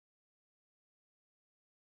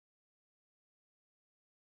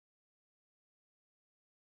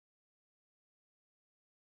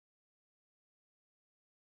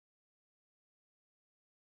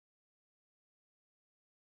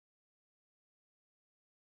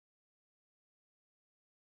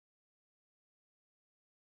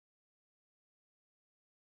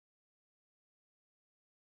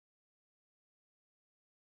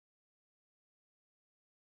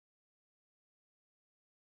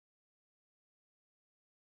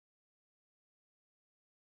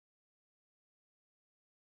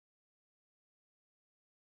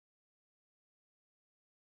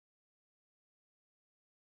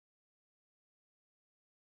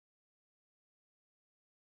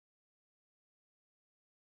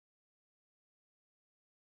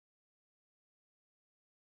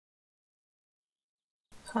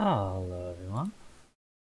Hello everyone,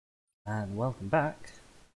 and welcome back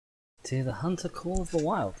to the Hunter Call of the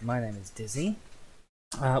Wild. My name is Dizzy.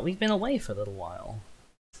 We've been away for a little while.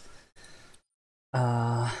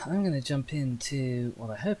 I'm going to jump into what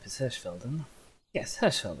I hope is Hirschfelden. Yes,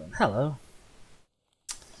 Hirschfelden, hello.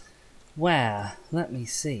 Where? Let me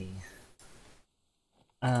see.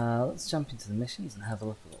 Let's jump into the missions and have a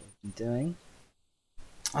look at what we've been doing.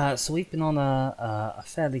 So we've been on a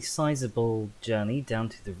fairly sizable journey down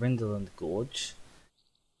to the Rinderland Gorge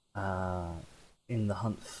in the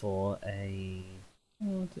hunt for a...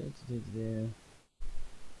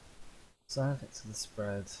 Side effects of the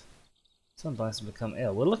spread. Some bison become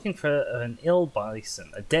ill. We're looking for an ill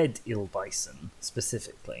bison, a dead ill bison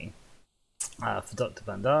specifically, for Dr.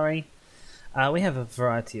 Bandari. We have a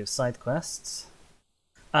variety of side quests.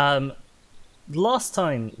 Last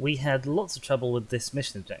time we had lots of trouble with this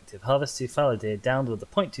mission objective. Harvest 2 fallow deer downed with a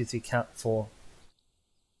 .23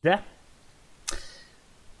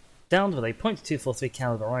 downed with a .243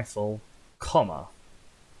 caliber rifle, comma.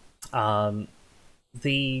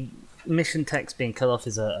 The mission text being cut off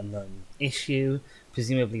is a known issue.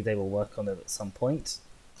 Presumably they will work on it at some point.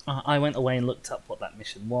 I went away and looked up what that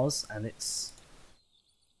mission was, and it's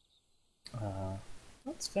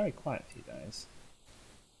very quiet for you guys.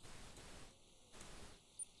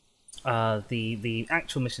 The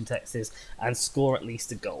actual mission text is, and score at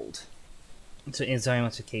least a gold. So it is very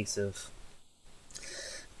much a case of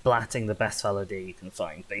blatting the best fallow deer you can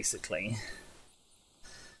find, basically.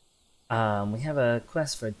 We have a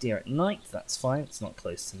quest for a deer at night, that's fine, it's not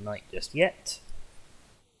close to night just yet.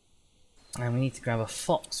 And we need to grab a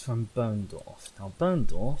fox from Bohndorf. Now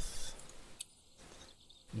Bohndorf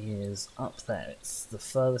is up there, it's the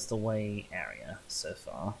furthest away area so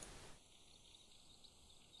far.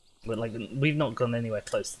 But we've not gone anywhere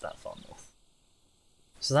close to that far north.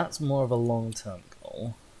 So that's more of a long-term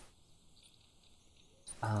goal.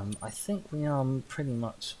 I think we are pretty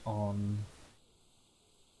much on...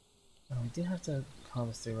 Oh, we do have to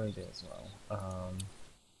harvest the rodeo as well.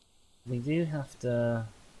 We do have to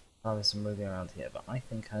harvest some rodeo around here, but I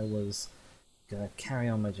think I was going to carry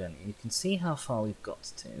on my journey. You can see how far we've got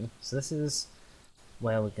to. So this is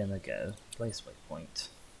where we're going to go. Place waypoint.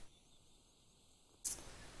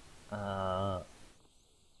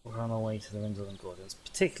 We're on our way to the Rinderland Gorge.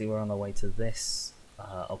 Particularly, we're on our way to this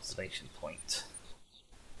observation point.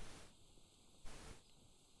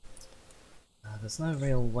 There's no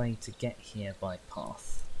real way to get here by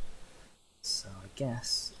path, so I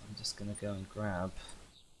guess I'm just going to go and grab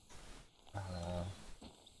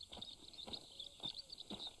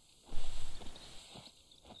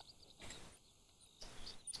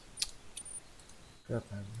grab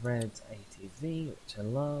a red ATV, which I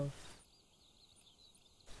love.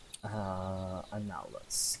 And now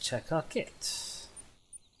let's check our kit.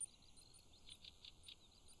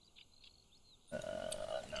 No,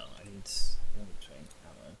 I need train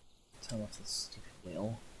ammo. Turn off this stupid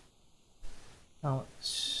wheel. How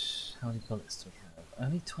many bullets do we have?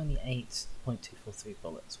 Only 28.243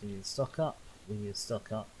 bullets. We need to stock up. We need to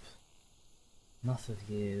stock up. Enough of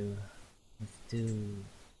you. We could do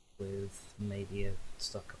with maybe a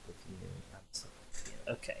stock up of you and stock up of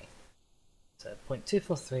you. Okay. So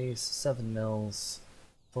 .243s, 7 mils,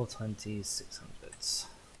 420s, 600s.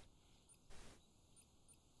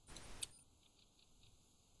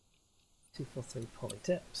 .243 poly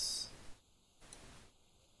tips.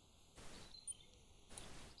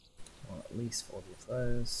 Well, at least 40 of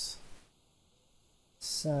those.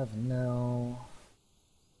 7 mil.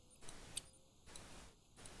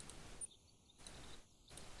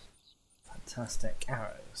 Fantastic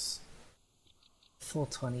arrows.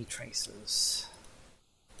 420 tracers.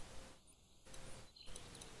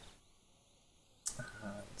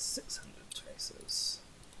 And 600 tracers.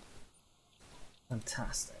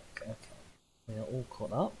 Fantastic, okay. We are all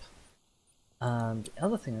caught up. And the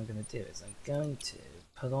other thing I'm going to do is I'm going to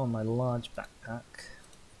put on my large backpack.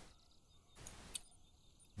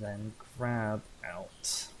 Then grab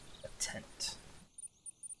out a tent.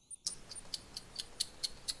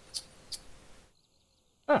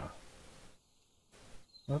 Oh.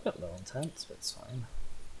 We're a bit low on tents, but it's fine.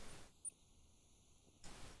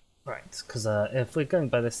 Right, because if we're going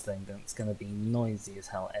by this thing, then it's going to be noisy as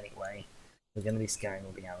hell anyway. We're going to be scaring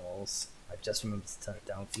all the animals. I've just remembered to turn it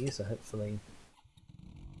down for you, so hopefully...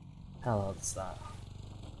 How loud is that?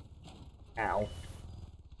 Ow.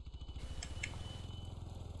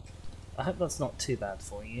 I hope that's not too bad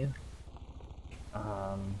for you.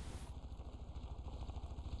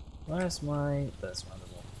 There's my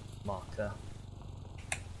little marker.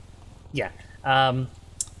 Yeah,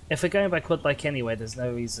 If we're going by quad bike anyway, there's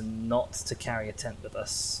no reason not to carry a tent with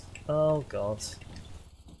us. Oh god.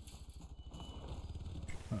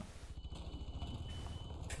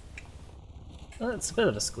 Well, it's a bit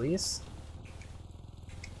of a squeeze.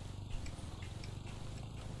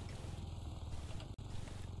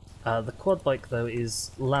 The quad bike though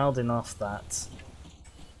is loud enough that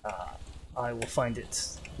I will find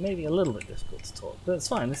it maybe a little bit difficult to talk, but it's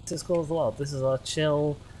fine. This is Call of the Wild. This is our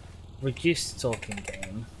chill, reduced talking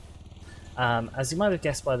game. As you might have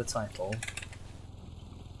guessed by the title,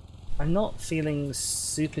 I'm not feeling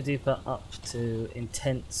super duper up to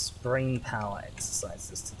intense brain power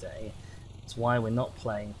exercises today. That's why we're not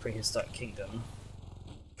playing Prehistoric Kingdom,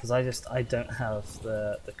 because I don't have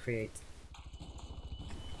the create.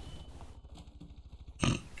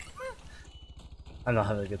 I'm not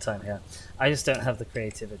having a good time here. I just don't have the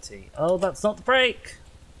creativity. Oh, that's not the break!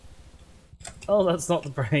 Oh, that's not the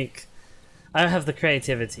break. I don't have the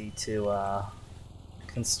creativity to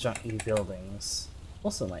construct new buildings.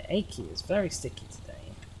 Also, my A key is very sticky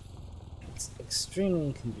today. It's extremely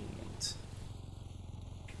inconvenient.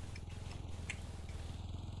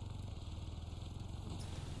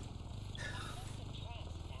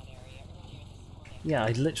 Yeah,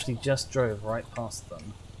 I literally just drove right past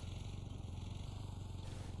them.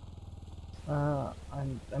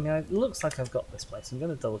 I mean, it looks like I've got this place. I'm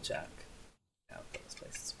going to double check. Yeah, I've got this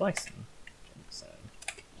place. It's Bison. So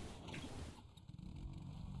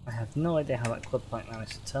I have no idea how that quad bike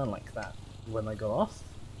managed to turn like that when I got off,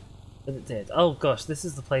 but it did. Oh gosh, this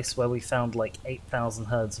is the place where we found like 8,000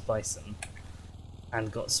 herds of bison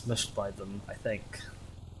and got smushed by them, I think.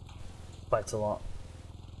 Quite a lot.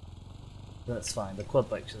 That's fine. The quad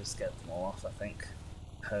bike should have scared them all off, I think.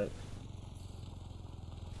 Hope.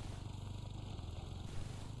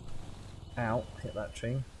 Ow, hit that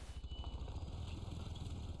tree.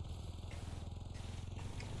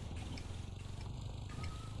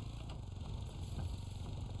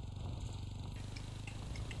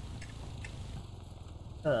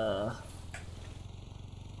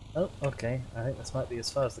 Oh, okay. I think this might be as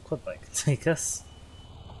far as the quad bike can take us.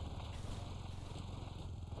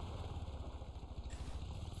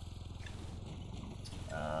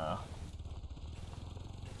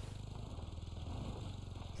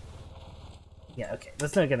 Yeah, okay.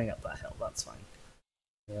 There's no getting up that hill. That's fine.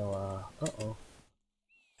 We'll, uh-oh.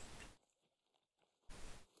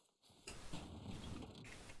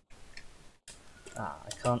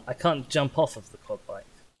 I can't jump off of the quad bike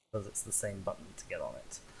because it's the same button to get on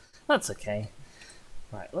it. That's okay.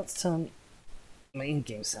 Right, let's turn my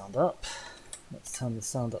in-game sound up. Let's turn the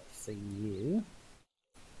sound up for you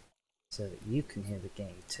so that you can hear the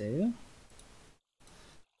game too.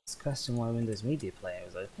 Let's question why Windows Media Player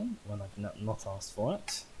is open when I've not asked for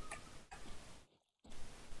it.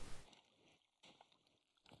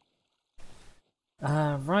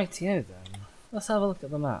 Rightio then. Let's have a look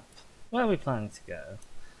at the map. Where are we planning to go?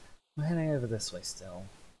 We're heading over this way still.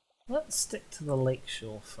 Let's stick to the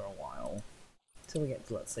lakeshore for a while. Until we get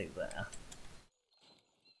to, let's say, there.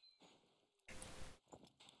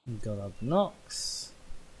 We've got our Nox.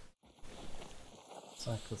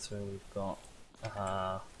 Cycle through, we've got...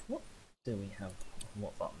 what do we have?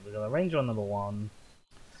 What button? We've got a Ranger on number 1.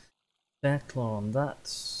 Bear Claw on that.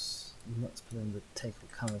 Let's put in the Take All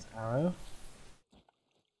Comers arrow.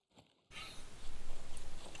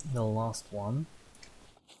 The last one.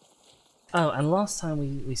 Oh, and last time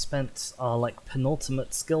we spent our like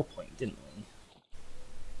penultimate skill point, didn't we?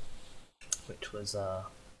 Which was a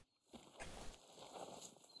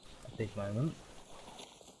big moment.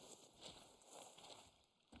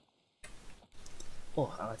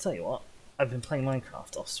 Oh, and I tell you what, I've been playing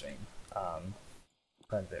Minecraft off stream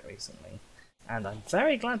quite a bit recently, and I'm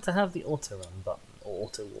very glad to have the auto run button or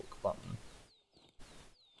auto walk button.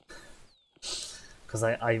 Because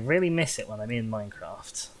I really miss it when I'm in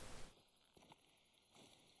Minecraft.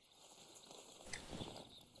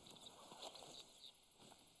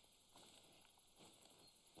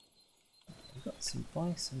 We've got some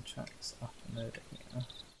bison tracks up and over here.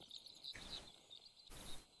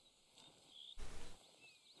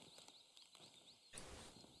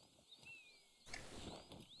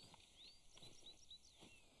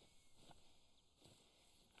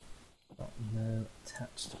 Got no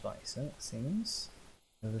attached bison, it seems.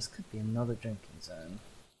 So this could be another drinking zone.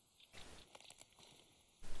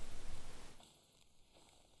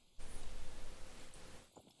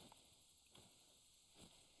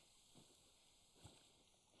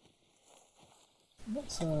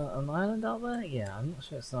 What's an island out there? Yeah, I'm not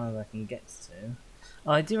sure it's an island I can get to.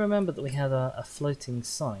 Oh, I do remember that we had a floating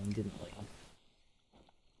sign, didn't we?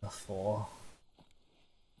 Before.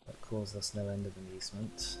 That caused us no end of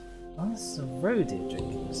amusement. Oh, this is a roe deer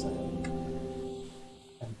drinking zone.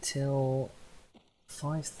 Until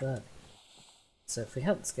 5:30. So if we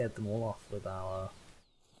hadn't scared them all off with our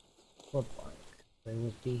quad bike, they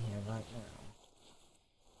would be here right now.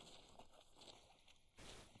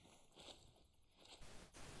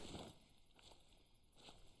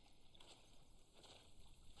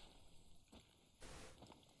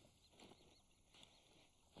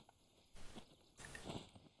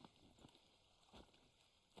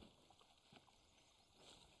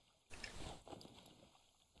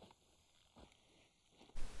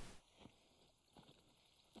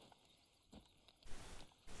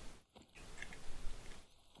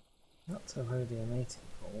 That's a roe deer mating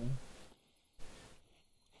call.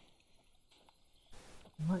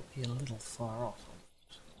 Might be a little far off,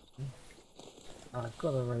 unfortunately. I've got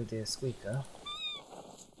a roe deer squeaker.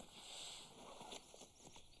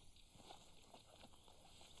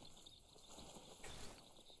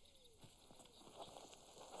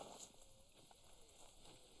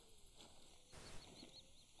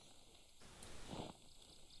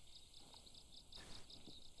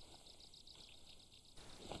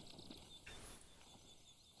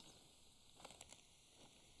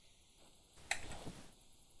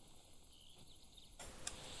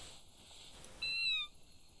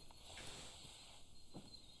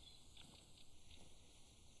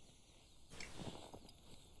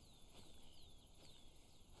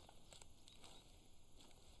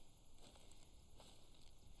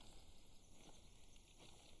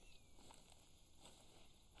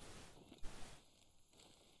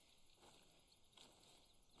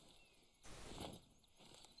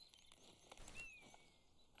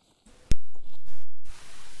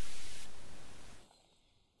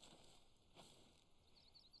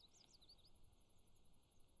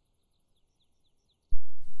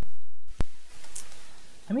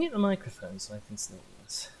 I mute the microphone so I can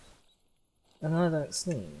sneeze. And I don't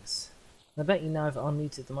sneeze. I bet you now I've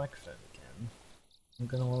unmuted the microphone again, I'm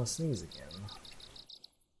gonna want to sneeze again.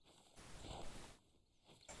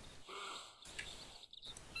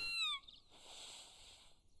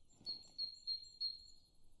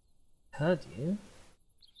 Heard you?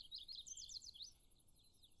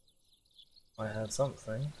 I heard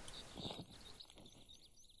something.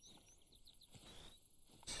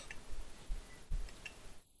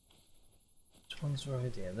 Which ones are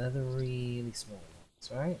right here? They're the really small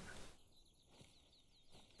ones, right?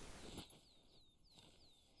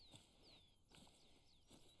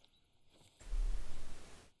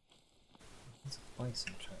 These are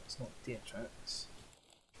bison tracks, not deer tracks.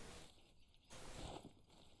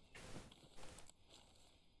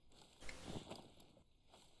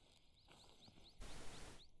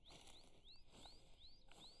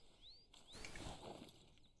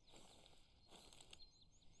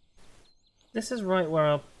 This is right where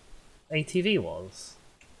our ATV was.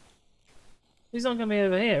 He's not going to be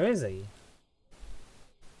over here, is he?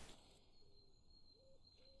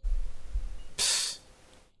 Pfft.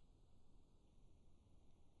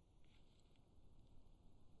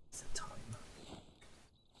 It's the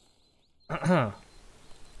time.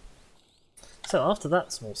 So after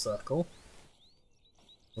that small circle,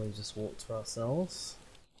 we just walked for ourselves.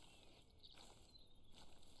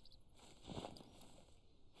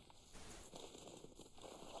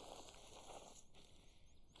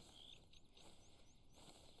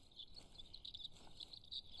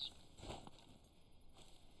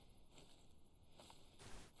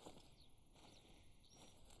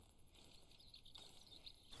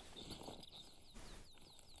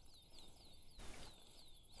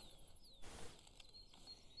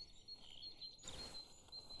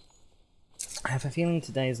 I have a feeling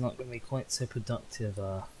today is not going to be quite so productive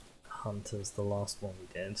a hunt as the last one we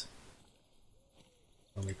did.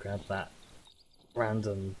 When we grabbed that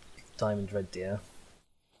random diamond red deer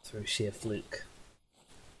through sheer fluke.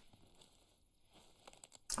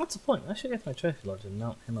 What's the point? I should go to my trophy lodge and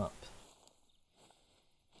mount him up.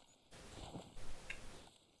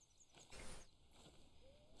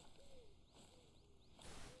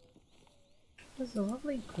 There's a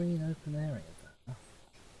lovely green open area there.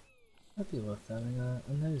 That'd be worth having a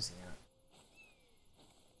nosy at.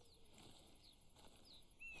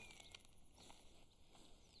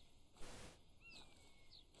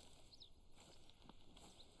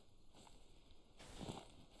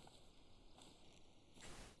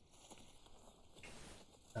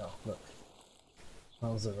 Oh, look. That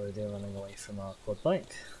was a roe deer running away from our quad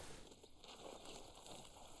bike.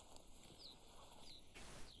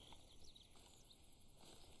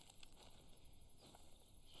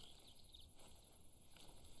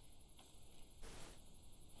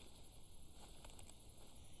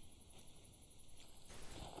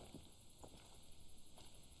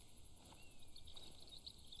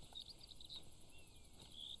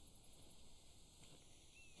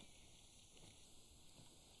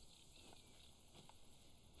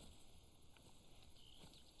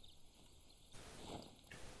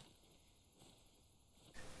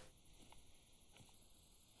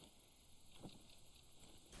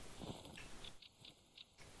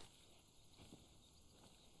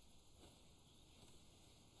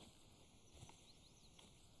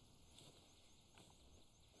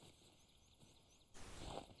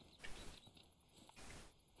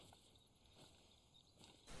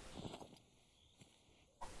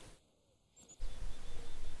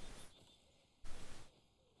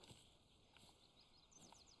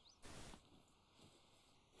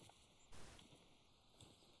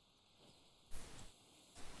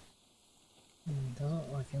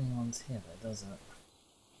 Yeah, that does it.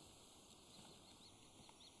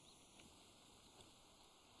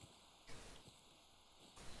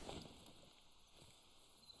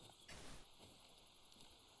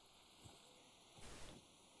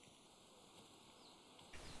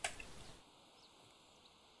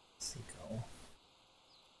 Seagull.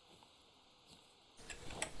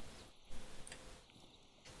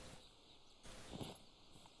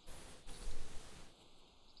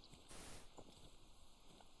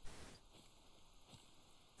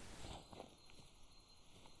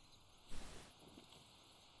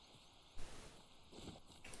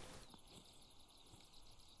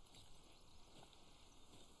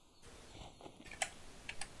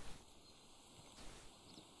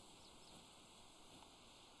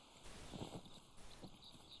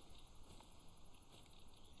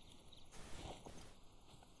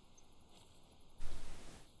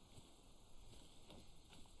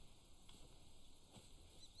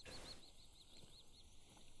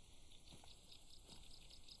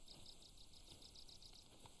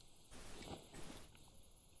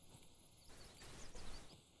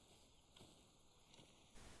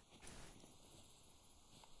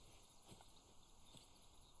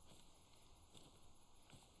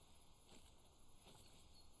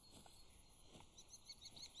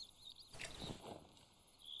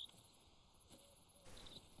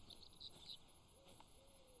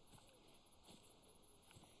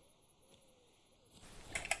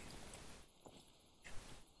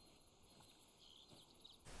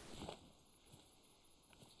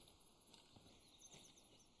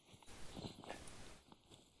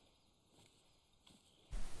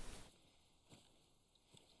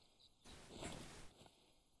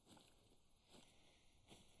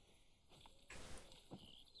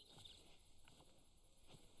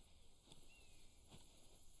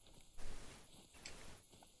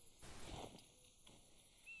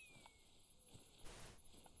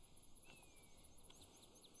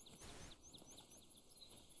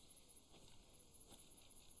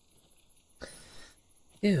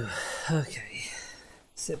 Ew, okay.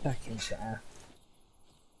 Sit back in chair.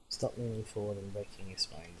 Stop leaning forward and breaking your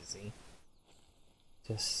spine, Dizzy.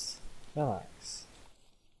 Just relax.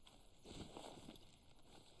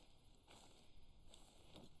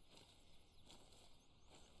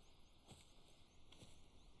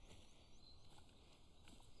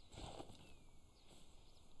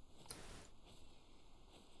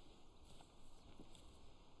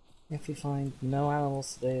 If you find no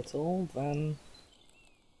animals today at all, then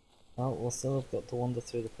well, we'll still have got to wander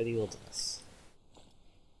through the pretty wilderness.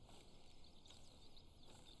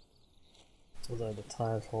 Although the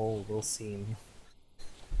tired hole will seem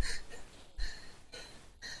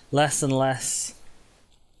less and less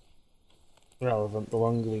relevant the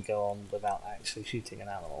longer we go on without actually shooting an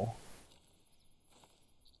animal.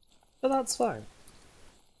 But that's fine.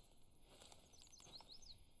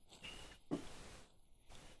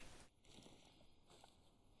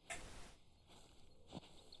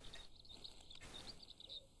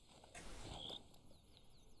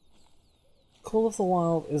 Call of the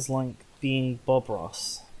Wild is like being Bob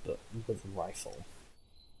Ross, but with a rifle.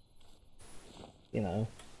 You know.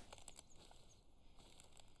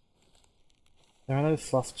 There are no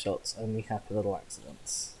fluff shots, only happy little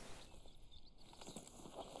accidents.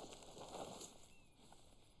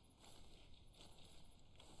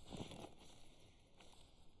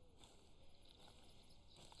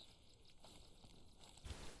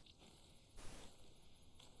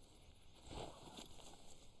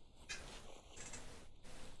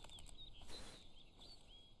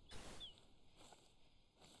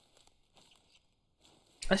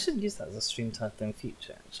 I should use that as a stream title in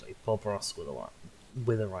future, actually. Bob Ross with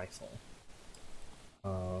a rifle.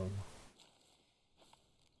 Oh,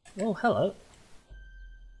 hello.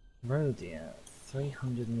 Rodia,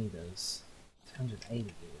 300 meters,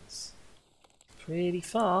 280 meters. Pretty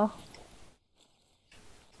far.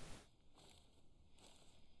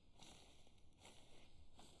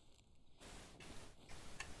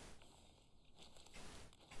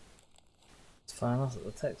 It's fine enough that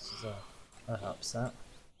the textures are upset.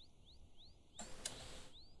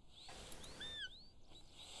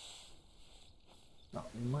 Oh,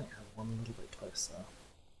 we might have one a little bit closer.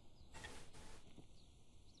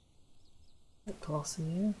 What class are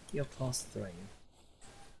you? You're class 3.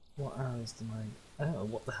 What arrows do I don't know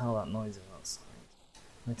what the hell that noise is outside.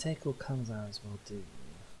 I take all kinds of arrows will do.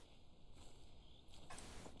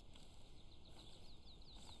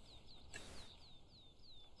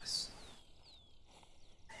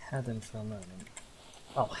 I had him for a moment.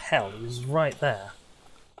 Oh hell, he was right there.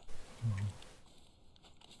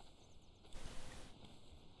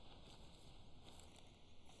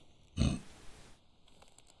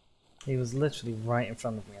 He was literally right in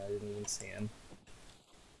front of me, I didn't even see him.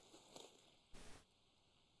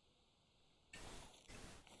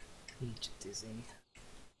 Egypt is he?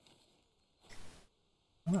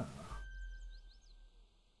 Ah.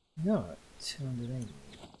 You're at 280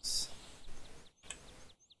 meters.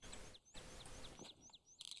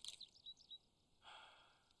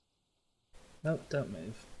 Nope, don't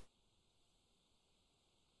move.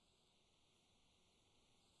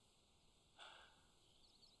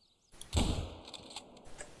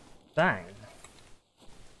 Bang!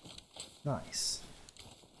 Nice.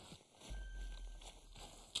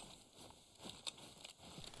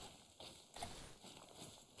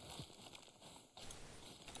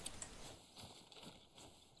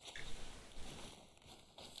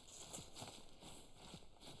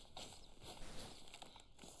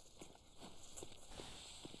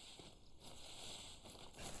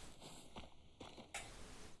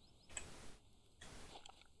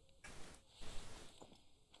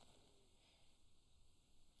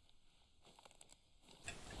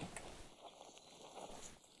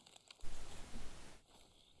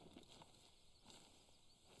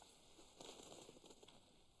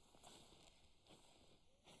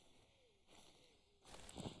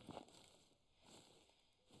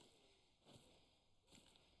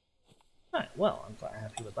 Right, well, I'm quite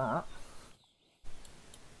happy with that.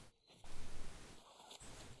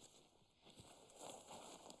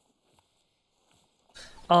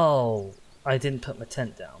 Oh, I didn't put my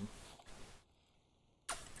tent down.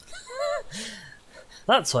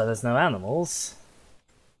 That's why there's no animals.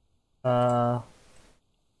 A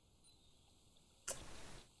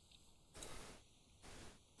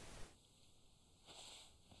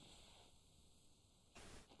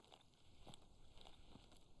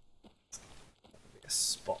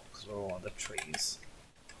spot because we're all under trees.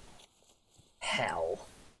 Hell.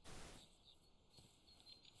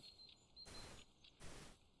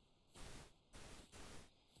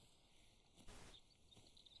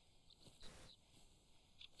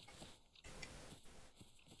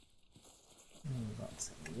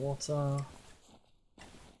 That's in the water.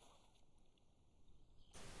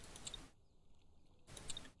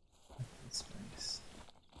 Space.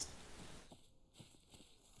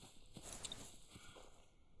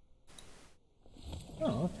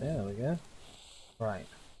 Oh, okay, there we go. Right.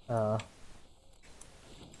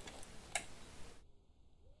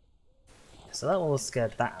 So that will have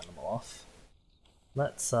scared that animal off.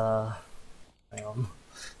 Let's hang on.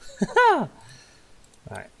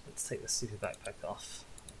 Right, let's take the stupid backpack off.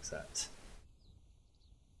 Except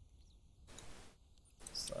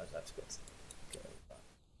so I'd have to go that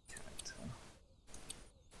character.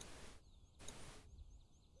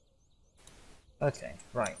 Okay,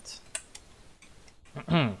 right.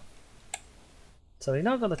 So we've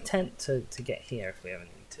now got a tent to get here if we ever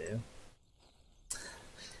need to.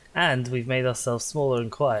 And we've made ourselves smaller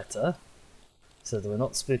and quieter, so that we're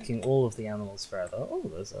not spooking all of the animals forever. Oh,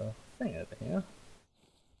 there's a thing over here.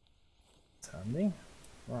 It's handy.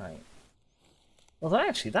 Right. Although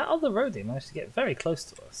actually, that other roadie managed to get very close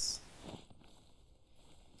to us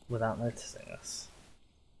without noticing us.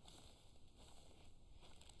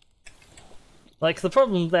 Like, the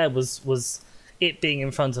problem there was it being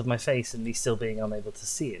in front of my face and me still being unable to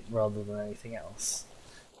see it rather than anything else.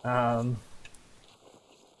 Oh,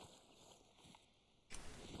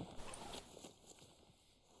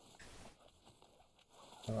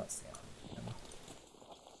 that's the animal.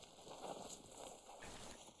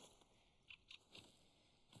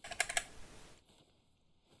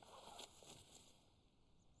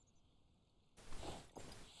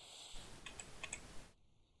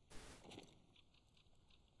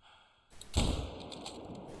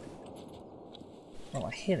 Oh,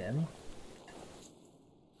 I hit him.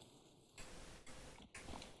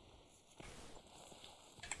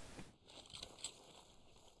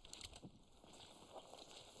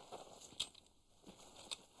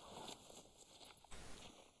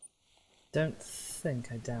 Don't think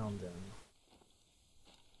I downed him.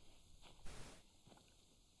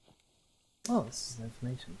 Oh, this is an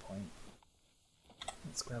information point.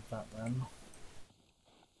 Let's grab that then.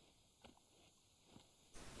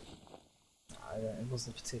 It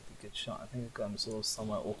wasn't a particularly good shot. I think I got him sort of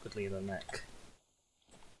somewhere awkwardly in the neck.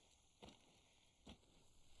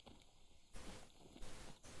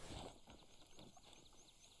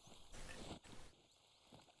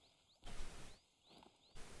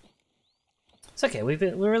 It's okay,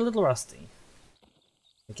 we're a little rusty.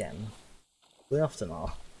 Again. We often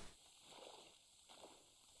are.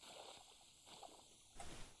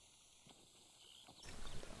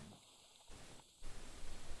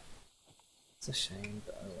 It's a shame,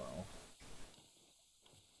 but oh well.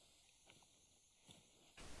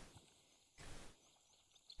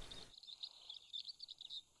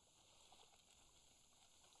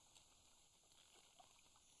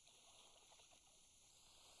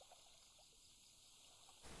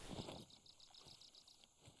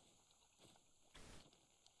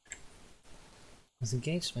 Was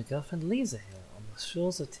engaged to my girlfriend Lisa here on the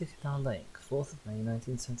shores of Tichenau Lake, 4th of May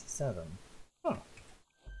 1977. Oh,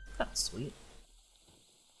 that's sweet.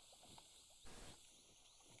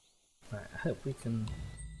 Right, I hope we can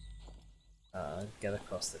get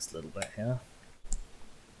across this little bit here.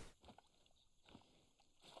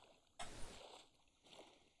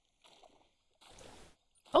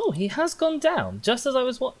 Oh, he has gone down, just as I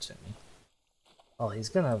was watching. Oh, he's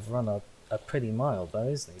gonna have run a pretty mile though,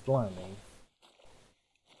 isn't he? Blimey.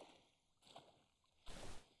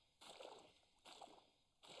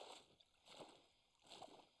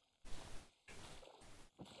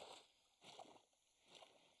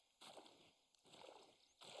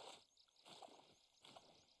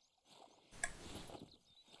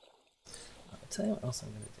 I'll tell you what else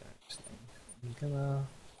I'm gonna do actually.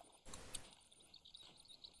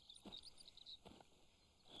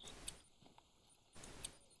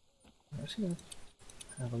 I'm actually gonna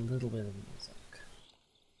have a little bit of music.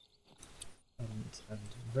 And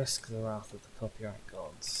risk the wrath of the copyright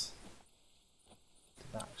gods.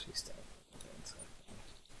 Did that actually stay?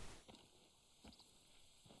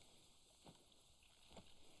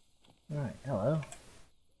 Right, hello.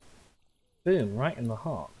 Boom, right in the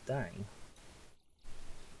heart, dang.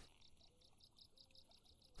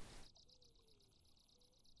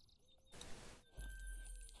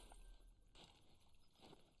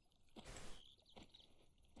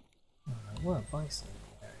 There were bison in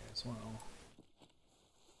the area as well.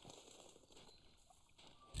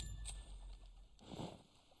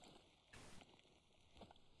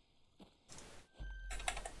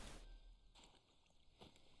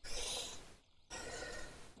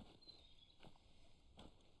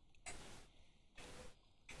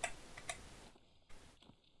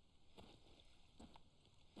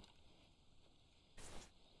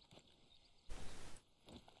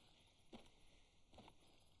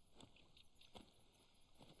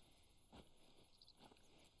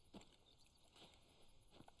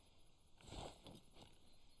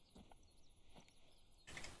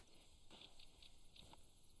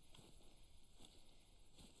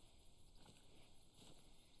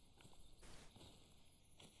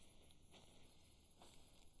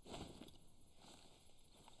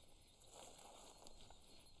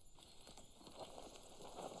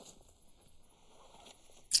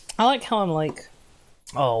 I like how I'm like,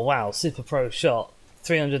 oh wow, super pro shot,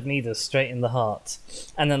 300 meters straight in the heart,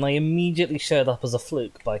 and then I immediately showed up as a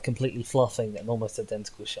fluke by completely fluffing an almost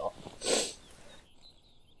identical shot.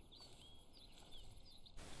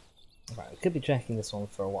 Right, we could be tracking this one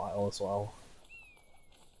for a while as well.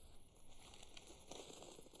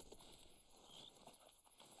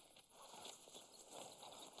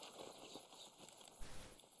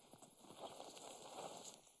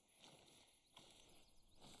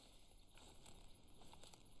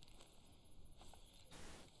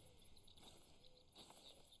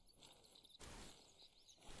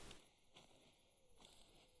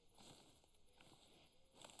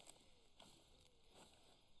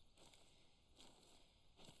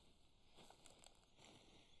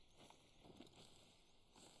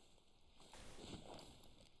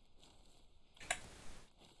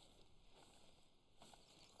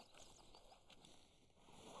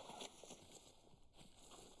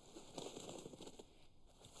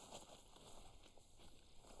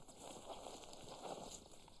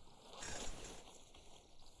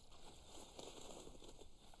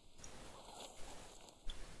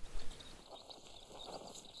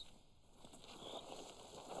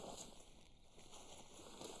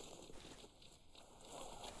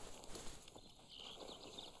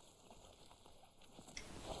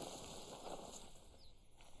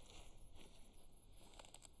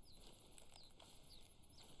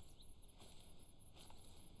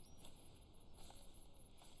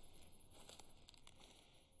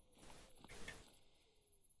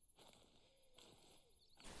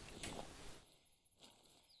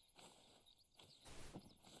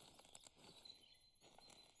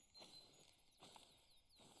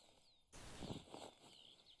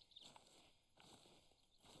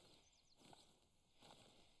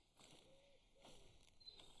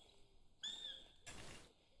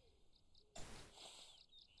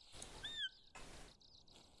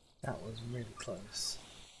 That was really close.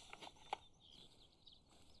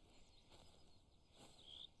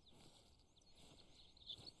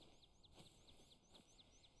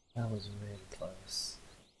 That was really close.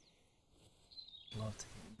 Love to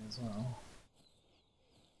get you as well.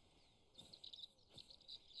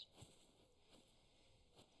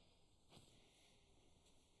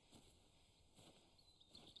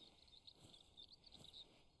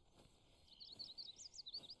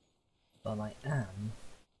 But I am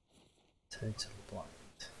totally blind.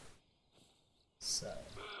 So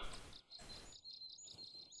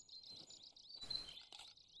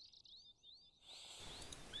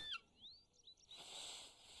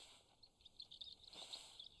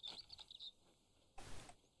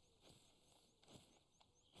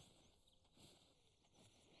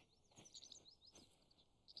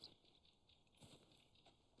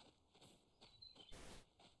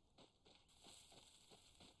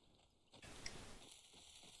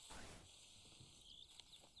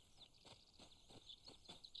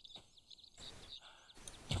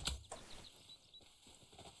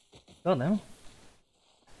got him.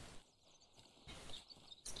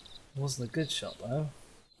 Wasn't a good shot though,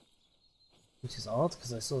 which is odd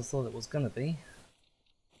because I sort of thought it was gonna be.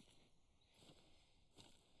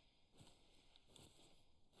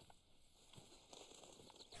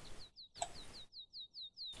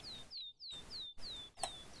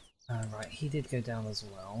 Right, he did go down as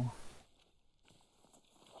well.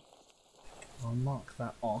 I'll mark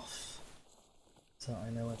that off so I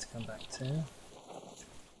know where to come back to.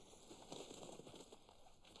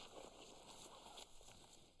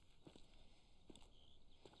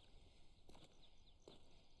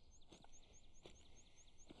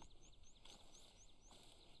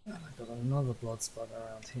 And I've got another blood spot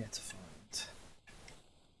around here to find.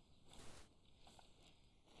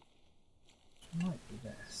 Might be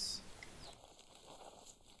this.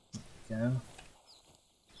 There we go.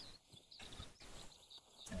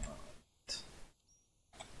 Right.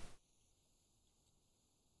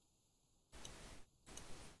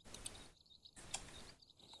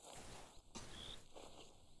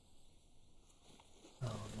 Oh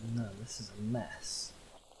no, this is a mess.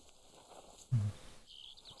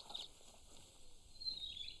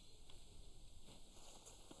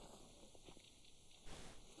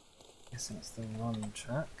 Guessing it's the wrong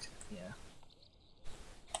track. Yeah.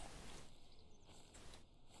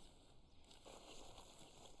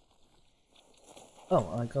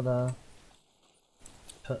 Oh, I gotta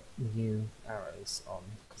put new arrows on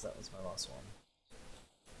because that was my last one.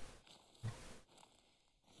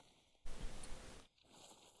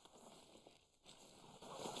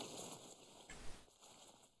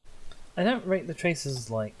 I don't rate the traces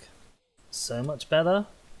like so much better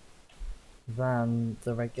than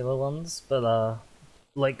the regular ones, but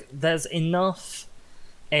like there's enough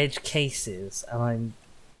edge cases and I'm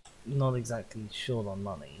not exactly short on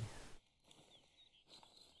money,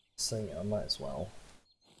 so yeah, I might as well.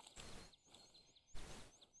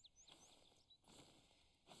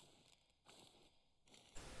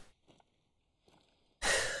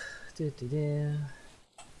 Do.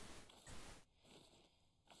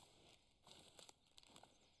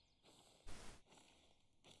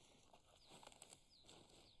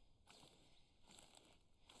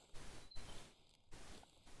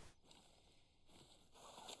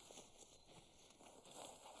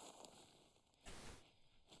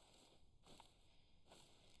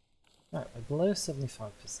 Right, we're below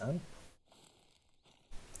 75%.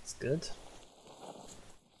 That's good.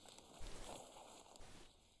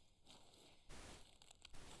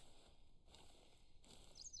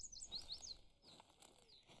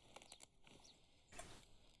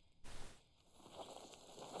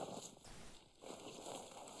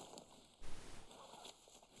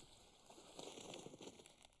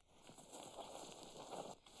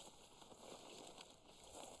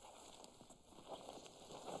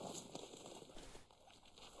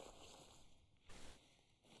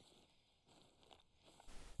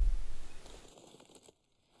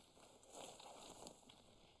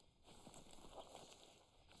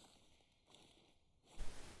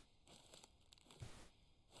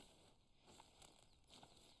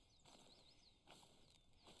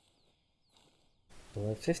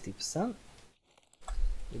 Below 50%.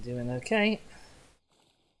 We're doing okay.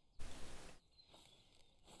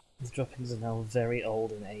 The droppings are now very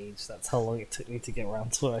old in age. That's how long it took me to get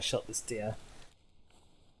around to where I shot this deer.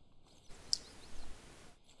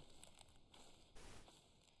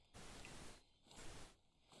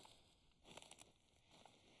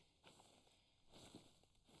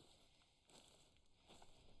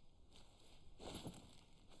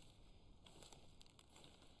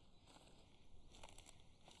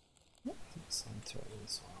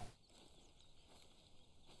 As well.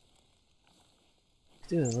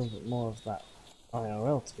 Do a little bit more of that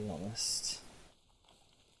IRL, to be honest.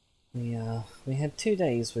 We had 2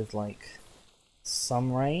 days with like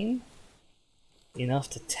some rain, enough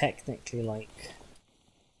to technically like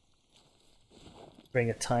bring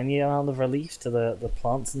a tiny amount of relief to the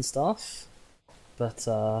plants and stuff, but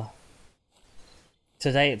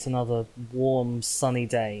today it's another warm sunny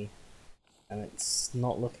day And it's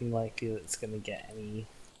not looking like it's going to get any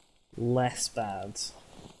less bad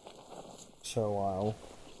for a while.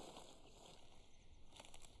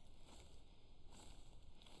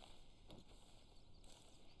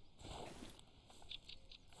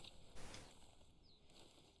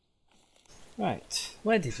 Right,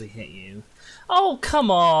 where did we hit you? Oh,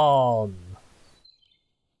 come on!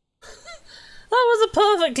 That was a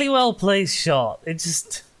perfectly well placed shot. It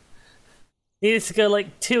just needed to go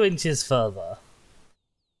like 2 inches further.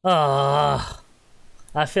 Ah,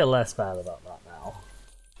 I feel less bad about that now.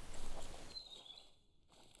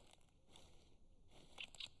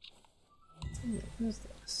 Who's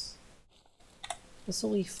this? It's a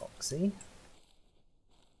wee foxy.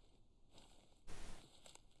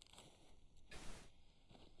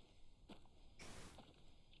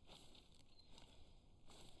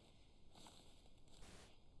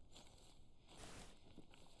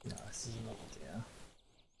 No, this is not deer.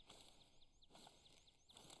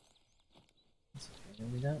 It's okay.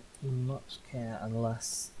 We don't much care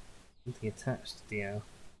unless the attached deer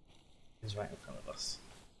is right in front of us.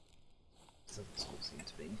 So this would seem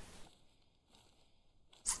to be.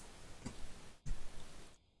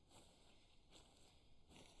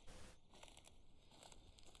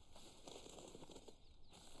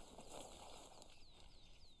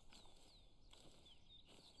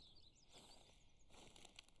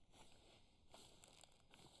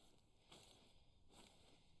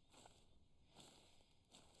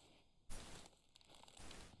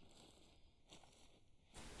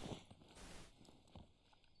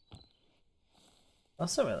 I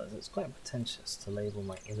also realise it's quite pretentious to label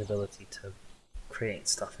my inability to create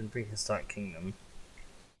stuff in Prehistoric Kingdom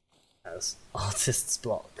as artist's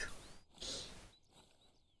block.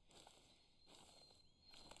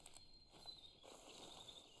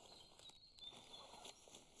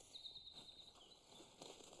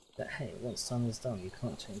 But hey, once done is done, you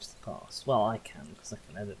can't change the past. Well, I can, because I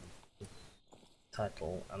can edit the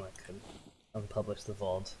title and I can unpublish the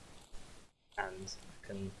VOD and I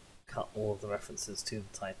can cut all of the references to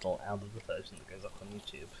the title out of the version that goes up on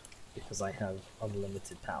YouTube, because I have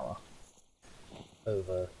unlimited power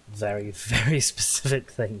over very, very specific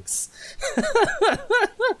things.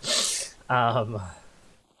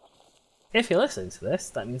 If you're listening to this,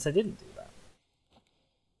 that means I didn't do that.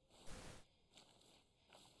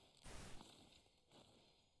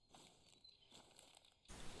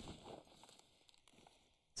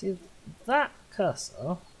 See, that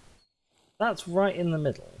cursor, that's right in the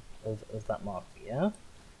middle of that marker, yeah?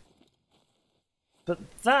 But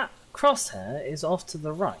that crosshair is off to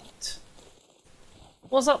the right.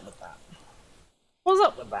 What's up with that? What's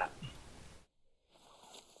up with that?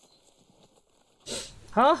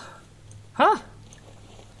 Huh? Huh?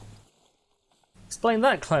 Explain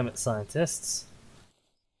that, climate scientists.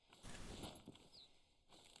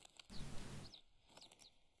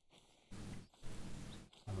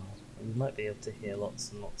 You might be able to hear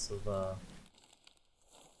lots and lots of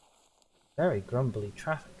very grumbly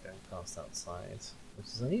traffic going past outside, which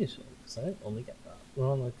is unusual because I don't normally get that. We're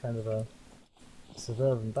on a kind of a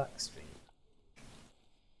suburban back street.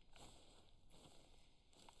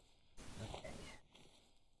 Okay.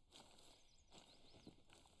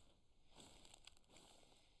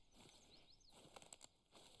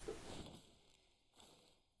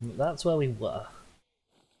 That's where we were.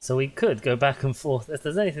 So we could go back and forth. If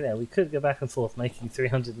there's anything there, we could go back and forth making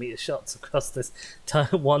 300-meter shots across this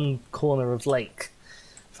one corner of lake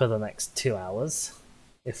for the next 2 hours,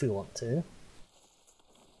 if we want to.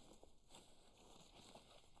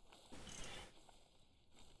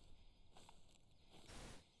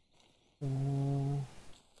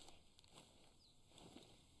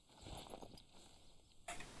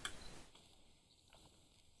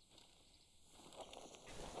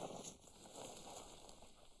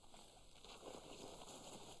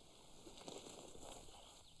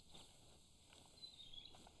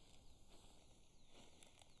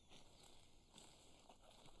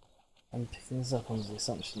 I'm picking this up on the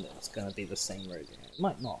assumption that it's going to be the same road again. It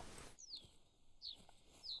might not.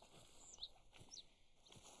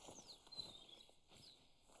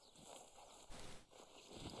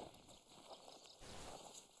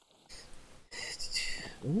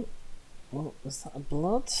 Ooh. Oh, is that a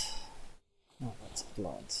blood? Oh, that's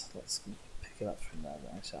blood. Let's pick it up from there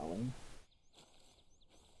then, shall we?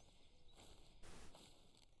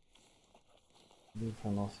 We've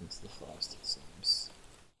run off into the forest, it seems.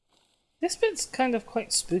 This bit's kind of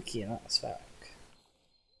quite spooky and atmospheric.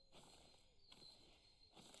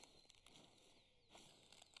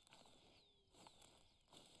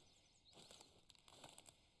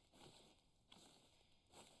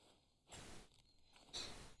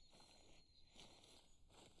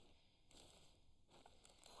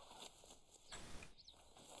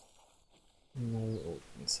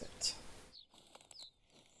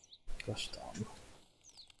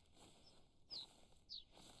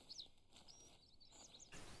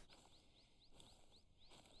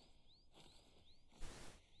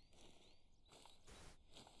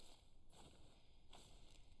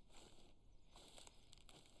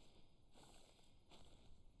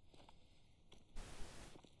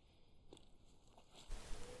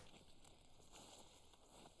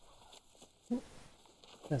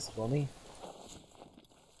 There's the body.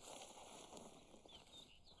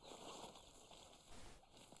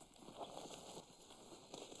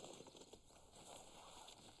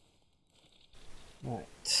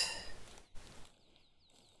 Right.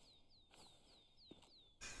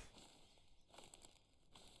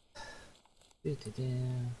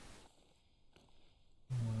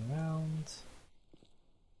 All around.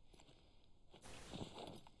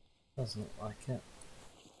 Doesn't look like it.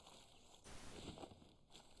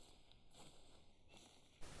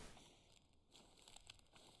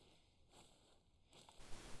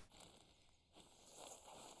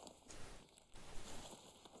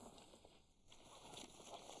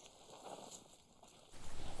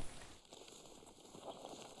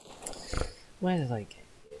 Where did I get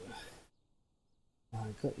you?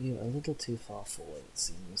 I got you a little too far forward, it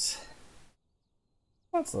seems.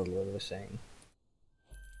 That's a little bit of a shame.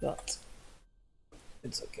 But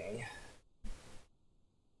it's okay.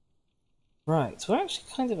 Right, we're actually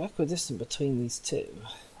kind of equidistant between these two.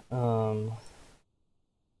 I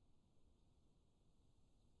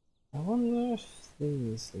wonder if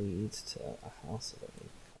these lead to a house of any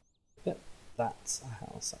kind. I bet that's a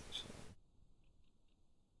house, actually.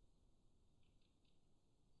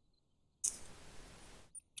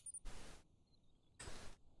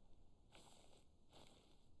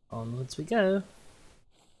 Onwards we go.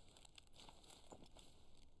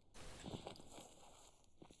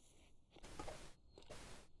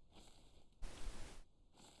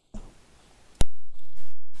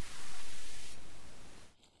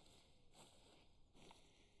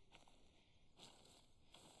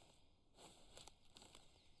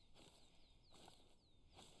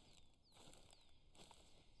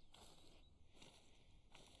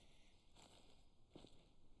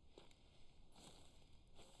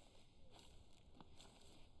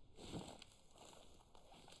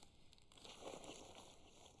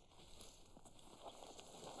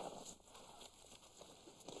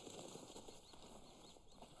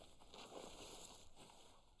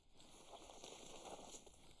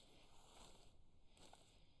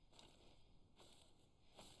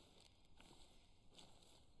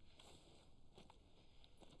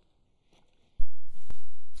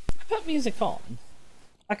 Put music on.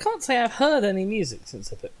 I can't say I've heard any music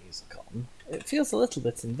since I put music on. It feels a little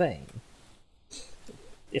bit in vain,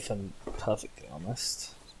 if I'm perfectly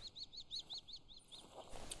honest.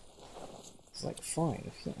 It's like, fine,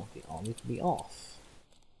 if you don't want to be on, you can be off.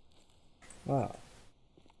 Wow.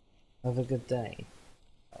 Have a good day.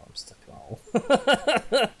 Oh, I'm stuck in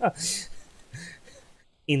all.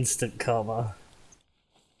 Instant karma.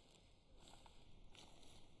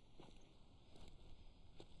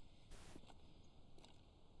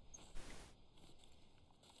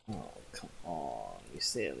 Oh, come on, you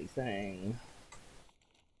silly thing.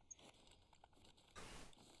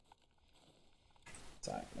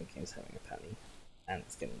 Sorry, my game's having a penny, and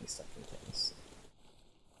it's getting me stuck in things.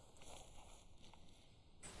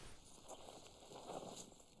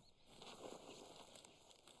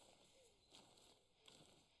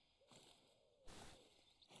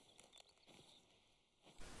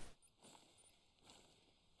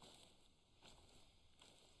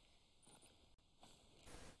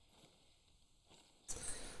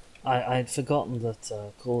 I'd forgotten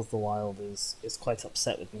that Call of the Wild is quite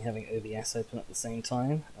upset with me having OBS open at the same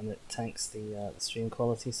time, and it tanks the stream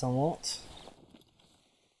quality somewhat.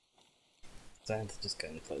 So I had to just go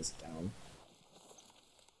and close it down.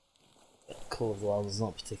 But Call of the Wild was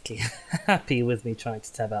not particularly happy with me trying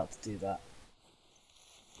to tab out to do that.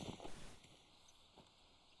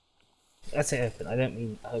 I say open, I don't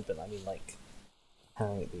mean open, I mean like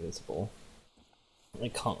having it be visible. I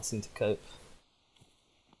can't seem to cope.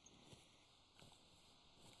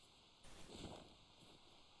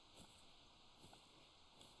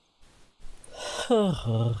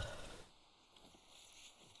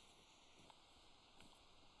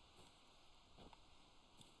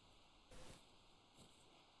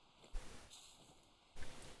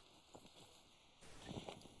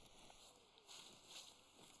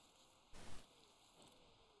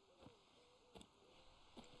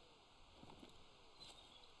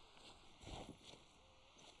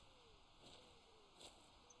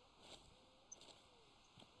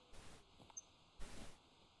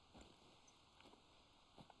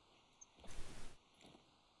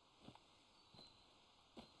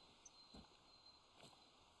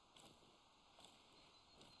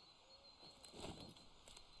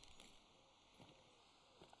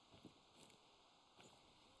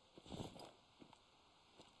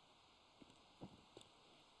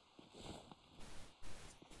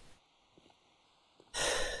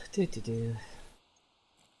 Do.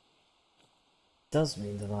 does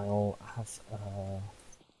mean that I'll have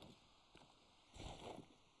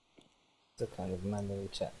to kind of manually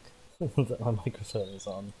check that my microphone is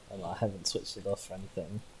on and I haven't switched it off or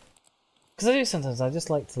anything. Because I do sometimes, I just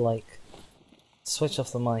like to switch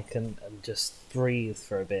off the mic and just breathe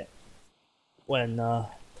for a bit when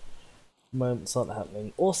moments aren't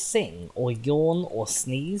happening, or sing, or yawn, or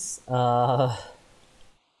sneeze. Currently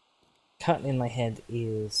in my head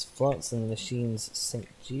is Florence and the Machine's St.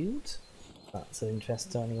 Jude. That's of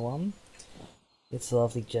interest to anyone. It's a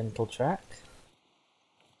lovely gentle track.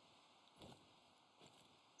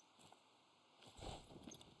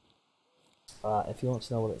 If you want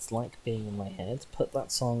to know what it's like being in my head, put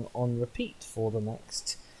that song on repeat for the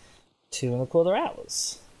next 2¼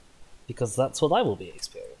 hours. Because that's what I will be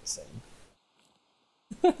experiencing.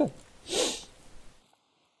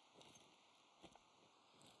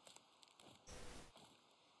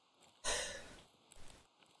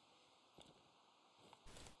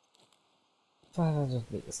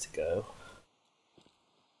 $500 to go.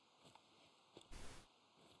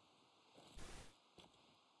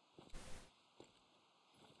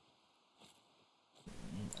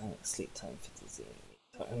 Sleep time for Dizzy in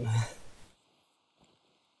the meantime.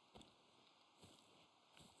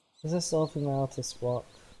 Is this open now to spot?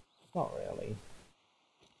 Not really.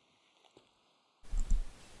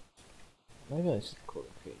 Maybe I should call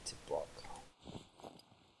it creative block.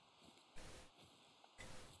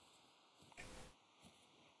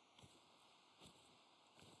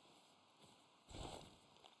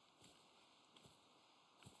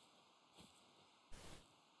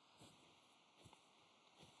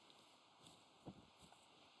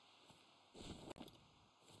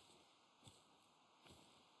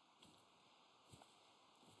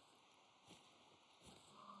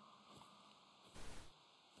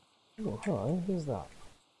 Oh, hello, who's that?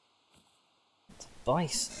 It's a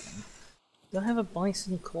bison. Do I have a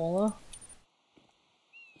bison caller?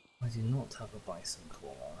 I do not have a bison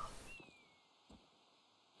caller.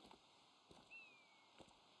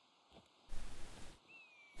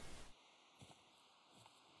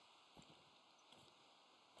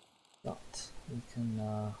 But we can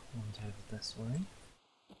wander over this way.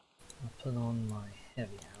 I'll put on my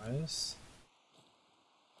heavy arrows.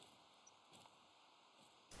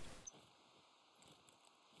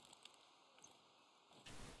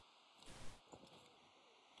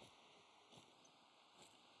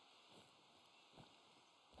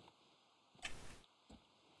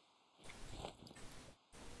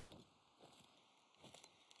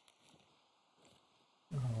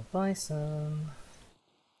 Oh, bison!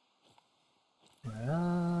 Where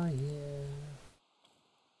are you?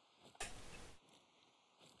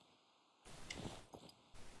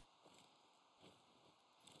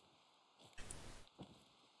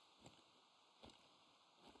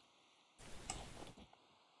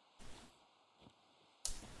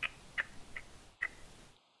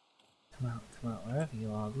 Come out, wherever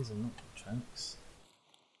you are. These are not the tracks.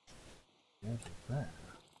 Over there.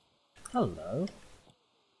 Hello.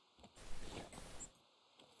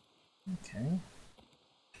 Okay.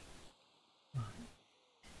 Right.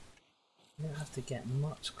 You don't have to get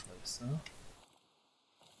much closer.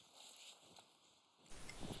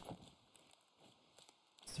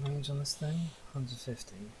 What's the range on this thing?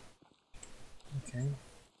 150. Okay.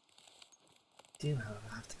 Do however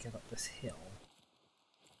have to get up this hill.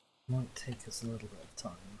 Might take us a little bit of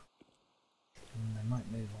time. And they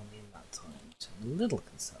might move on in that time, which I'm a little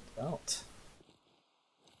concerned about.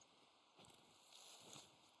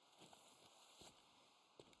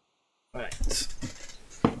 Right.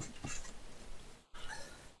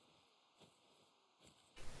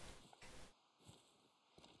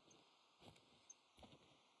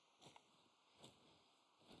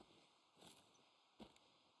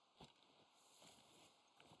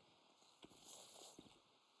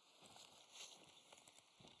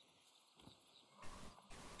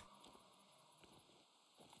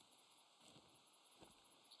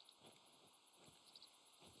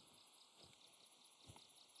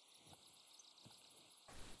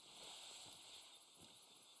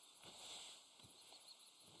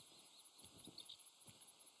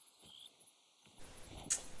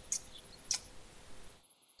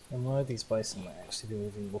 And why are these bison might actually be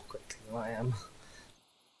moving more quickly than I am?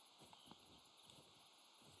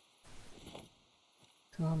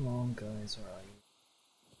 Come on guys, where are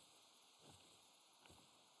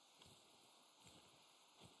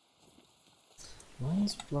you?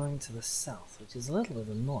 Mine's blowing to the south, which is a little bit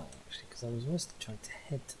annoying actually, because I was mostly trying to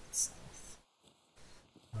head to the south.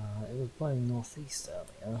 It was blowing northeast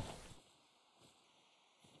earlier.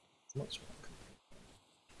 Much more convenient.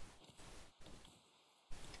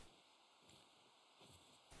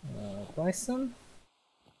 Bison?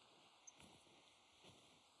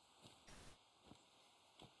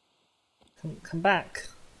 Come back!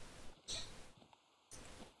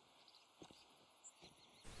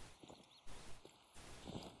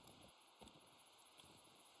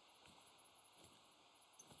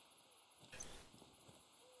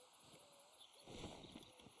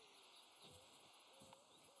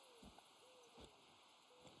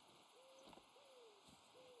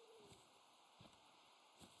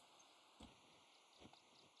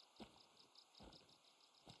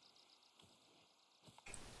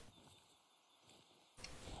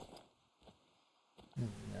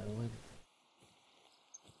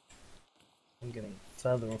 I'm getting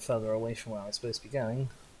further and further away from where I'm supposed to be going.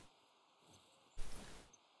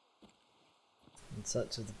 In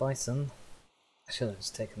search of the bison. I should have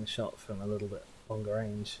just taken the shot from a little bit longer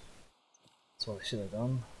range. That's what I should have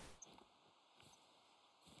done.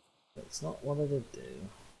 But it's not what I did do.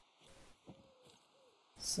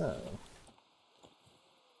 So...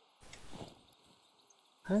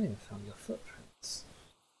 I haven't even found your footprints.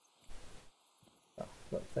 Oh,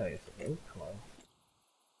 look, there you go. Hello.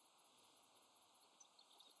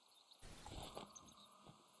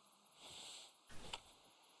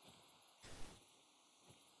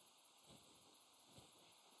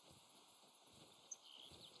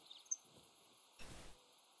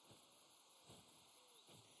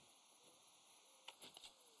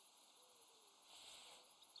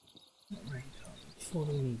 Right,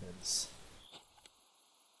 40 meters.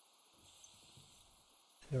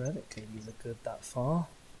 Theoretically, these are good that far.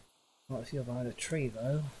 Not if you're behind a tree,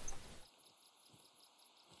 though.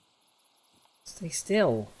 Stay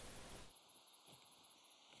still.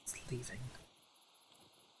 It's leaving.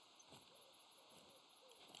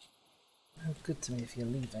 No good to me if you're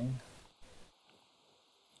leaving.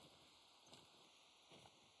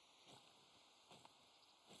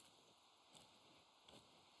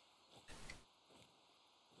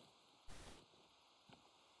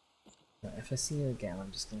 Right, if I see you again,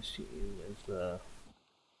 I'm just going to shoot you with the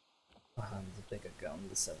bigger gun,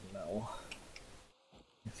 the 7mm.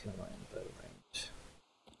 If you're not in bow range.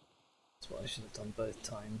 That's what I should have done both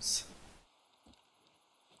times.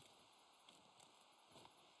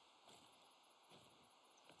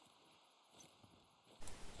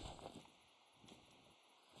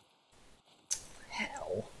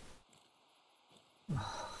 Hell! I'm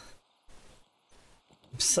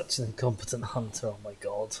such an incompetent hunter, oh my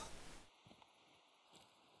god.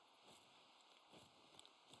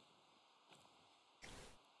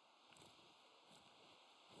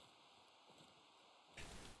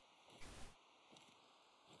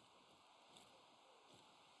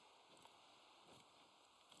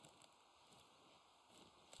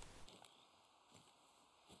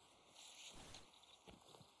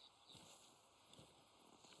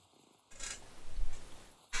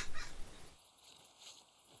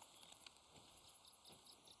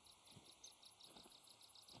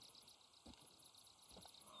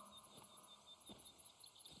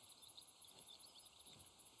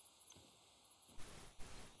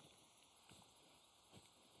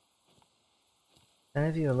 Any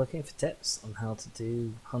of you are looking for tips on how to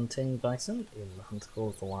do hunting bison in the Hunter Call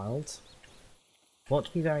of the Wild,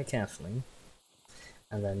 watch me very carefully,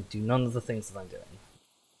 and then do none of the things that I'm doing.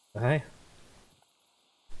 Okay?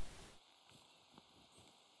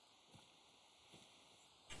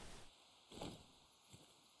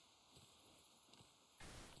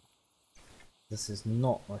 This is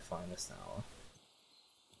not my finest hour.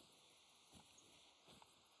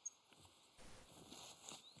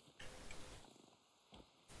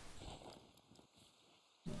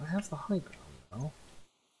 I have the high ground now,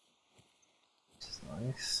 which is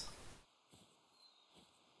nice.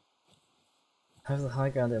 I have the high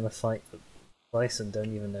ground in a fight that bison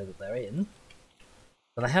don't even know that they're in,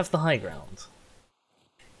 but I have the high ground.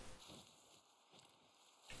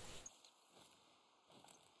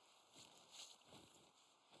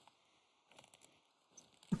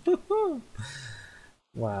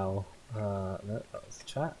 Wow. No, that was the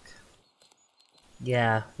track.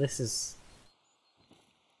 Yeah, this is...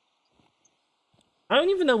 I don't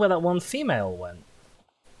even know where that one female went.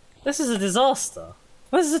 This is a disaster.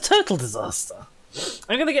 This is a total disaster.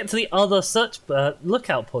 I'm gonna get to the other search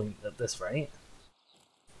lookout point at this rate.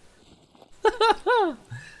 Where's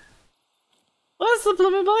the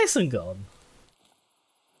blooming bison gone?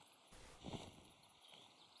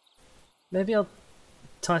 Maybe I'll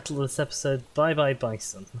title this episode Bye Bye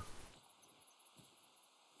Bison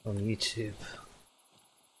on YouTube.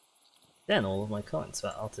 Then all of my comments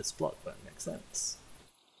about artist block won't make sense.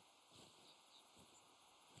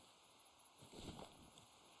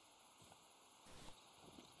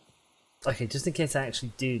 Okay, just in case I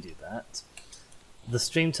actually do that, the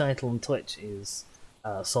stream title on Twitch is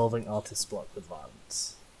Solving Artist Block with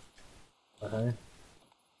Violence. Okay.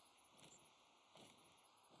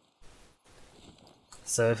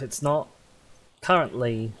 So if it's not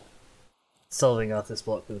currently Solving Artist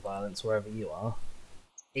Block with Violence wherever you are,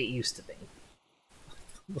 it used to be. I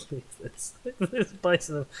can't believe this. This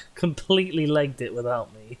bison completely legged it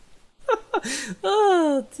without me.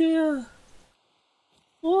 Oh dear.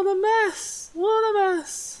 What a mess! What a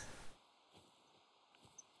mess!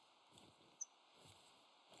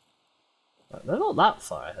 Right, they're not that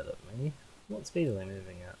far ahead of me. What speed are they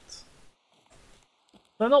moving at?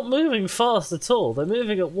 They're not moving fast at all. They're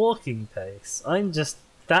moving at walking pace. I'm just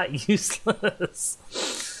that useless.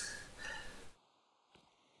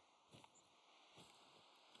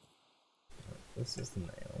 This is the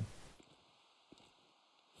male.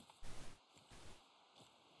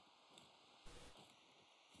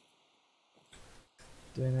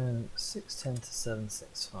 Doing a 610 to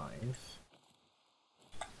 765.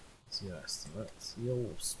 That's your estimate.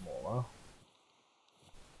 You're smaller.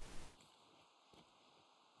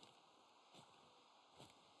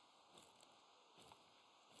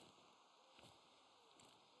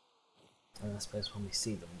 And I suppose when we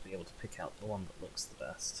see them, we'll be able to pick out the one that looks the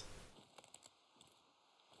best.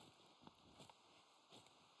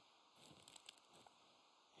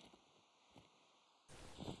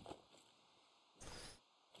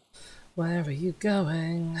 Where are you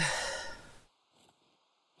going?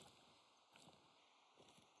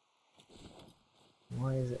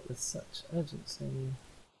 Why is it with such urgency?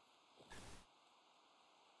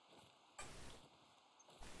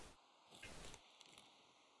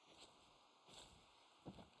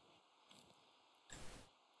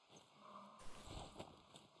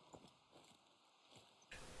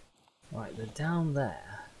 Right, they're down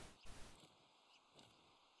there.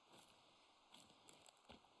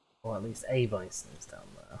 Or at least a bison is down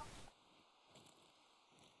there.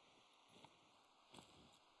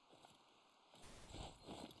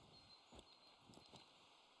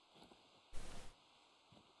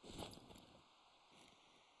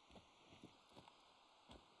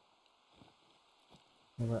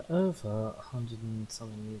 Well, they're over 100 and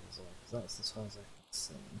something meters away, because that's as far as I can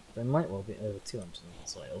see. They might well be over 200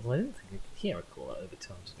 meters away, although I didn't think I could hear a call out over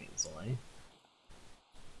 200 meters away.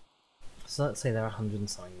 So let's say they're 100 and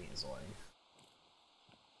something meters away.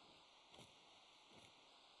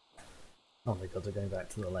 Oh my god, they're going back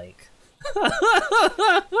to the lake.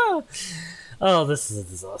 Oh, this is a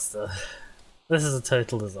disaster. This is a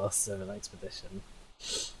total disaster of an expedition.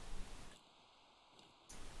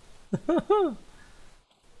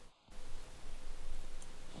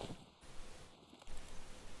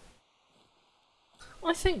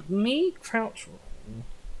 I think me crouch rolling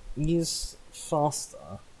is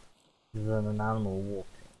faster than an animal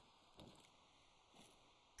walking.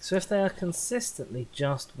 So if they are consistently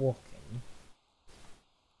just walking,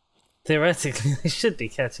 theoretically they should be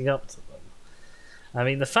catching up to them. I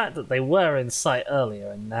mean, the fact that they were in sight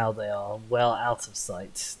earlier and now they are well out of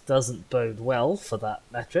sight doesn't bode well for that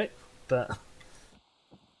metric, but...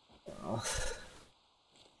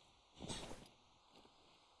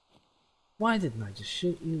 Why didn't I just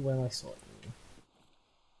shoot you when I saw you?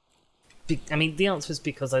 I mean, the answer is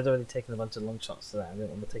because I'd already taken a bunch of long shots today. I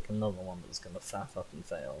didn't want to take another one that was going to faff up and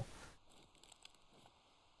fail.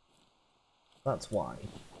 That's why.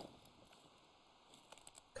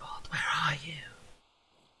 God, where are you?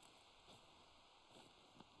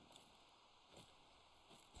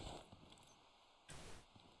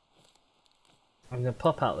 I'm going to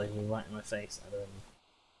pop out, they're going to be right in my face, and then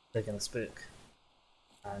they're going to spook.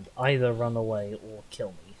 And either run away or kill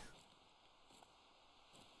me.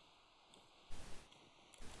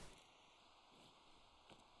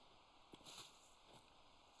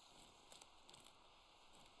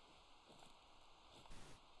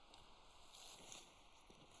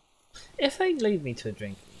 If they lead me to a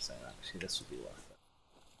drinking zone, actually, this would be worth it.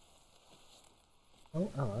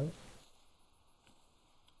 Oh, hello.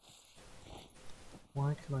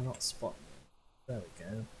 Why can I not spot you? There we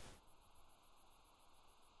go.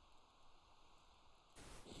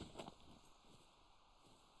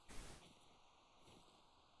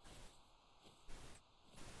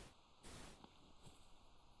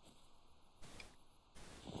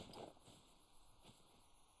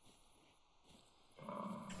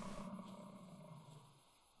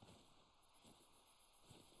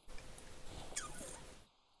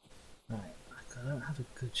 Right, I don't have a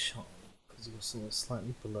good shot because you're sort of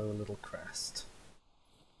slightly below a little crest,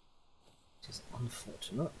 which is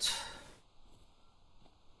unfortunate.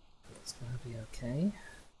 But it's going to be okay.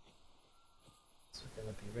 So we're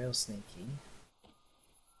gonna be real sneaky.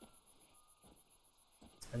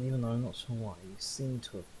 And even though I'm not sure why, you seem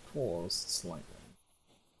to have paused slightly.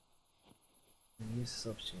 And use this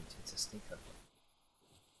opportunity to sneak up.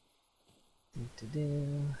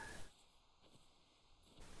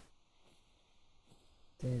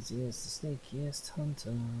 Daisy is the sneakiest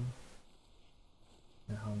hunter.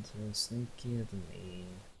 The hunter is sneakier than me.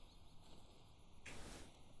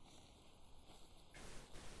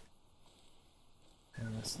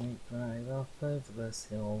 And I sneak right up over this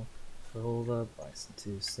hill for all the bison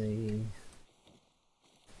to see.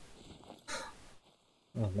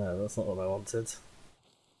 Oh no, that's not what I wanted.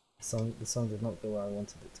 The song did not go where I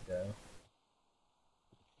wanted it to go.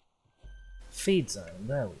 Feed zone,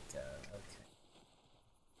 there we go. Okay.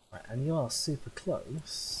 Right, and you are super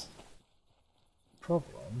close.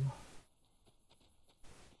 Problem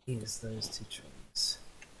is those two trees.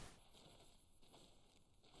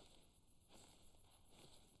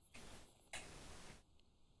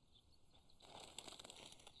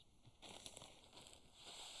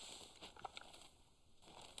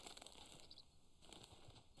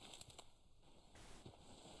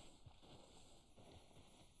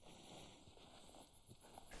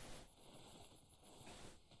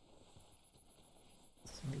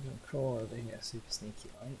 I'm gonna crawl over here super sneaky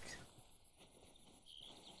like.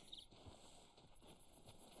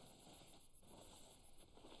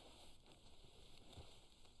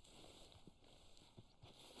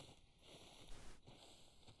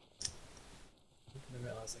 I'm gonna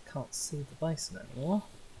realise I can't see the bison anymore.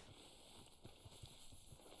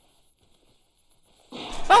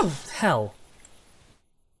 Oh hell!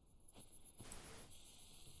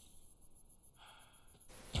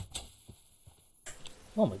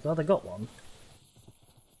 Oh my god, I got one.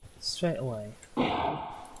 Straight away.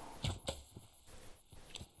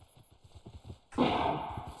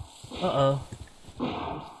 Uh-oh.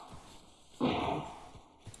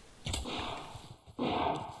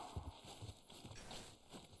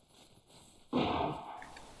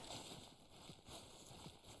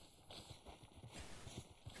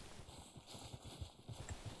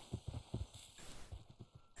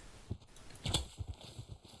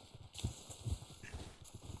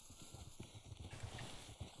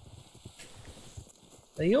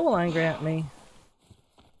 Are you all angry at me?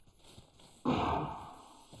 Alright,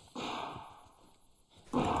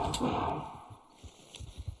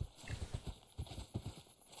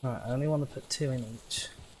 I only want to put 2 in each.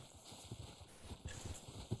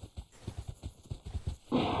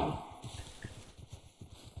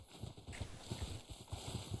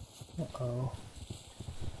 Uh-oh.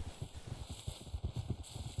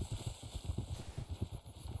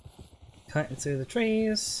 Cutting through the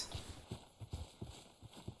trees.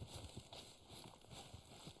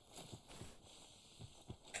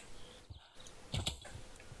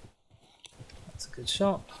 That's a good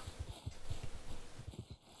shot.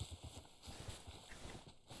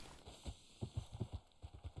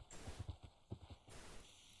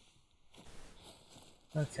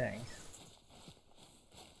 Okay.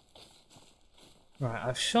 Right,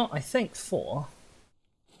 I've shot, I think, 4.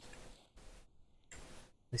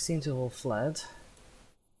 They seem to have all fled.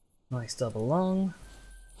 Nice double lung.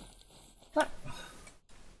 That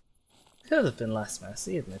could have been less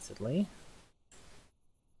messy, admittedly.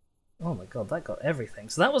 Oh my god, that got everything.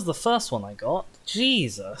 So that was the first one I got.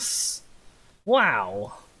 Jesus!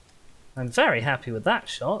 Wow! I'm very happy with that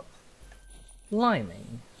shot.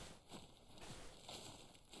 Blimey.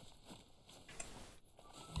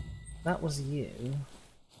 That was you.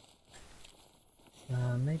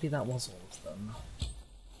 Maybe that was all of them.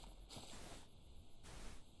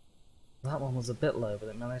 That one was a bit low, but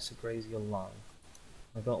it managed to graze your lung.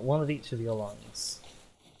 I got one of each of your lungs.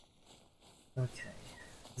 Okay.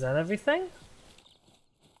 Is that everything?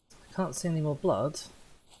 I can't see any more blood.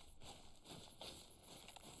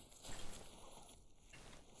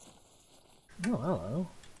 Oh, hello.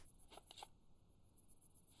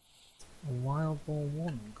 A wild boar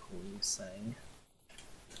warning call, you say?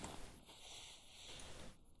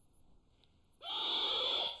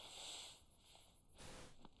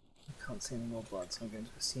 I can't see any more blood, so I'm going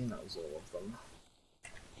to assume that was all of them.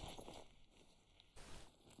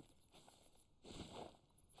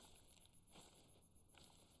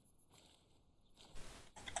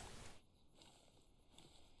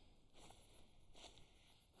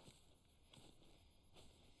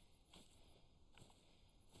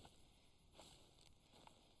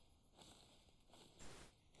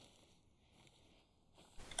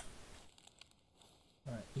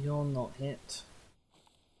 Right, you're not hit.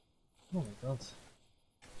 Oh my god. I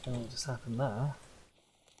don't know what just happened there.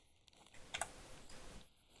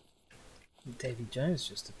 Davy Jones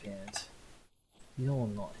just appeared. You're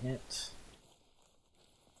not hit.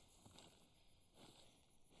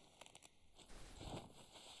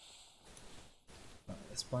 Right,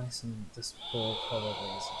 this bison, this boar probably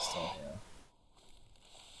isn't still here.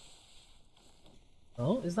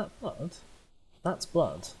 Oh, is that blood? That's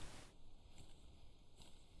blood.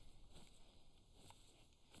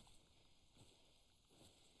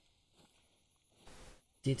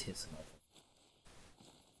 Did hit some of it.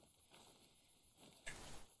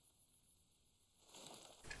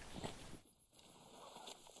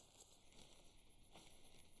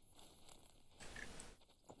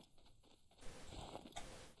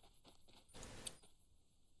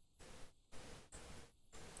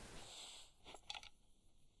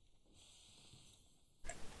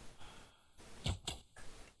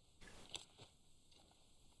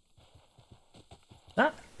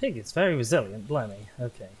 That pig is very resilient, blimey.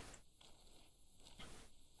 Okay.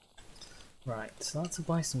 Right, so that's a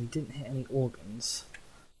bison. We didn't hit any organs,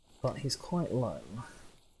 but he's quite low.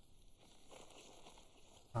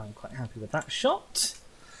 I'm quite happy with that shot.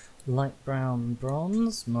 Light brown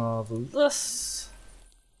bronze, marvellous.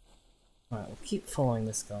 Right, we'll keep following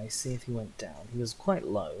this guy, see if he went down. He was quite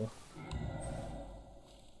low.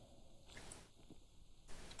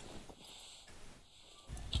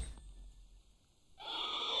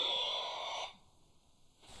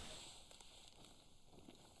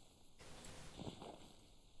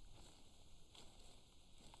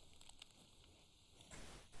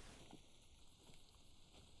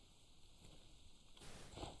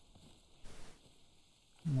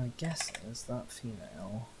 My guess is that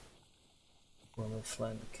female will have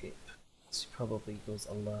flown the coop. She probably was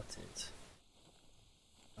alerted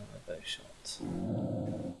by my bow shot.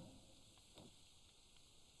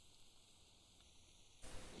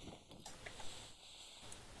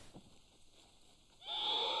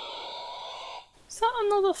 Is that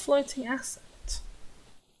another floating asset? Is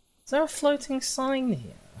there a floating sign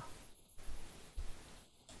here?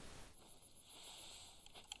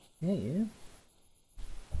 Yeah, you.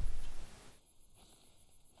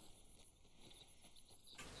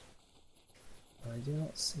 I do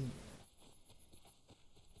not see you.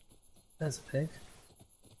 There's a pig.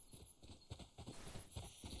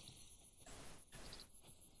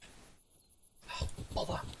 Oh,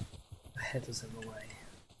 bother! The head was in the way.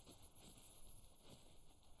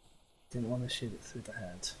 Didn't want to shoot it through the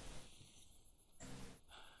head.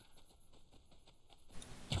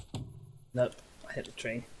 Nope, I hit the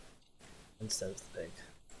tree instead of the pig.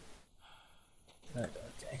 Nope,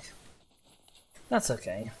 okay. That's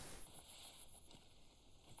okay.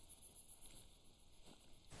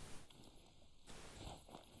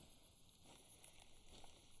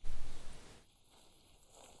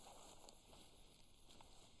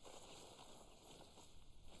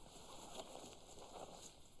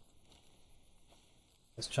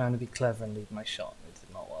 I was trying to be clever and lead my shot, and it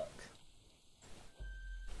did not work.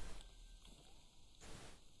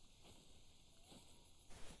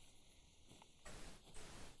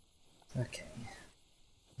 Okay.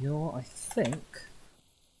 You're, I think,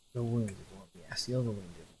 the wounded one. Yes, you're the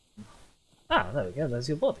wounded one. Ah, there we go, there's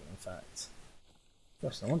your body, in fact.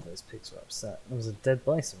 Gosh, no wonder those pigs were upset. There was a dead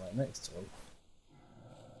bison right next to them.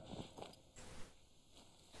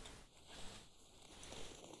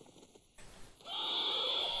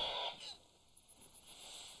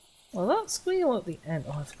 Well, that squeal at the end.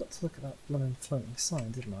 Oh, I forgot to look at that blooming floating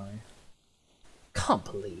sign, didn't I? Can't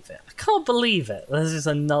believe it. I can't believe it. There's just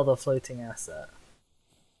another floating asset.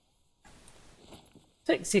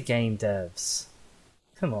 Fix your game, devs.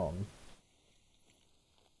 Come on.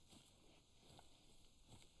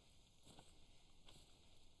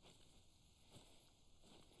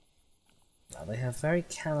 Now, they have very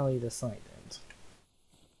cannily decided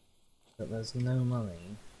that there's no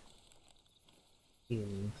money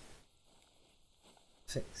in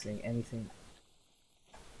fixing anything.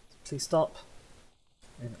 Please stop.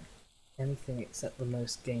 Anything except the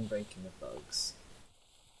most game breaking of bugs.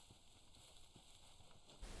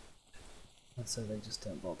 And so they just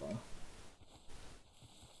don't bother.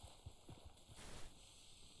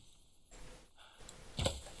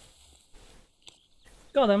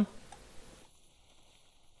 Got him!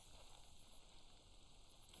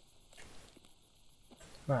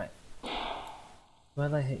 Right.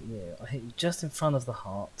 Where'd I hit you? I hit you just in front of the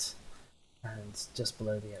heart and just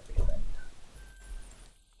below the everything.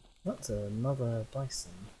 That's another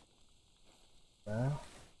bison. There.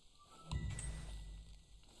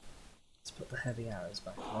 Let's put the heavy arrows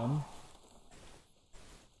back on.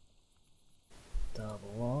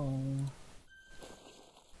 Double on.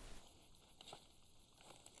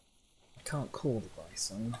 I can't call the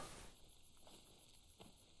bison.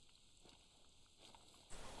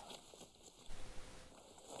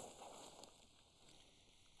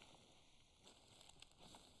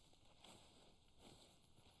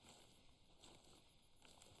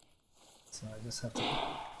 So I just have to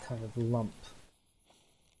kind of lump.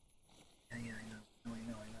 Yeah, I know.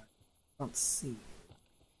 Can't see.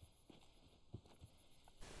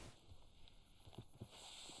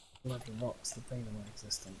 Bloody rocks, the bane of my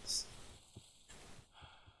existence.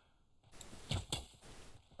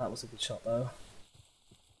 That was a good shot though.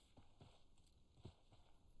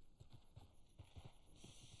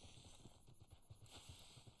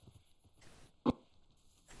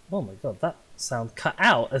 Oh my god, that sound cut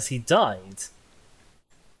out as he died.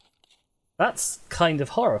 That's kind of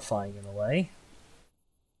horrifying in a way.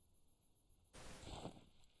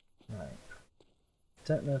 Right.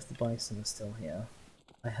 Don't know if the bison is still here.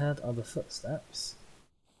 I heard other footsteps.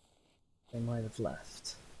 They might have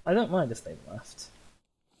left. I don't mind if they've left.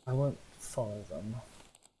 I won't follow them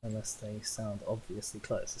unless they sound obviously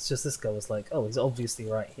close. It's just this guy was like, oh, he's obviously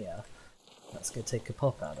right here. Let's go take a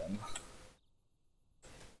pop at him.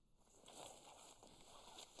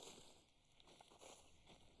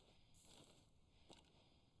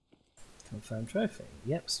 Confirmed trophy.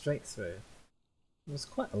 Yep, straight through. It was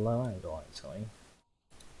quite a low angle actually.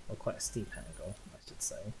 Or quite a steep angle, I should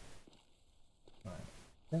say. Right.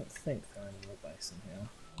 Don't think there are any more bison here.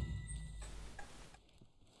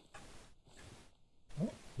 Oh,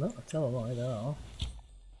 no, I tell a lie, there are.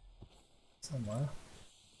 Somewhere.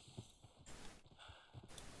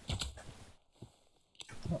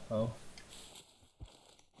 Uh-oh.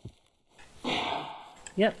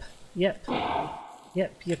 Yep, you're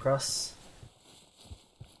cross.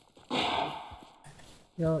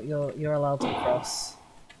 You're allowed to cross.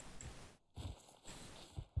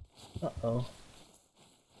 Uh-oh.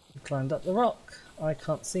 You climbed up the rock. I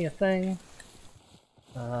can't see a thing.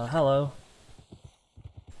 Hello.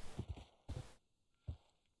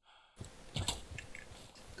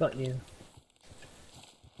 Got you.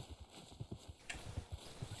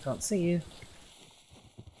 Can't see you.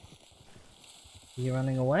 Are you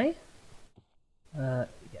running away?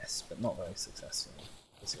 Yes, but not very successfully.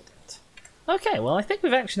 As you'll get. Okay, well I think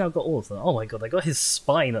we've actually now got all of them. Oh my god, I got his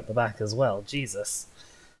spine at the back as well. Jesus.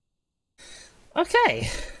 Okay.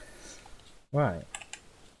 Right.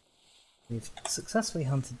 We've successfully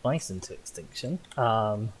hunted bison to extinction.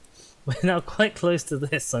 We're now quite close to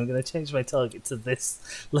this, so I'm going to change my target to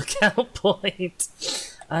this lookout point.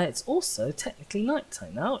 It's also technically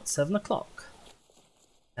nighttime now. It's 7 o'clock.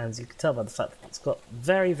 As you can tell by the fact that it's got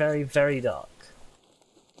very, very, very dark.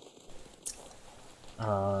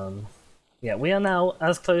 Yeah, we are now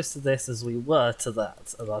as close to this as we were to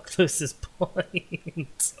that at our closest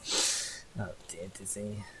point. Oh dear,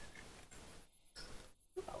 Dizzy.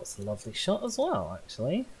 That was a lovely shot as well,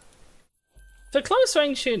 actually. For close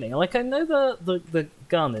range shooting, like I know the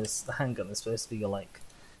gun is, the handgun is supposed to be your like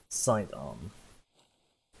sidearm.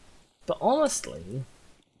 But honestly,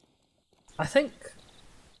 I think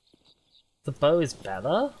the bow is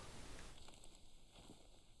better.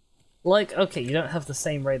 Like, okay, you don't have the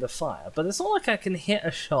same rate of fire, but it's not like I can hit a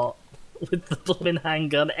shot with the blooming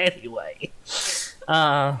handgun anyway.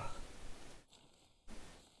 I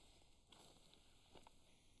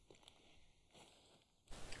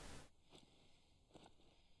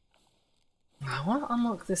want to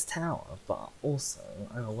unlock this tower, but also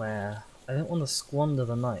I'm aware I don't want to squander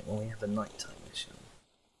the night when we have a nighttime mission.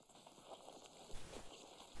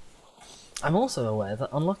 I'm also aware that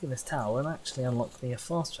unlocking this tower will actually unlock me a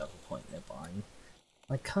fast travel point nearby.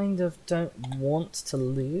 I kind of don't want to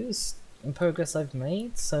lose in progress I've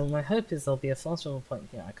made, so my hope is there'll be a fast travel point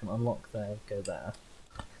here I can unlock there, go there.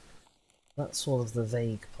 That's sort of the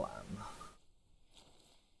vague plan.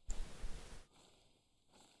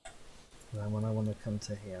 And then when I want to come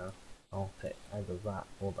to here, I'll pick either that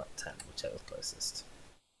or that 10, whichever's closest.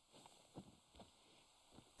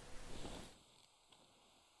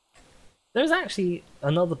 There's actually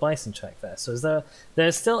another bison track there, so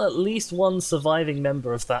there's still at least one surviving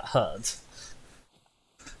member of that herd.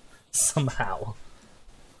 Somehow.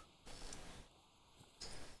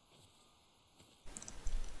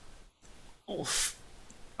 Oof.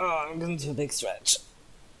 Oh, I'm gonna do a big stretch.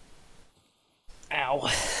 Ow.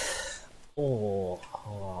 Oh,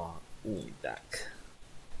 back.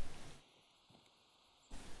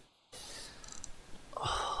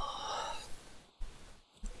 Ow.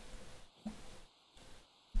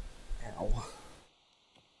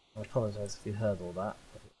 I apologise if you heard all that,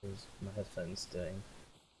 but it was my headphones doing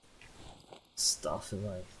stuff as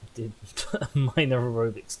I did a minor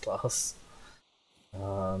aerobics class.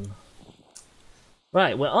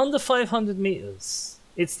 Right, we're under 500 meters.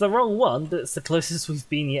 It's the wrong one, but it's the closest we've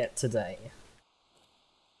been yet today.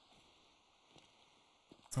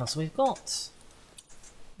 Oh, so we've got...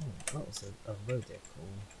 Oh, that was a road vehicle.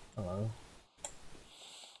 Hello.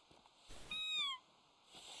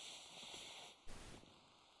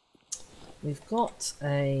 we've got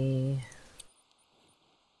a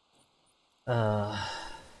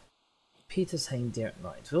Peter's Hayne deer at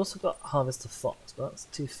night. We've also got Harvest of Fox, but that's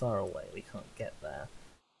too far away. We can't get there.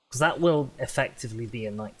 Because that will effectively be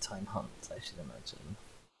a nighttime hunt, I should imagine.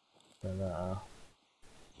 But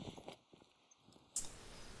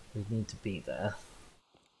we need to be there.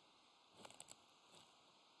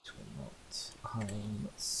 Which will not.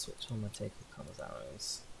 Let's switch on my take of colours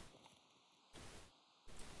arrows.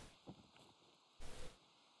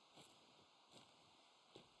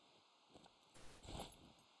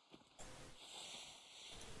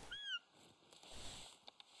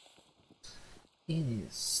 It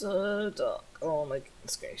is so dark. Oh my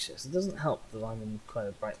goodness gracious. It doesn't help that I'm in quite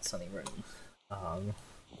a bright sunny room.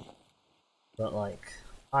 But like,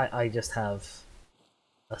 I just have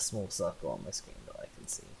a small circle on my screen that I can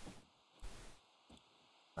see.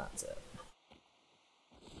 That's it.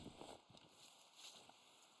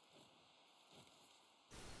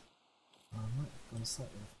 I might have gone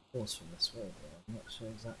slightly off course from this road though. I'm not sure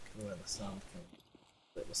exactly where the sound came from.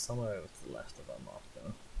 But it was somewhere over to the left of our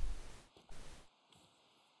marker.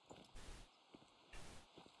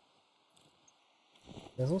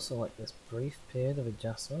 There's also like this brief period of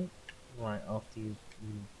adjustment right after you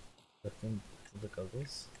look into the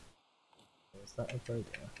goggles. Is that a bow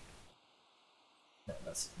deer? No,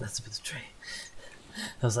 that's a bit of tree.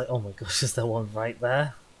 I was like, oh my gosh, is there one right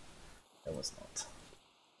there? There was not.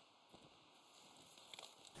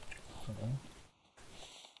 Okay.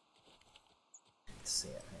 Need to see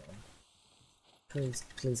it here.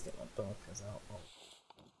 Please get my barkers out. Oh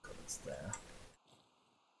god, it's there.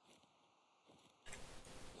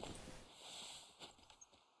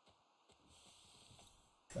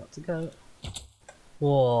 About to go.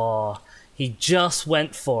 Whoa, he just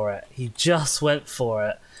went for it. He just went for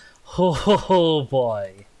it. Oh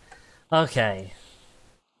boy. Okay.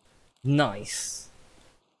 Nice.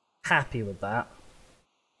 Happy with that.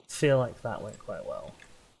 Feel like that went quite well.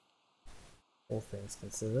 All things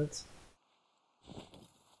considered.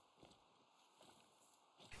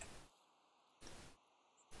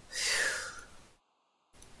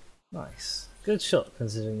 Nice. Good shot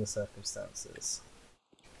considering the circumstances.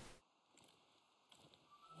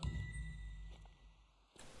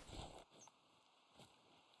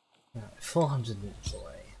 Right, 400 meters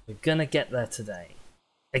away. We're gonna get there today.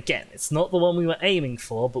 Again, it's not the one we were aiming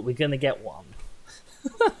for, but we're gonna get one.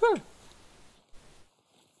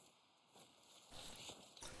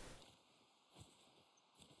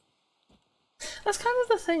 That's kind of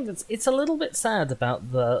the thing. It's a little bit sad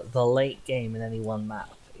about the late game in any one map.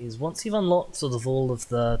 Is once you've unlocked sort of all of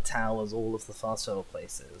the towers, all of the fast travel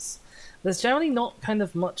places, there's generally not kind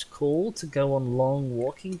of much call to go on long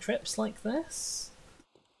walking trips like this.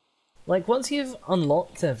 Like, once you've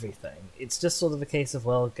unlocked everything, it's just sort of a case of,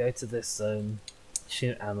 well, go to this zone,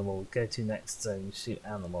 shoot animal, go to next zone, shoot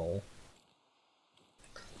animal.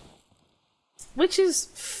 Which is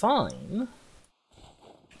fine.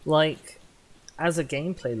 Like, as a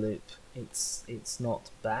gameplay loop, it's not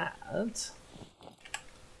bad.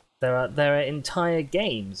 There are entire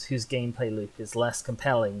games whose gameplay loop is less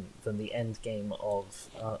compelling than the end game of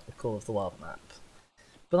Call of the Wild map.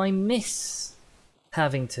 But I miss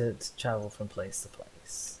having to travel from place to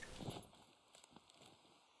place.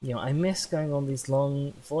 You know, I miss going on these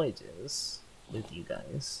long voyages with you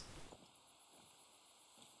guys.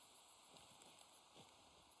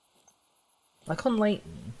 Like on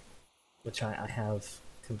Layton, which I have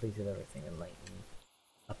completed everything in Layton,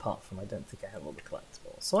 apart from I don't think I have all the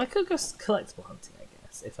collectibles. So I could go collectible hunting, I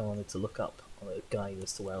guess, if I wanted to look up on a guide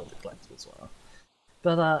as to where all the collectibles were.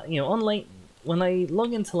 But, you know, on Layton, when I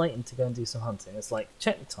log into Layton to go and do some hunting, it's like,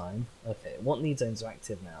 check the time. Okay, what need zones are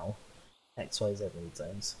active now? XYZ need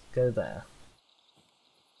zones. Go there.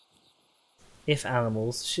 If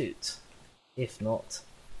animals, shoot. If not,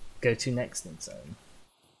 go to next need zone.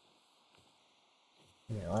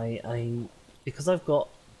 You know, because I've got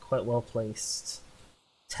quite well placed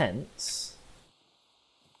tents,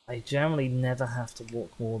 I generally never have to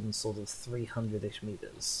walk more than sort of 300-ish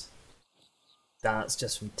meters. That's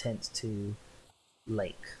just from tent to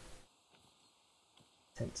lake.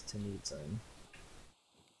 Tent to need zone.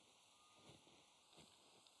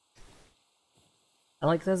 And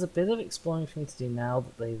like, there's a bit of exploring for me to do now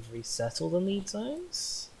that they've resettled the need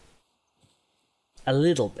zones. A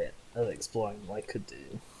little bit of exploring I could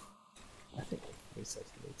do. I think they've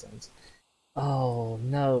resettled the need zones. Oh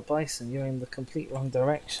no, Bison, you're in the complete wrong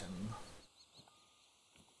direction.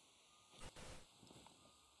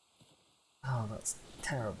 Oh, that's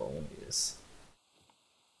terrible news.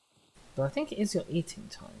 But I think it is your eating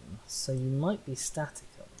time, so you might be static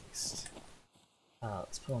at least.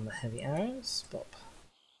 Let's put on the heavy arrows. Bop.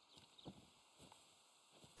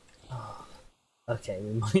 Oh, okay,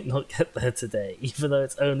 we might not get there today, even though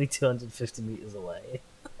it's only 250 meters away.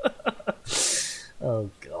 Oh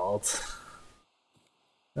god.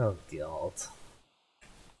 Oh god.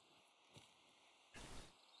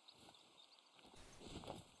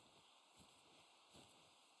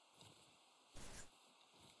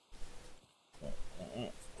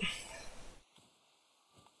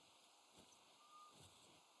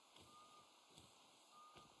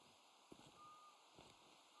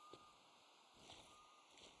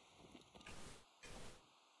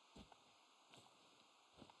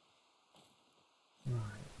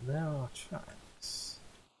 There are tracks.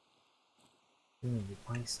 Maybe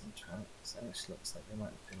bison tracks. It actually looks like they might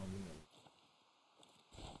have been on the move.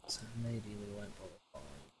 So maybe we won't bother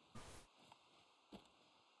following.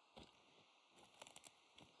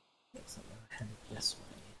 Looks like they're headed this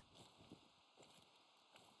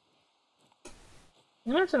way.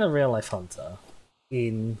 Imagine a real life hunter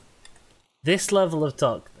in this level of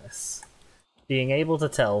darkness being able to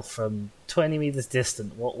tell from 20 meters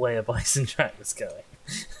distant what way a bison track was going.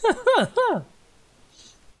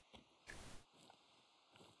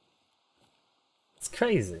 It's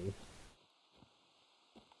crazy.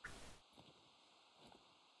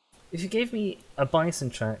 If you gave me a bison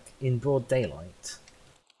track in broad daylight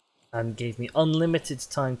and gave me unlimited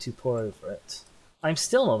time to pour over it, I'm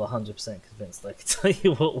still not 100% convinced I could tell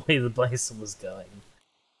you what way the bison was going.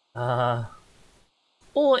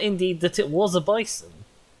 Or indeed that it was a bison.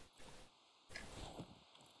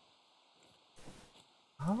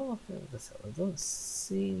 I'll look over this hill. There doesn't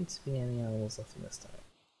seem to be any animals off in this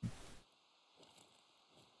direction.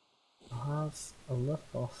 I'll have a look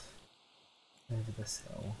off over this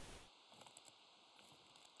hill.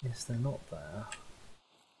 Yes, they're not there.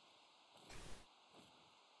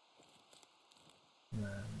 And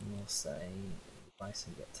then we'll say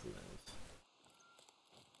bison get to live.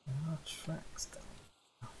 There are tracks down.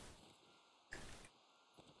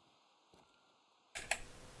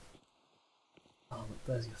 Oh, look,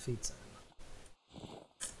 there's your feed zone.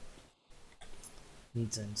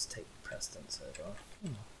 Feed zones take precedence over. Oh.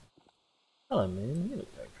 Hello, Moon. You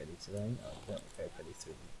look very pretty today. Oh, you don't look very pretty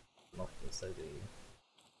through the binoculars, though, do you?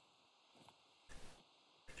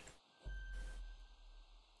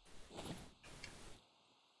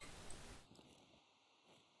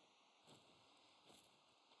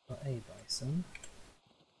 Got a bison.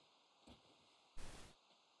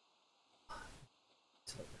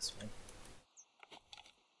 Let's look this way.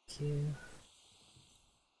 Q.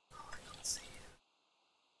 Oh, I can't see you.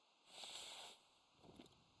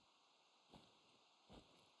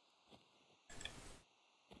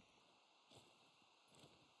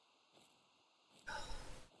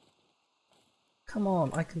 Come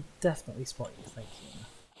on, I can definitely spot you, thank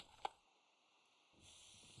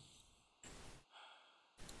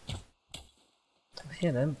you. I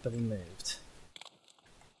hear him, but he moved.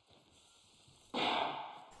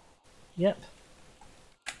 Yep.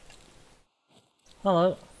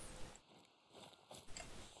 Hello.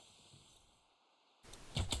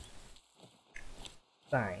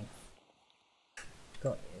 Bang.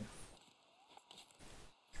 Got you.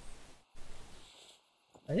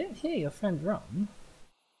 I didn't hear your friend run.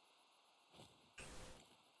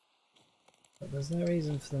 But there's no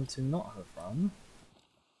reason for them to not have run.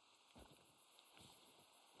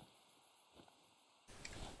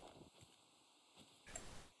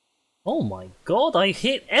 Oh my god, I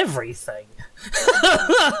hit everything!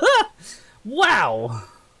 Wow!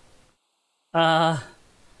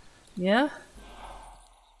 Yeah?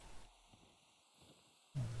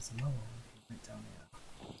 Oh, there's another one right down here.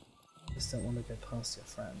 I just don't want to go past your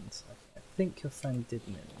friend. I think your friend did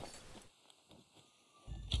move.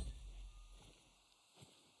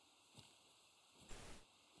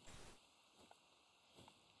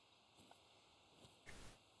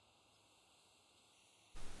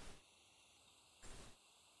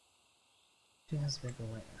 Who has a bigger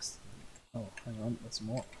weight estimate? Oh, hang on, there's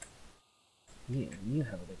more. You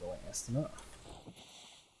have a bigger weight estimate.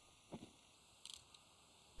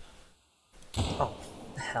 Oh,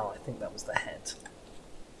 hell, I think that was the head.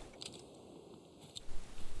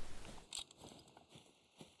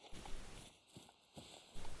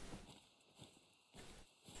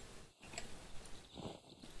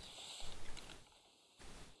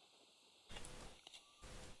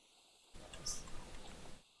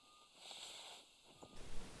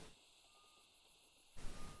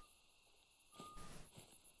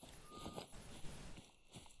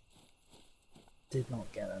 Did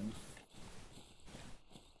not get him.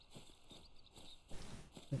 I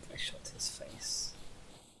think I shot his face.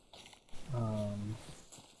 But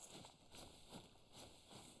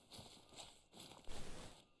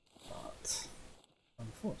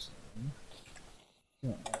unfortunately, I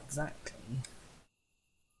don't know exactly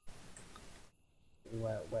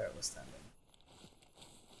where it was standing.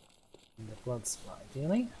 In the blood supply,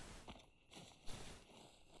 ideally.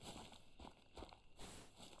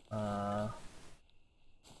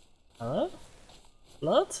 Hello?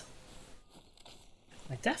 Blood?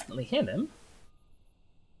 I definitely hit him.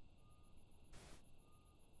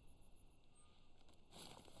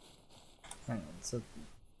 Hang on, so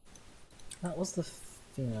that was the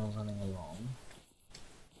female running along.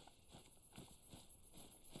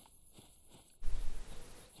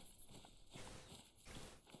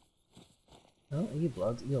 Oh, are you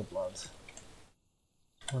blood? You're blood.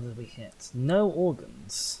 What did we hit? No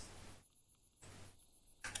organs.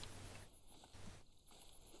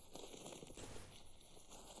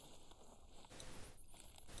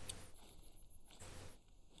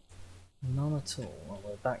 None at all. Well,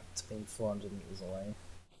 we're back to being 400 meters away.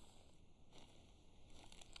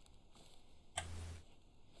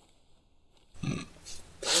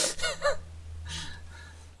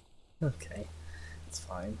 Okay, it's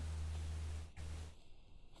fine.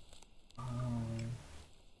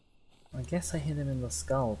 I guess I hit him in the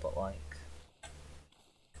skull, but like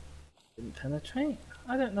didn't penetrate.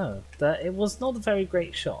 I don't know. That it was not a very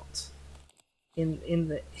great shot. In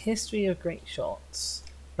the history of great shots,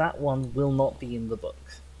 that one will not be in the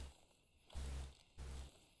book.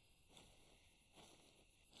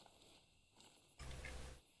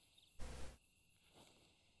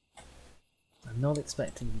 I'm not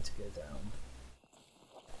expecting you to go down.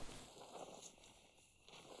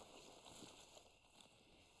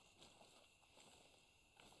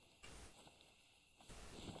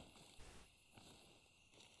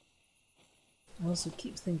 I also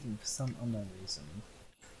keep thinking for some unknown reason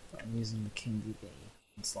that I'm using the King DB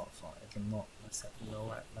in slot 5 and not my second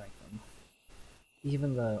roll Magnum.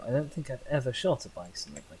 Even though I don't think I've ever shot a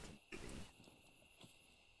bison with my King DB.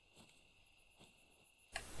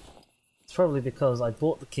 It's probably because I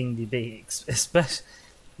bought the King DB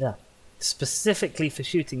specifically for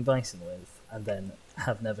shooting bison with, and then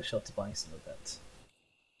have never shot a bison with it.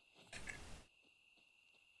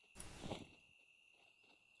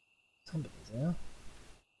 Somebody's here.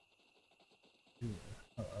 Ooh,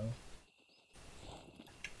 uh-oh.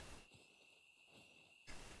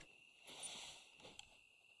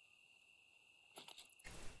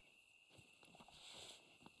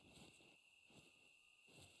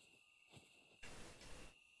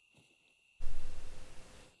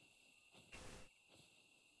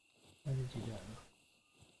 Where did you go?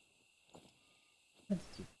 Where did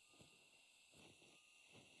you go?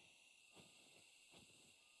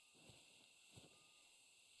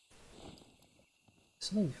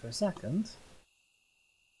 Saw you for a second.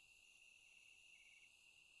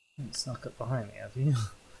 You haven't snuck up behind me, have you?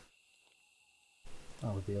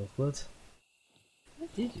 That would be awkward. Where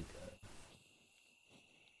did you go?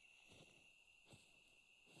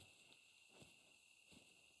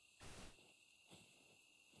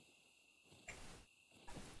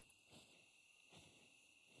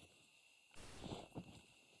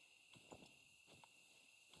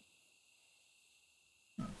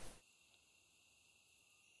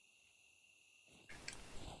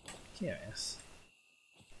 Curious.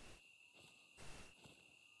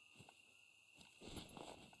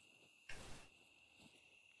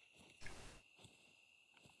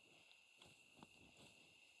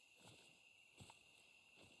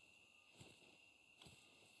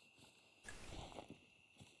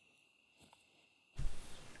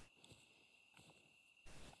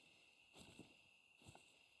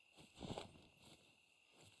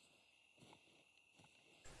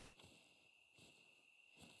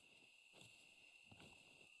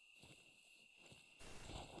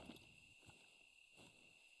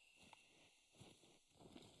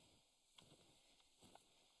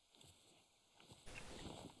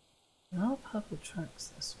 How purple tracks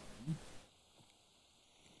this one?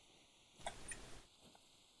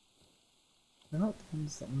 They're not the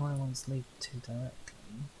ones that my ones lead to directly.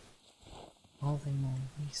 Are they more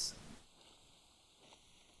recent?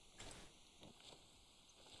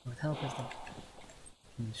 It would help if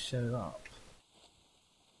they showed up.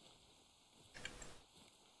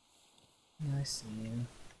 Yeah, I see you.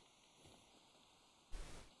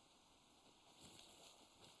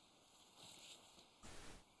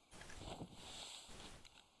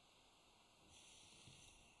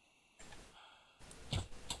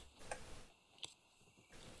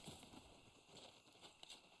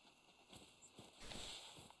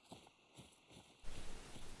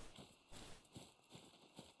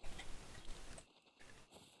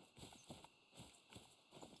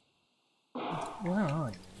 Where are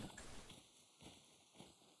you?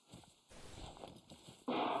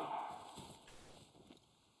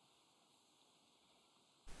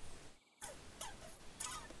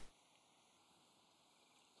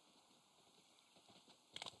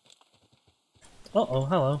 Uh-oh,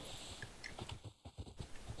 hello.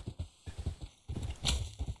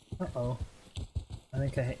 Uh-oh. I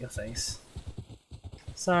think I hit your face.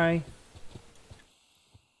 Sorry.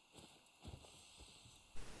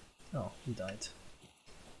 Oh, you died.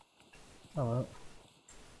 Hello.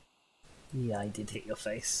 Yeah, I did hit your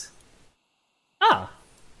face. Ah!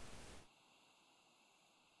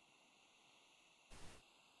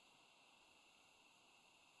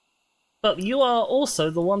 But you are also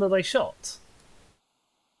the one that I shot.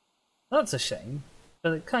 That's a shame,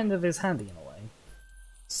 but it kind of is handy in a way.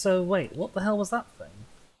 So wait, what the hell was that thing?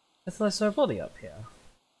 I thought I saw a body up here.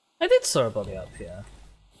 I did saw a body up here.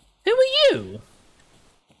 Who are you?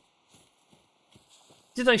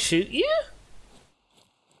 Did I shoot you?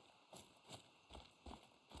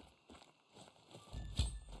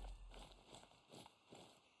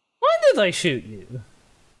 Why did I shoot you?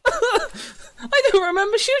 I don't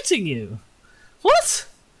remember shooting you. What?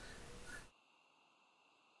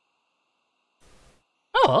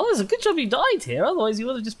 Oh, well, it's a good job you died here, otherwise you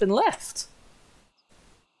would have just been left.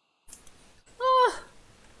 Ah,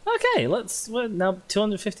 okay, we're now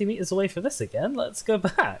 250 meters away from this again. Let's go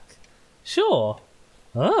back. Sure.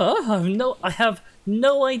 I have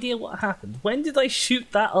no idea what happened. When did I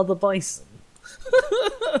shoot that other bison?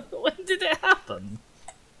 When did it happen?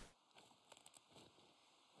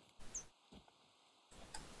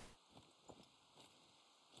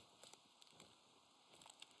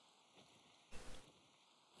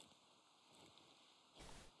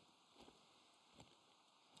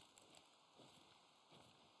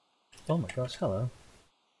 Oh my gosh, hello.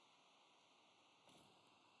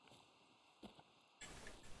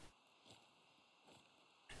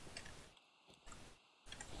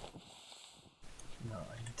 No,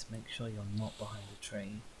 I need to make sure you're not behind a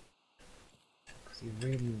tree. Because you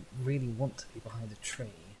really, really want to be behind a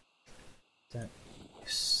tree. Don't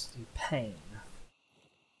you pain.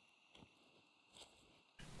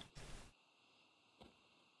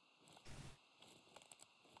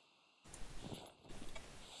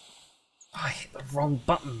 I hit the wrong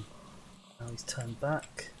button. Now he's turned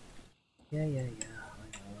back. Yeah, I know.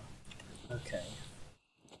 Okay.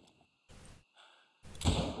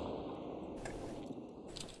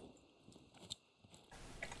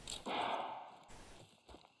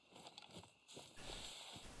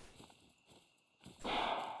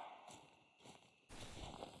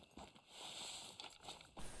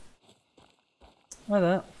 Hi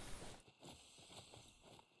there.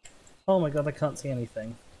 Oh my god, I can't see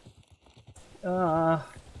anything.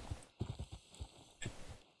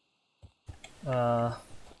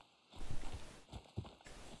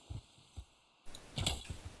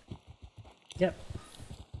 Yep.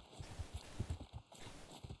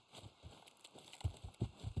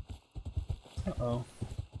 Uh-oh.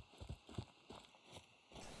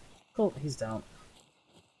 Cool, he's down.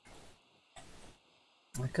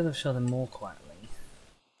 I could have shot him more quietly.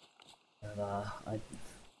 But,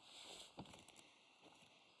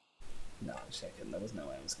 No, actually I couldn't. There was no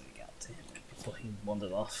way I was going to get up to him before he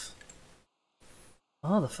wandered off.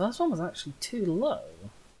 Oh, the first one was actually too low.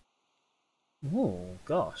 Oh,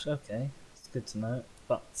 gosh, okay. It's good to know.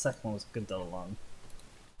 But the second one was a good double lung.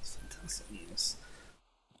 It's fantastic news.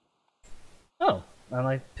 Oh, and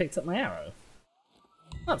I picked up my arrow.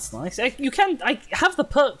 That's nice. I have the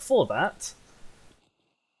perk for that.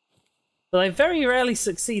 But I very rarely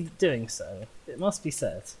succeed at doing so. It must be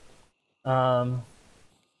said.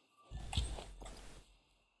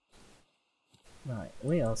 Right,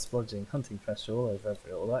 we are splodging hunting pressure all over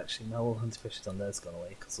everywhere. Well, actually, now all hunting pressure down there's gone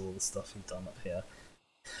away because of all the stuff we've done up here.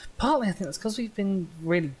 Partly, I think that's because we've been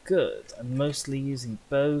really good and mostly using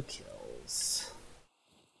bow kills.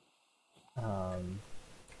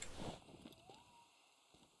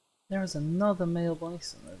 There is another male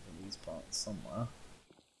bison over these parts somewhere.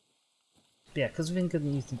 But yeah, because we've been good at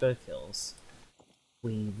using bow kills,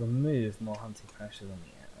 we remove more hunting pressure than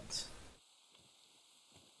we add.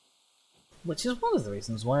 Which is one of the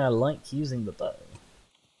reasons why I like using the bow.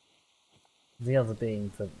 The other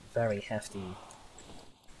being the very hefty...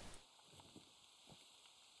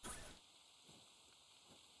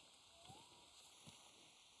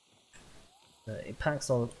 it packs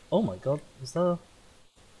all... Oh my god, is that a...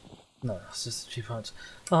 No, it's just a cheap punch.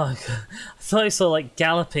 Oh my god. I thought I saw like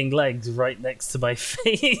galloping legs right next to my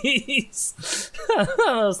face.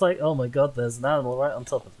 I was like, oh my god, there's an animal right on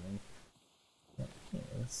top of me.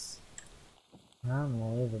 Yes. an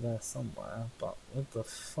animal over there somewhere, but with the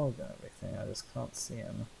fog and everything, I just can't see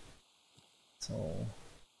him at all.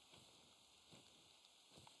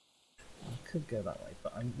 I could go that way,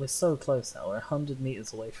 but we're so close now. We're 100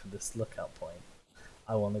 meters away from this lookout point.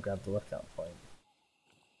 I want to grab the lookout point.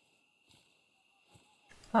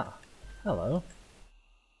 Ah, hello.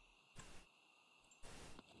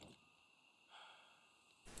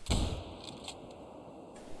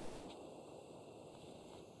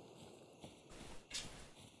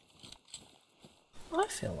 I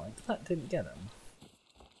feel like that didn't get him.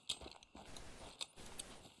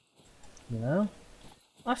 You know?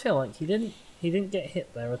 I feel like he didn't get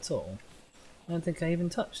hit there at all. I don't think I even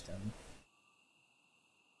touched him.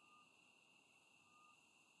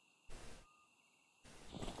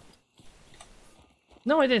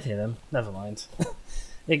 No, I did hit him. Never mind.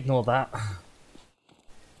 Ignore that.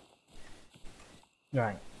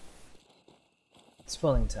 Right.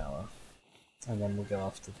 Spawning tower. And then we'll go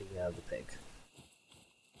after the pig.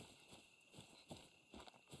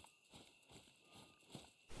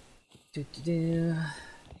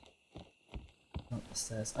 Up the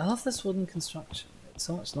stairs. I love this wooden construction. It's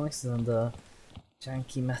so much nicer than the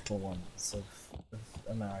janky metal ones of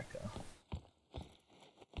America.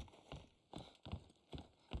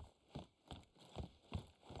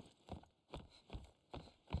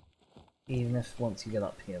 Even if once you get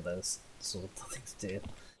up here there's sort of nothing to do.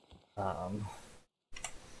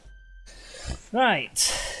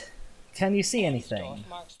 Right. Can you see anything?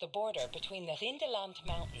 Marks the border between the Rinderland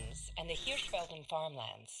Mountains and the Hirschfelden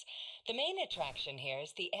farmlands. The main attraction here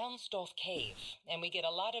is the Elmsdorf Cave, and we get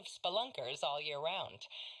a lot of spelunkers all year round.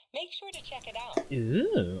 Make sure to check it out.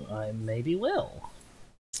 Ooh, I maybe will.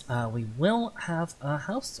 We will have a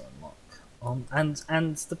house to unlock.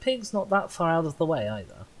 And the pig's not that far out of the way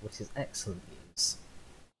either, which is excellent news.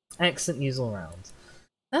 Excellent news all round.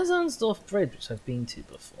 There's Ernsdorf Bridge, which I've been to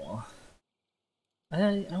before.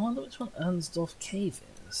 I wonder which one Ernsdorf Cave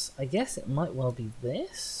is. I guess it might well be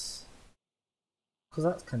this? Because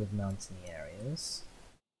that's kind of mountainy areas.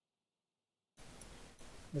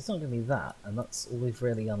 It's not going to be that, and that's all we've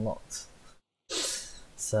really unlocked.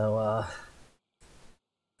 So,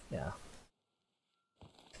 yeah.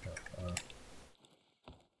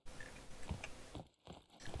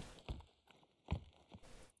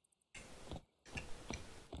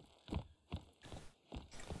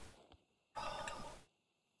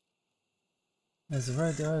 There's a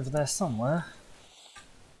rodeo over there somewhere.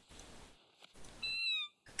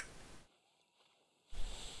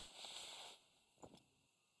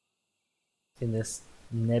 In this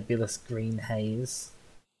nebulous green haze.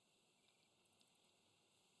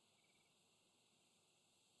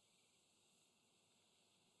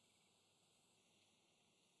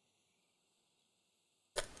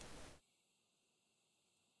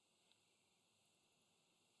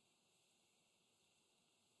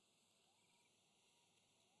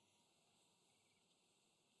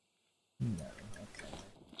 No, okay.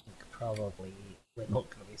 I think probably we're not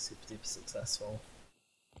going to be super duper successful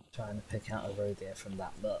trying to pick out a rodeo from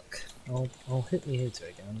that look. I'll hit the Hooter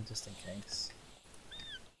again just in case.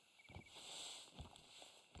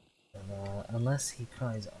 But, unless he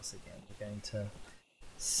cries at us again, we're going to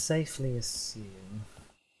safely assume.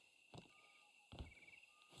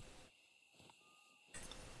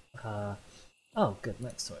 Oh, good.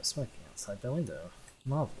 Next door is smoking outside their window.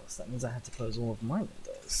 Marvelous. That means I had to close all of my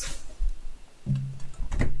windows.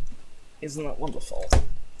 Isn't that wonderful?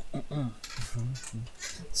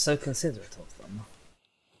 So considerate of them.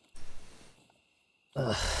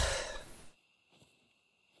 Ugh.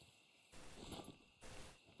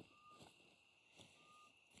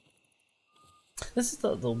 This is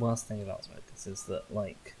the worst thing about smokers, is that,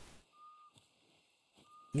 like,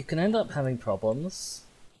 you can end up having problems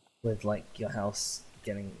with, like, your house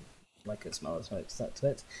getting, like, a smell of smoke stuck to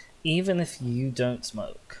it, even if you don't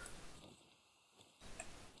smoke.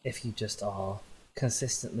 If you just are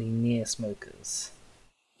consistently near smokers.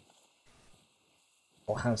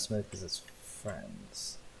 Or have smokers as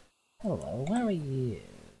friends. Hello, where are you?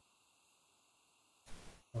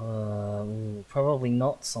 Probably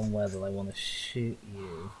not somewhere that I want to shoot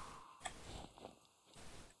you.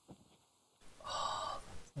 Oh,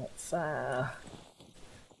 that's not fair.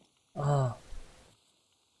 Oh.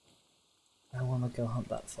 I want to go hunt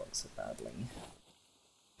that fox so badly.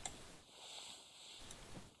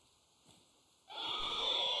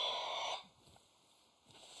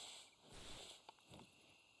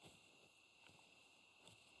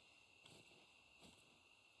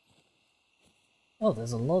 Oh,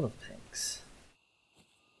 there's a lot of pigs.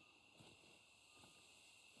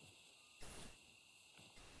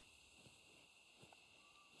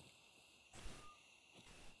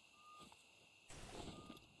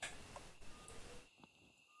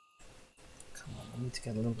 I need to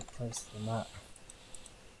get a little bit closer than that.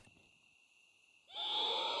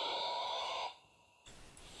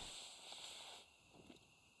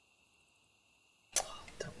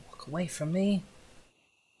 Don't walk away from me.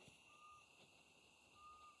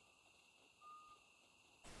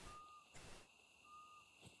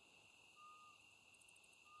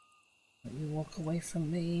 Don't you walk away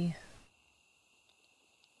from me.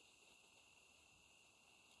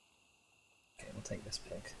 Okay, we'll take this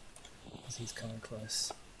pig, because he's coming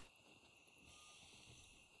close.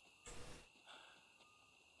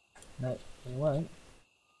 No, we won't,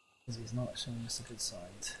 because he's not showing us a good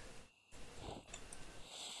side.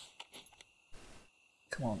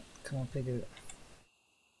 Come on, piggy.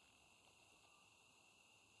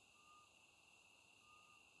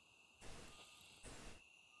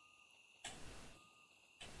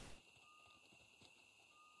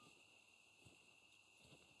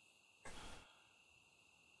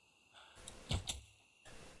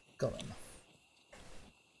 Got him.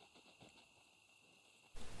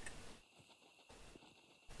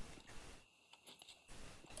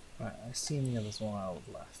 Right, I assume the others wild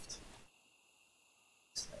left.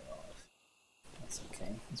 Stay alive. That's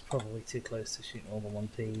okay. It's probably too close to shoot more than one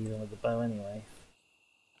pig even with the bow anyway.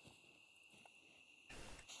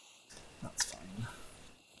 That's fine.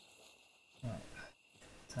 Right.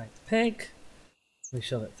 Tag the pig. We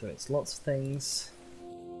shove it through its lots of things.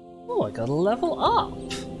 Oh, I got a level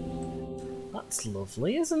up! That's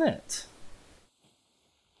lovely, isn't it?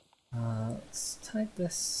 Let's tag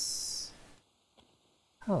this.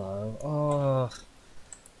 Hello. Oh,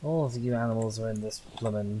 all of you animals are in this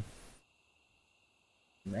blooming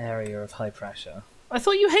area of high pressure. I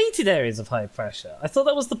thought you hated areas of high pressure. I thought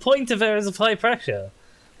that was the point of areas of high pressure.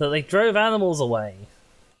 That they drove animals away.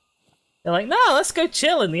 They're like, no, let's go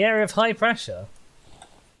chill in the area of high pressure.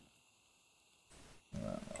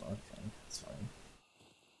 Oh, okay, that's fine.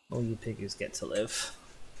 All you piggies get to live.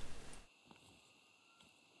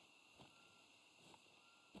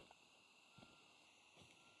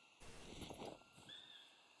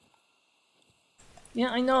 Yeah,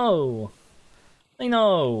 I know. I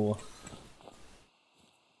know.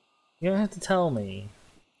 You don't have to tell me.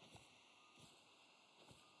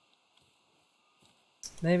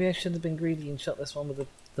 Maybe I should have been greedy and shot this one with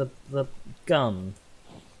the gun.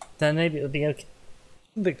 Then maybe it would be okay.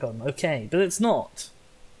 The gun, okay, but it's not.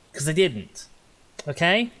 Because I didn't.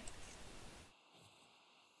 Okay?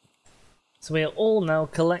 So we are all now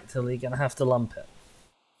collectively going to have to lump it.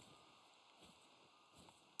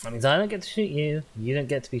 That means I don't get to shoot you, you don't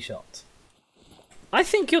get to be shot. I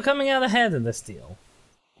think you're coming out ahead in this deal.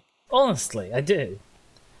 Honestly, I do.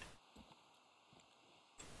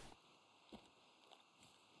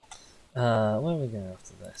 Where are we going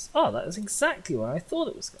after this? Oh, that is exactly where I thought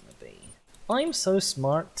it was going to be. I'm so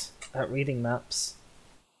smart at reading maps.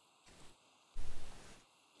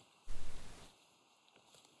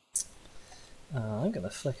 I'm going to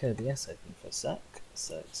flick OBS open for a sec,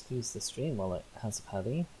 so excuse the stream while it has a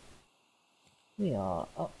paddy. We are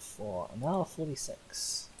up for an hour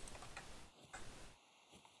 46.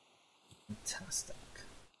 Fantastic.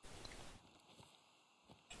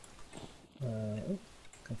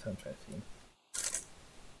 Confirm trophy.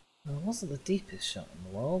 It wasn't the deepest shot in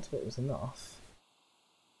the world, but it was enough.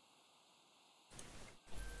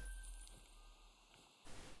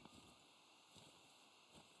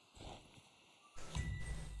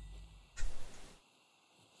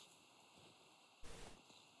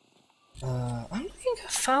 I'm looking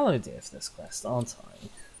at fallow deer for this quest, aren't I?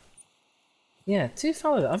 Yeah, 2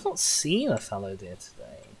 fallow deer. I've not seen a fallow deer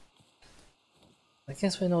today. I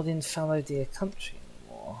guess we're not in fallow deer country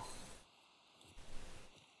anymore.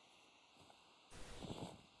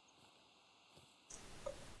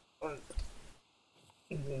 I'm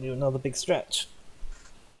gonna do another big stretch.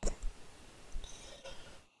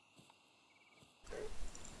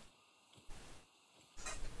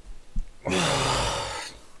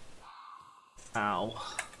 Ow.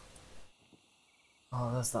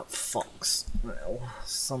 Oh, there's that fox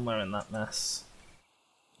somewhere in that mess.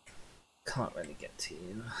 Can't really get to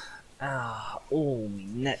you. Ah, oh, me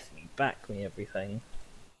neck, me back, me everything.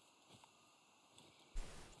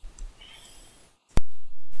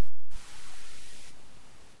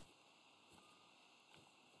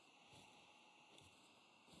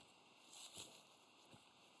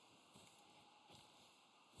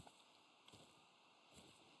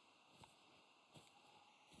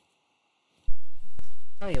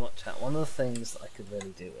 Tell you what, chat, one of the things that I could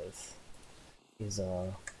really do with is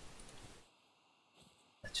a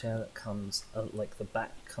chair that comes, like the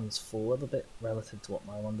back comes forward a bit relative to what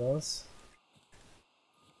my one does.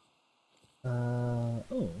 Oh,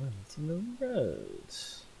 in the road.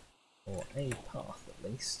 Or a path,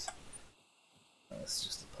 at least. Oh, it's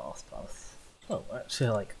just a path. Oh, we're actually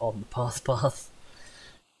like on the path.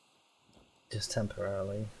 Just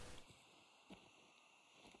temporarily.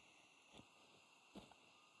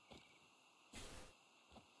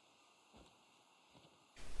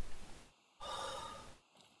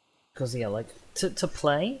 Because yeah, like to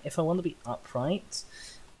play, if I want to be upright,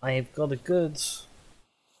 I've got a good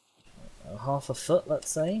half a foot, let's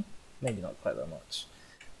say, maybe not quite that much,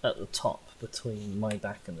 at the top between my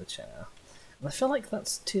back and the chair. And I feel like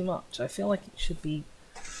that's too much. I feel like it should be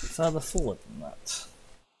further forward than that.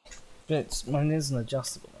 But mine isn't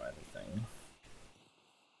adjustable or anything.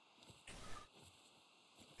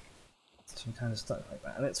 So I'm kind of stuck like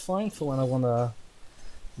that. And it's fine for when I want to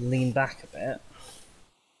lean back a bit.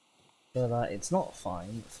 But it's not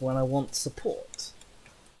fine for when I want support,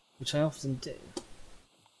 which I often do.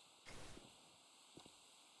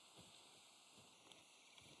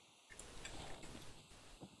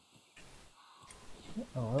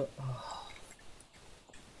 Oh,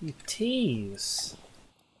 you tease.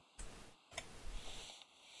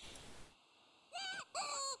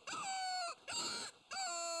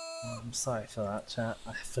 I'm sorry for that, chat.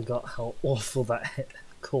 I forgot how awful that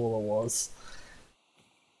caller was.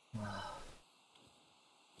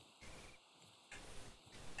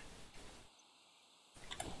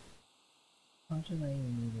 How do they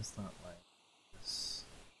move us that way? It's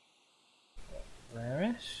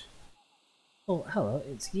rarish? Oh, hello,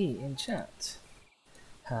 it's Yi in chat.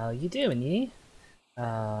 How you doing, Yi?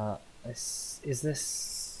 Is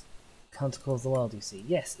this Canticle of the Wild you see?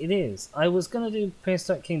 Yes, it is. I was gonna do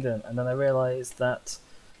Prehistoric Kingdom, and then I realised that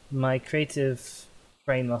my creative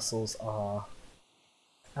brain muscles are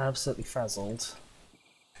absolutely frazzled.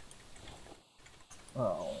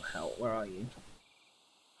 Oh, hell, where are you?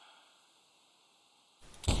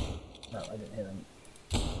 No, I didn't hit him.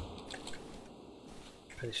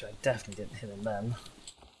 Pretty sure I definitely didn't hit him then.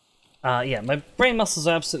 Yeah, my brain muscles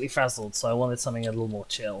are absolutely frazzled, so I wanted something a little more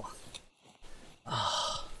chill.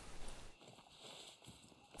 Ah,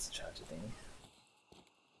 it's a tragedy.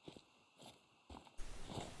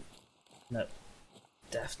 Nope,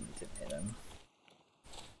 definitely didn't hit him.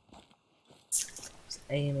 I was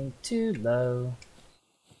aiming too low.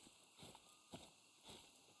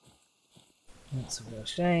 That's a real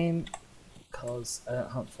shame, because I don't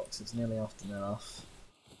hunt foxes nearly often enough.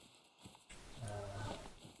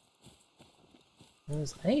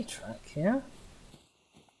 There's a track here.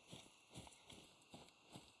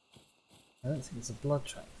 I don't think it's a blood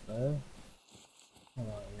track though. Oh,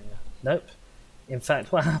 yeah. Nope. In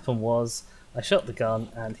fact, what happened was I shot the gun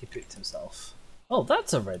and he pooped himself. Oh,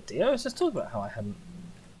 that's a red deer. I was just talking about how I hadn't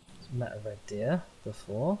met a red deer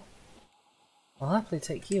before. I'll happily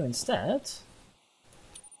take you instead.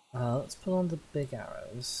 Let's put on the big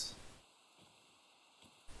arrows.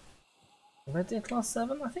 A red deer class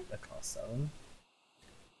 7? I think they're class 7.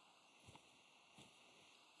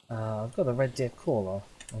 I've got a red deer caller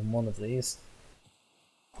on one of these.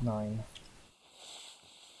 9.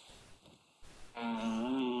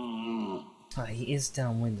 He is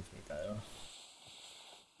downwind of me though.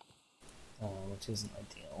 Which isn't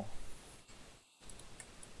ideal.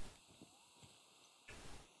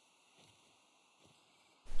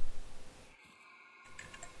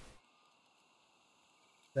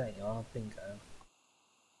 There you are, bingo.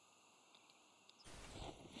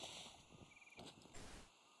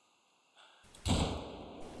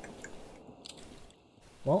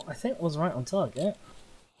 Well, I think it was right on target.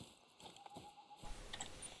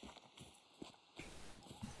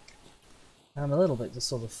 I'm a little bit just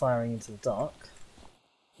sort of firing into the dark.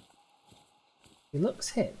 He looks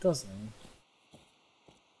hit, doesn't he?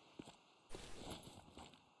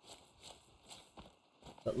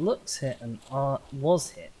 But looks hit and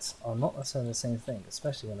was hit are not necessarily the same thing,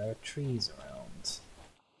 especially when there are trees around.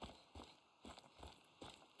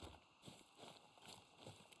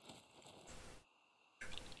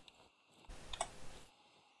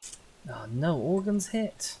 Oh, no organs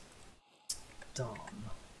hit. Darn.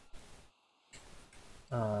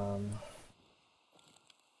 I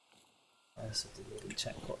also did really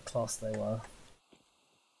check what class they were.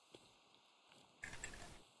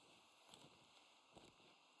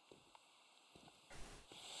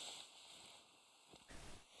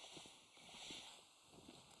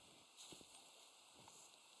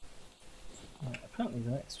 Right, apparently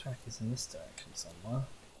the next track is in this direction somewhere.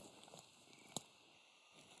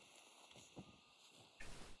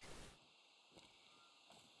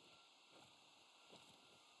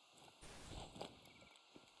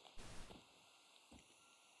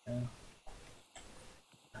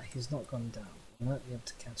 He's not gone down. I might be able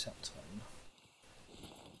to catch up to him.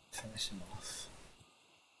 Finish him off.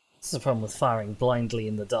 This is the problem with firing blindly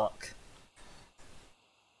in the dark.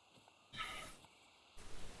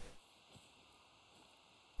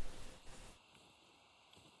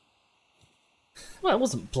 Well, it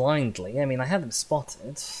wasn't blindly. I mean, I had him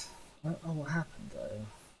spotted. I don't know what happened, though.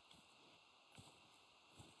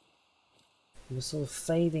 He was sort of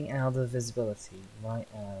fading out of visibility right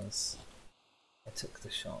as I took the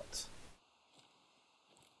shot.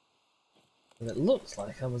 But it looked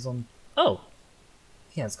like I was on... Oh!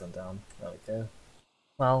 He has gone down. There we go.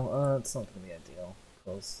 Well, it's not going to be ideal,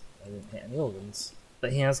 because I didn't hit any organs.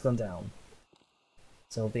 But he has gone down.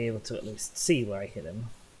 So I'll be able to at least see where I hit him.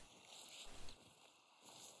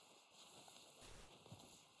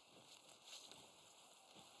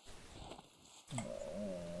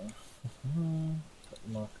 Put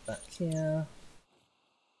the marker back here.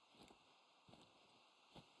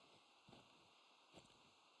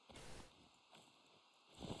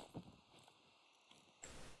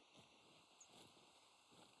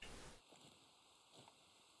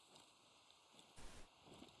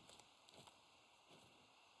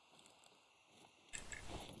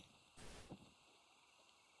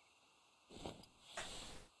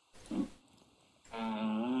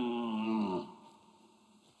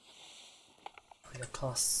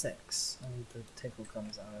 Class 6. I need the tickle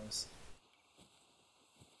comes arrows.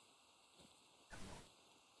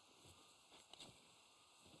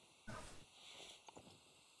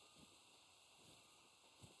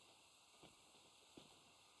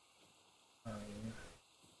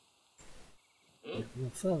 You're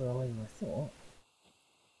further away than I thought.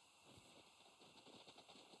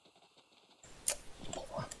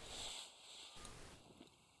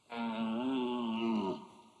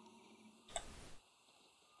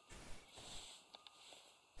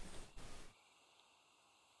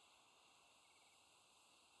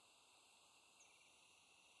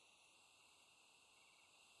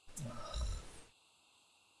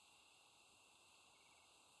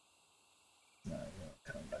 No, you're not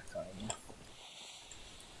coming back, are you?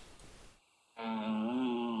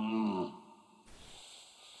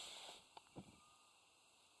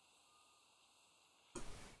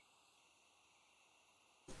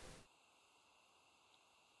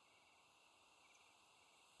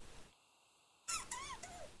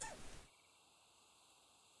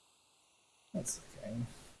 That's okay.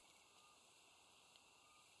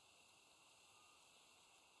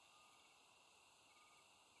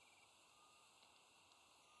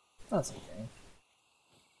 That's okay.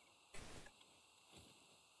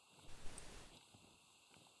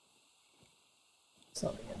 It's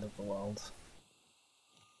not the end of the world.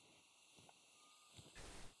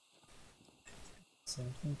 So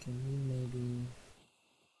I'm thinking you maybe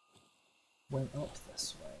went up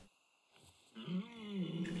this way.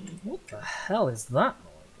 What the hell is that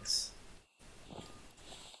noise?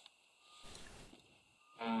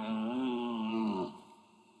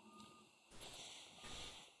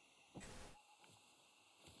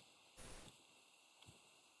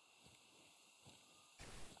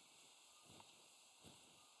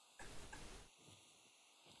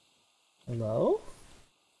 Hello?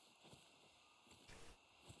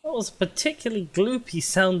 That was a particularly gloopy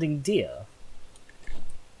sounding deer.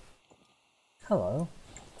 Hello.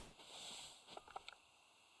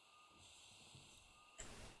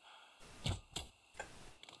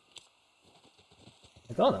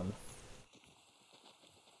 I got him.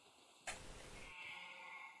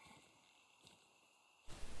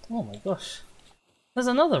 Oh my gosh. There's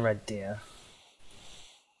another red deer.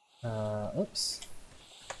 Oops.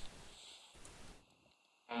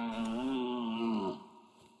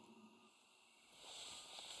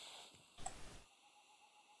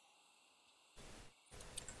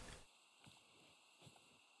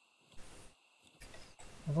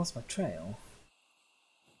 I lost my trail.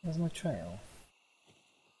 Where's my trail?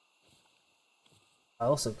 I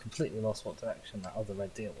also completely lost what direction that other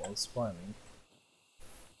red deer was spiraling.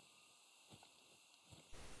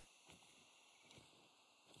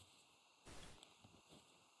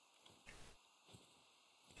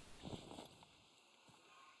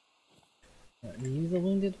 Are you the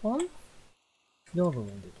wounded one? You're the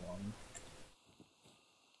wounded one.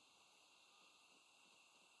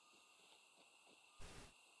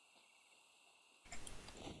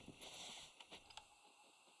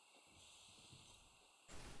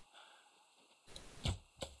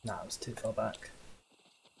 Nah, it was too far back.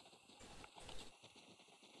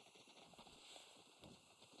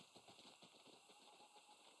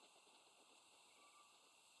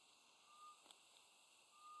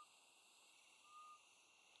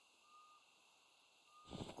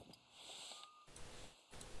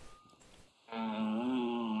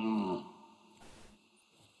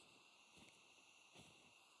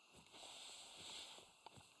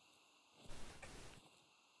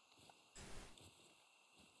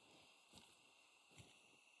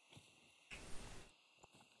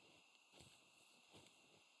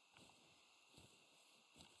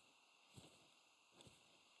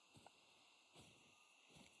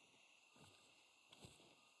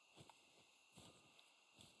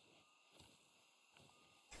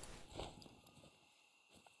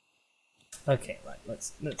 Okay, right.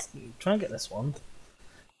 Let's try and get this one.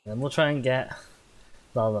 Then we'll try and get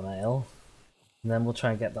the other male. And then we'll try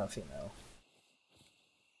and get that female.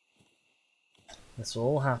 This will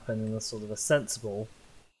all happen in a sort of a sensible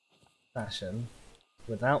fashion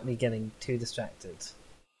without me getting too distracted.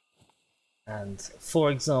 And, for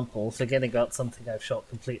example, forgetting about something I've shot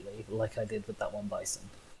completely, like I did with that one bison.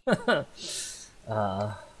 It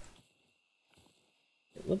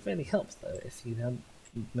would really help, though, if you hadn't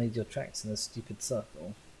made your tracks in a stupid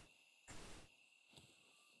circle.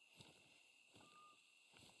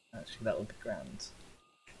 Actually, that would be grand.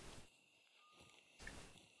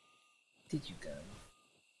 Did you go?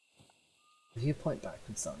 If you point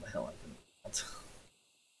backwards down the hill, I can not.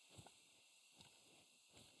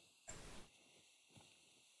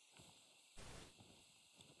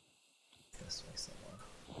 This way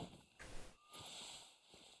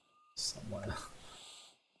somewhere.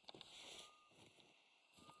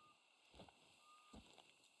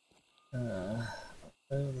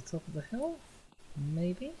 Over the top of the hill?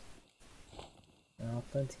 Maybe? There are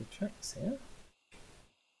plenty of tracks here.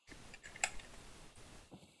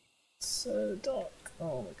 So dark.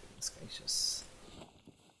 Oh my goodness gracious.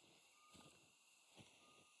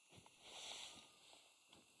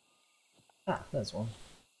 Ah, there's one.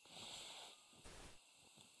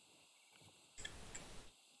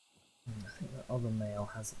 I think the other male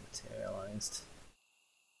hasn't materialized.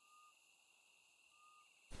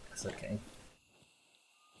 That's okay.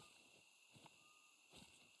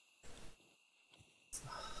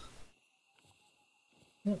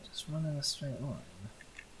 You don't just run in a straight line.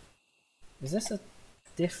 Is this a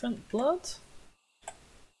different blood?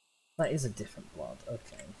 That is a different blood,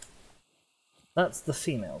 okay. That's the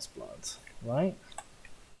female's blood, right?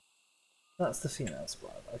 That's the female's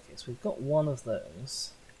blood. Okay, so we've got one of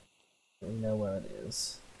those. We know where it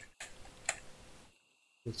is.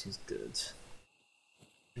 Which is good.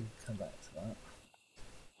 We'll come back to that.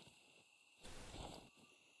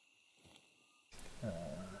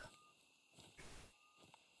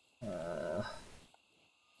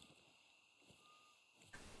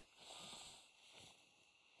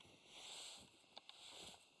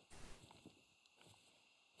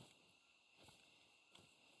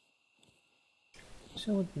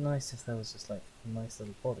 Sure would be nice if there was just like a nice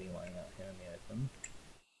little body lying out here in the open.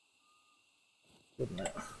 Wouldn't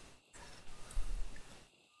it?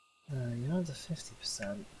 You're under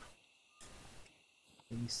 50%.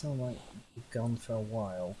 But you still might be gone for a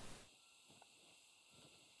while.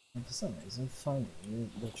 And for some reason, finding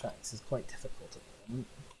your tracks is quite difficult at the moment.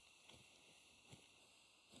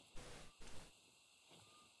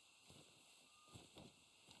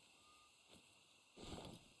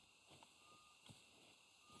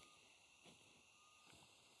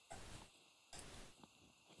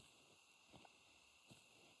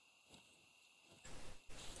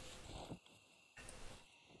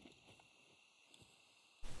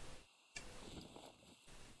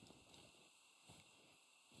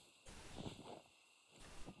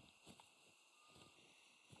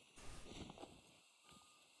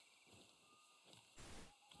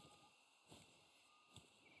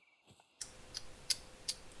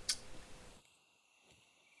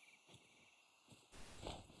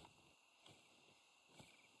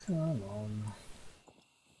 Come on.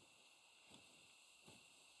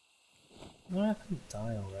 Why haven't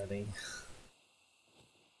die already?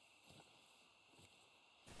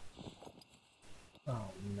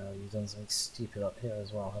 Oh no, you've done something stupid up here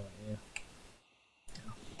as well, haven't you?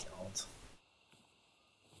 Oh god.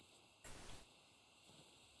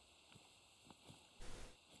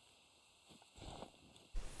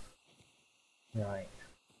 Right.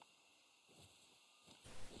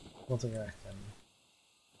 What do you reckon?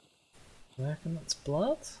 Do you reckon that's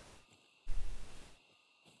blood?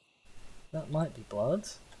 That might be blood.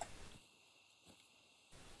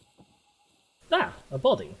 Ah! A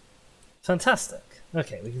body! Fantastic!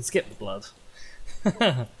 Okay, we can skip the blood.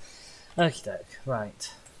 Okie doke,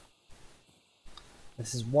 right.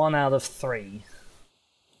 This is 1 out of 3.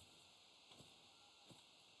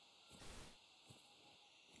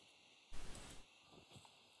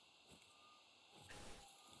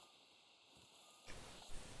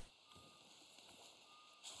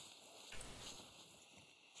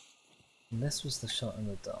 And this was the shot in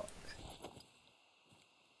the dark.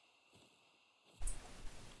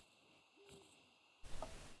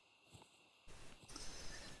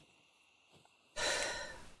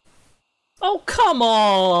 Oh, come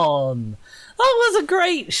on! That was a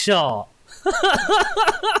great shot!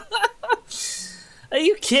 Are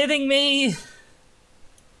you kidding me?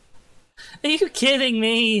 Are you kidding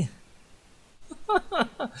me?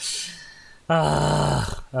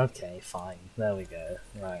 Okay, fine. There we go.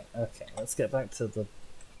 Right, okay, let's get back to the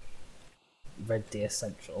Red Deer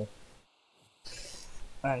Central.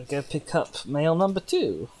 And go pick up male number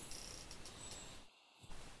 2.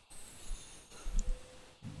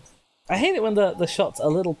 I hate it when the shot's a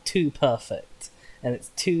little too perfect and it's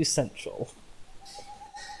too central.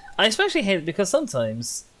 I especially hate it because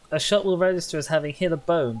sometimes a shot will register as having hit a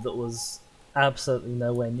bone that was absolutely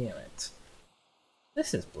nowhere near it.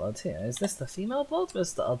 This is blood here. Is this the female blood or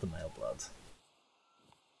is the other male blood?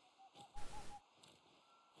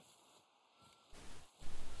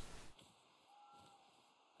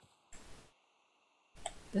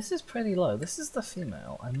 This is pretty low. This is the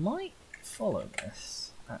female. I might follow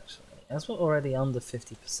this, actually, as we're already under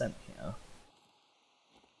 50% here.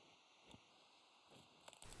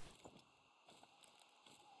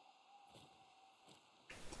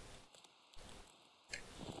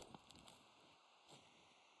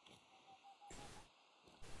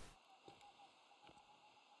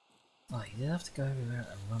 Oh, you did have to go everywhere at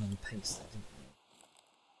a running pace there, didn't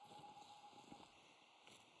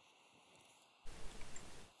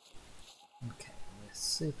you? Okay, we're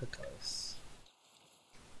super close.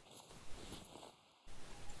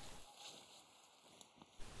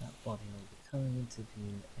 That body will be coming into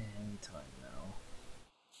view any time now.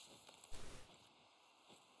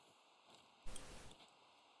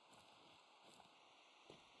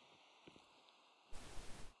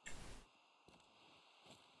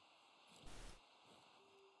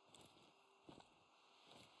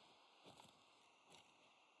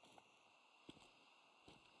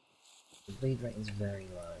 The bleed rate is very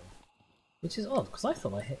low, which is odd because I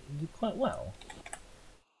thought I hit you quite well.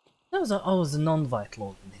 That was a, oh, it was a non-vital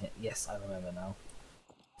organ hit. Yes, I remember now.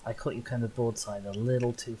 I caught you kind of broadside a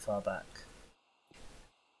little too far back.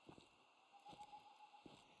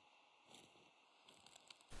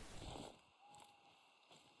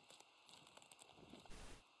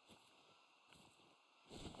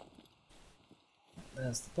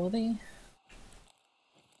 There's the body.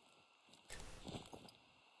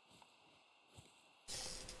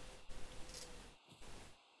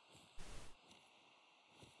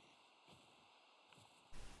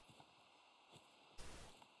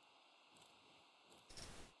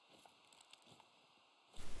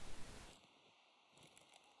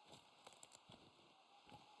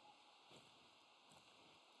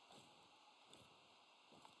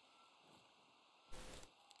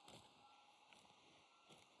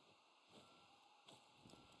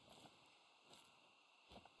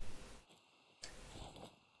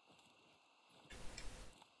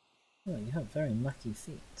 Oh, you have very mucky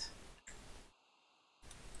feet.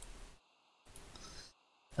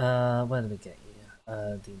 Where did we get you?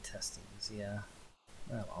 The intestines, yeah.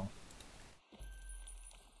 Oh well.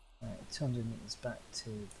 Right, 200 meters back to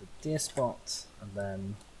the deer spot, and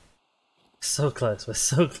then... So close, we're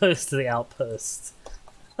so close to the outpost.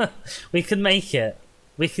 We can make it.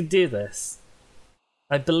 We can do this.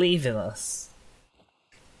 I believe in us.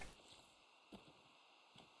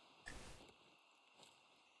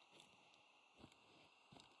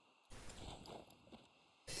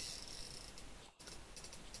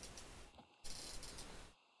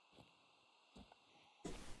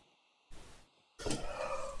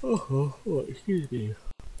 Oh, excuse me.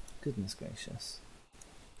 Goodness gracious.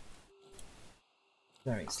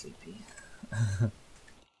 Very sleepy.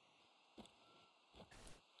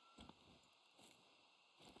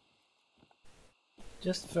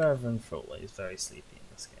 Just forever and for always very sleepy in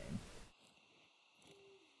this game.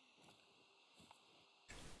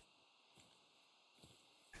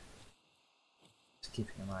 Just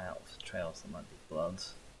keeping an eye out for trails that might be blood.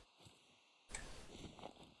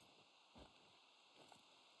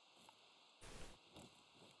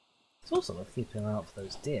 It's also worth keeping an eye out for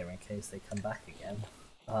those deer in case they come back again.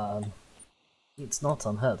 It's not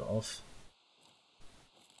unheard of.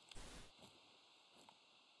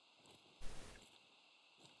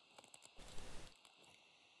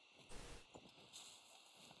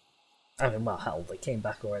 I mean, well, hell, they came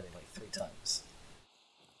back already like 3 times.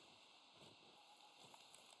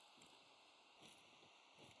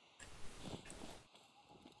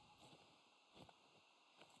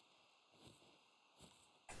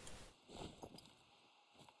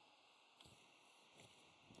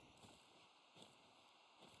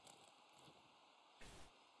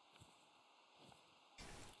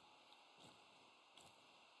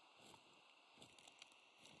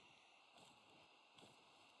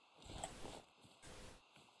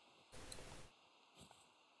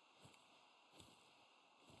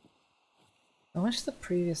 I wish the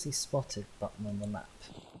previously spotted button on the map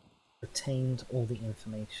retained all the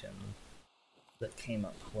information that came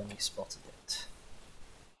up when you spotted it.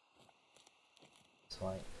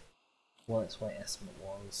 height, what its weight estimate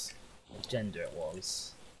was, what gender it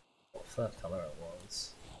was, what fur colour it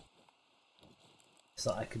was,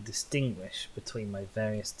 so I could distinguish between my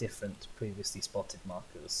various different previously spotted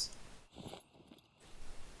markers.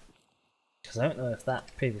 Because I don't know if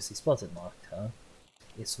that previously spotted marker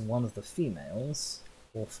is for one of the females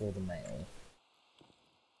or for the male.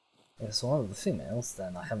 If it's one of the females,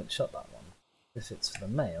 then I haven't shot that one. If it's for the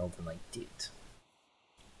male, then I did.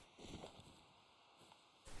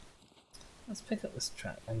 Let's pick up this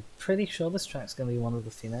track. I'm pretty sure this track's going to be one of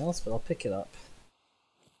the females, but I'll pick it up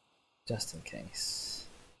just in case.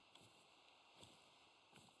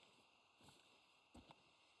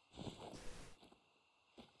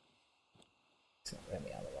 It's not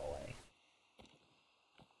really out of our way.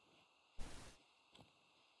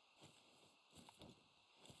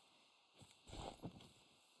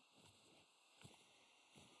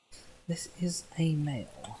 This is a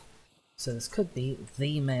male, so this could be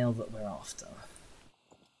the male that we're after.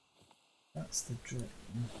 That's the dream.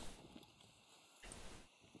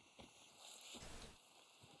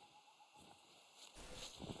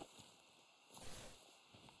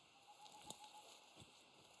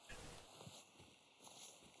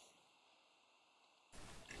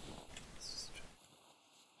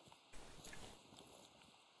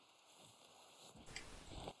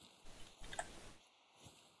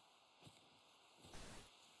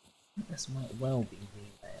 This might well be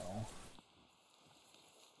the male.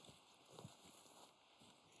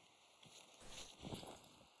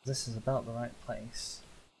 This is about the right place.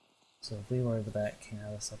 So if we were over there at King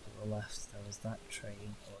Alice up at the left, there was that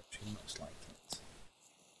tree, or a tree much like it.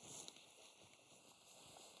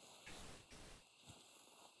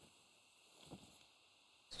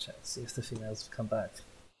 Let's check, see if the females have come back.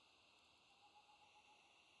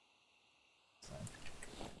 So.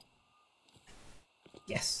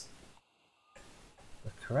 Yes! The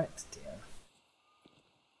correct deer.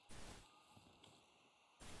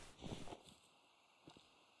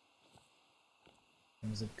 It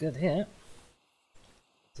was a good hit. It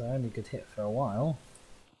was our only good hit for a while.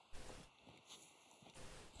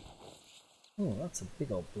 Oh, that's a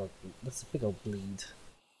big old blood. That's a big old bleed.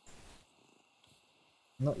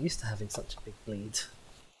 I'm not used to having such a big bleed.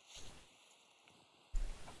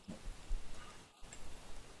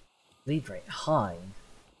 Bleed rate high.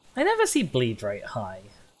 I never see bleed rate high.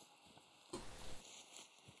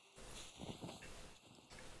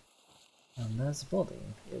 And there's a body.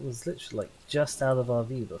 It was literally like just out of our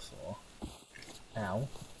view before. Ow.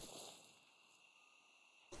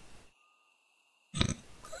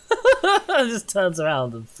 It just turns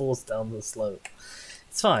around and falls down the slope.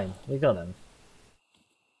 It's fine, we got him.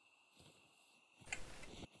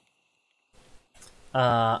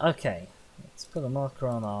 Okay. Let's put a marker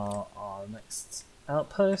on our next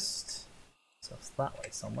outpost. So it's that way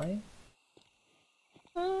some way.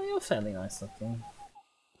 You're fairly nice looking.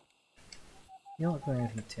 You're not doing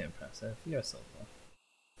anything too impressive. You're a silver.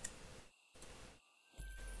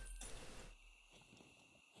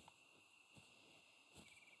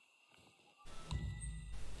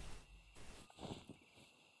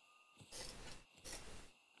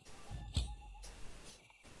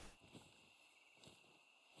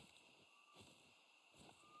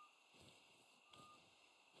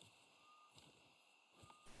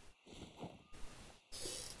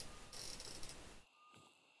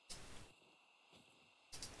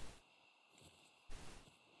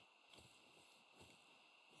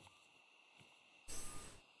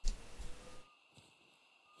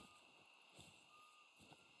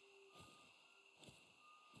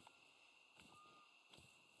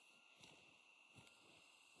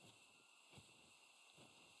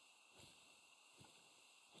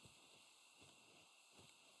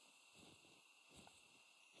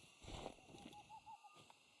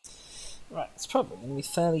 Right, it's probably going to be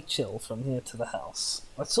fairly chill from here to the house.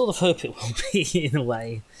 I sort of hope it will be, in a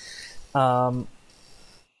way.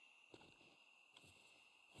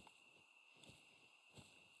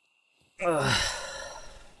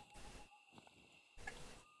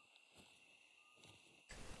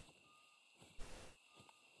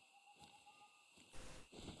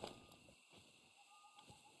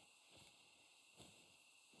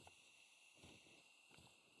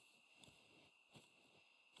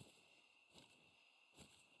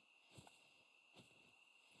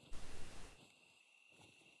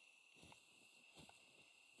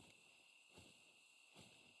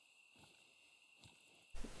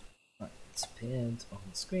 It's appeared on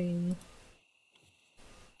the screen.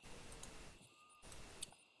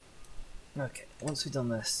 Okay, once we've done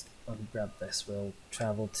this, I'll grab this, we'll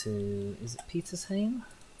travel to... is it Petersheim?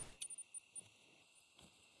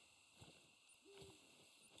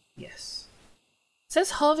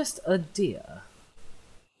 says harvest a deer.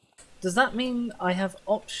 Does that mean I have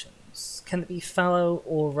options? Can it be fallow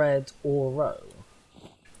or red or roe?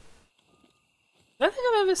 I don't think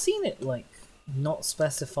I've ever seen it, like, not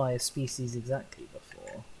specify a species exactly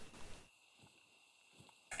before.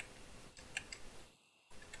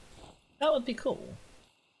 That would be cool.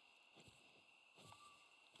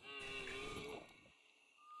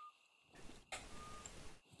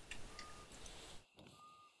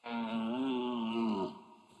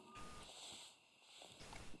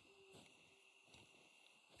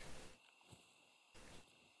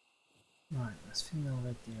 Right, there's female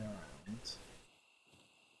red deer around.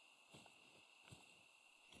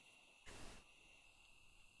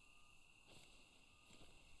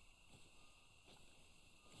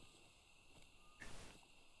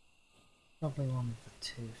 Probably one of the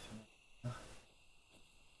two familiar.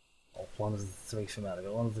 Or one of the three familiar,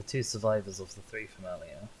 but one of the two survivors of the three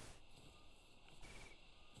familiar.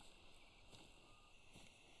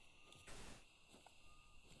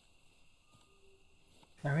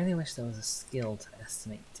 I really wish there was a skill to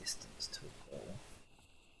estimate distance to a ball.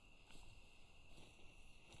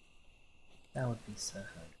 That would be so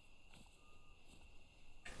handy.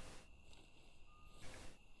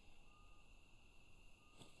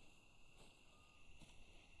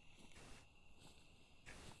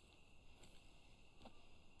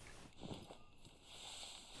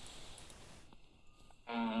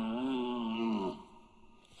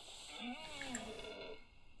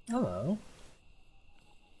 Hello.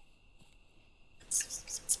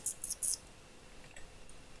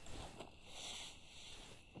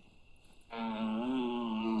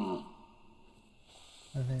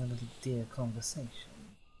 Having a little deer conversation.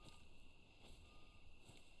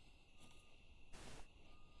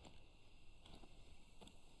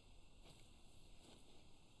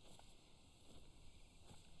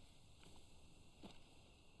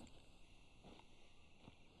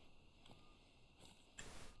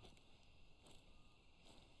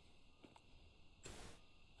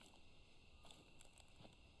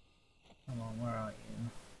 Come on, where are you?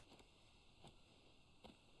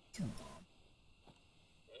 Come on.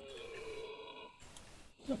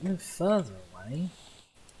 Don't move further away.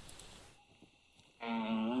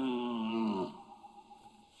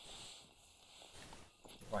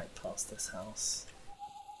 Right past this house.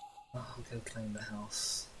 Oh, I'll go claim the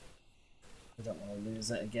house. I don't want to lose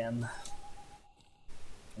it again.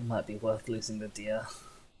 It might be worth losing the deer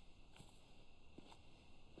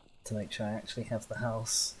to make sure I actually have the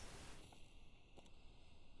house.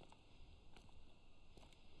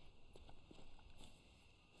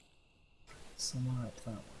 Somewhere up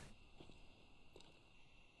that way.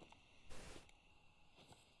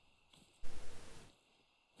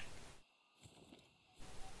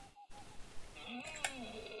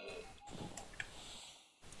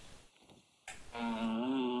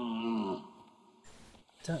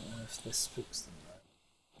 Don't know if this spooks them though.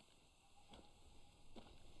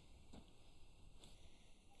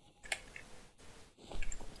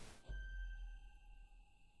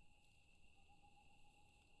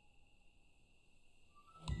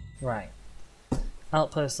 Right.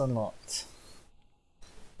 Outpost unlocked.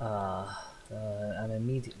 And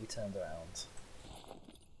immediately turned around.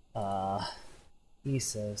 He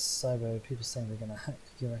says, Cyber, people saying they're gonna hack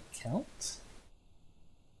your account?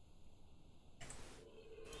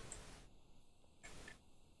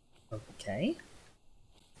 Okay.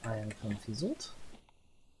 I am confused.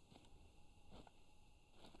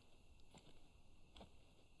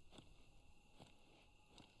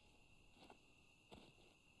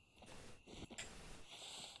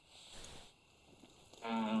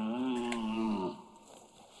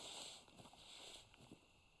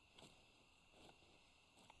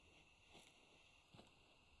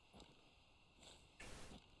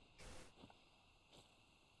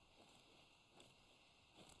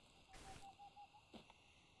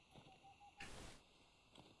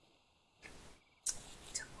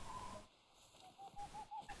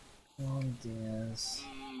 One dears.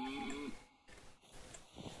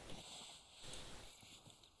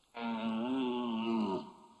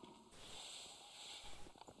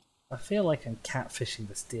 I feel like I'm catfishing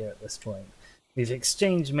this deer at this point. We've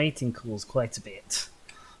exchanged mating calls quite a bit.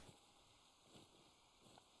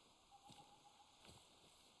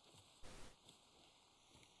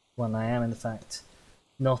 When I am in fact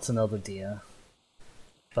not another deer,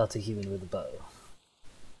 but a human with a bow.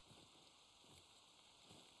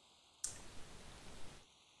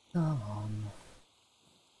 Come on.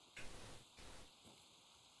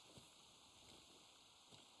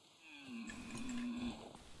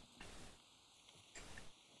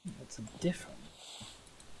 It's a different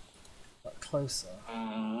but closer.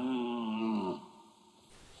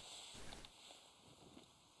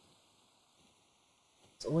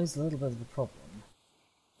 It's always a little bit of a problem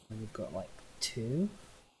when you've got like two.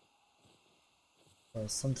 Well,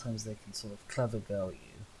 sometimes they can sort of clever girl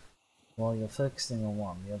you. While you're focusing on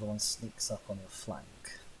one, the other one sneaks up on your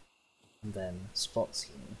flank and then spots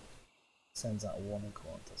you, sends out a warning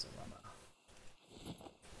call and does a runner.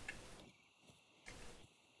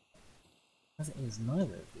 As it is,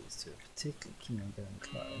 neither of these two are particularly keen on getting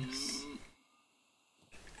close.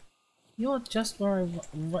 You're just where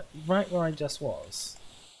right where I just was.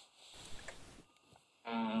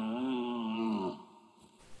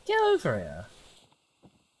 Get over here!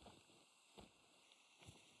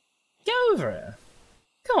 Get over here!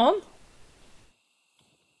 Come on!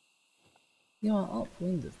 You are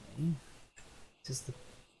upwind of me, which is the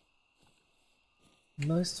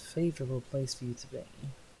most favourable place for you to be.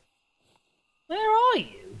 Where are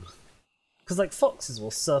you? Because like foxes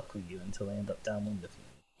will circle you until they end up downwind of you.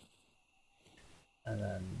 And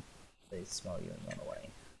then they smell you and run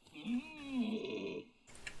away.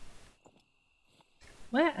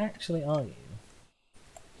 Where actually are you?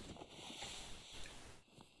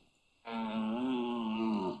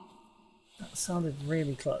 That sounded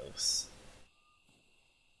really close.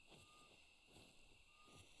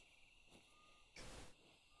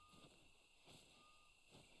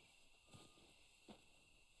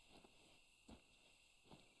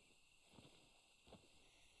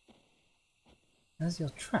 There's your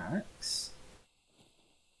tracks.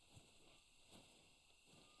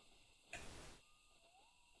 I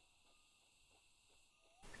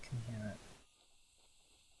can hear it.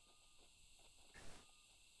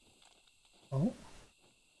 Oh.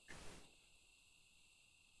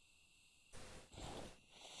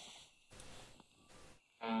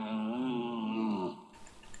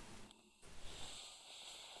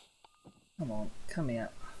 Come on, come here.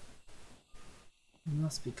 You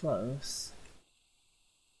must be close.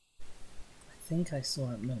 I think I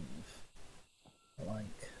saw it move. But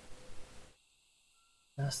like,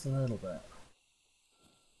 just a little bit.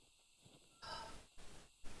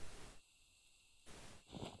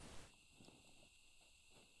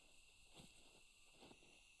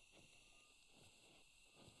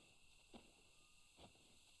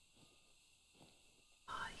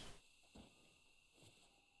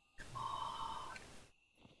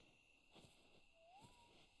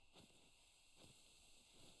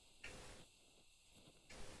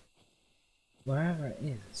 Wherever it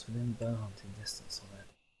is, it's within bow hunting distance already.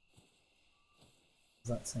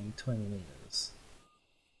 That's saying 20 meters.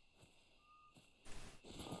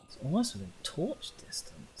 It's almost within torch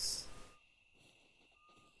distance.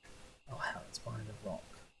 Oh hell, it's behind a rock.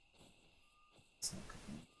 That's not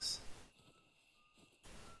good news.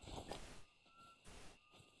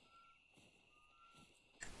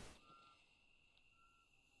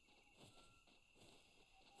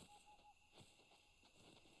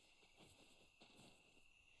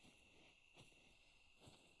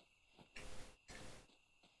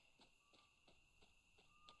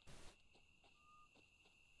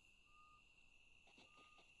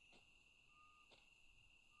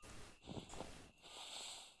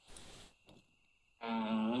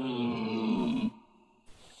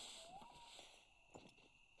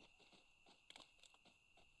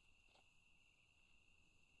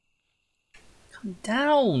 Come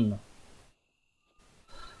down!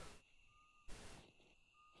 I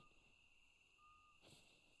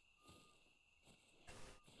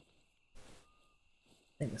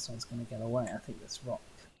think this one's going to get away. I think this rock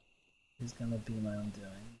is going to be my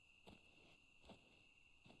undoing.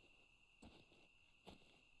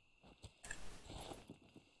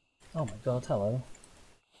 Oh my god, hello.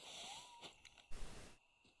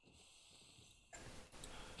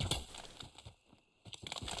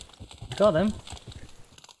 Got him.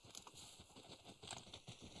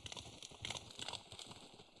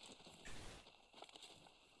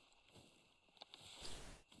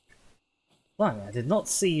 Blimey, I did not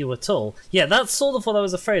see you at all. Yeah, that's sort of what I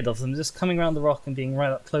was afraid of, them just coming around the rock and being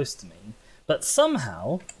right up close to me. But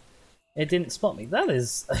somehow, it didn't spot me. That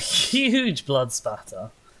is a huge blood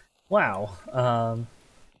spatter. Wow.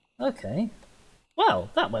 Okay.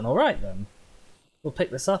 Well, that went alright then. We'll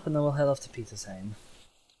pick this up and then we'll head off to Petershain.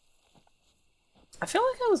 I feel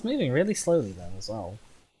like I was moving really slowly then as well.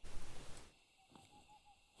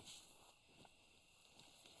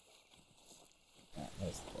 Yeah,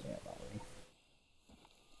 there's the body out that way.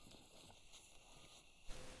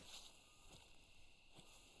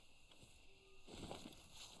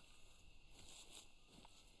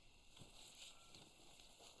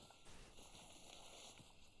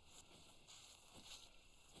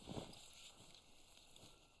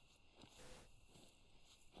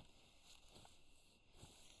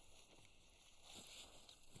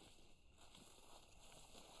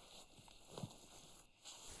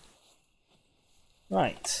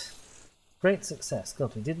 Right. Great success.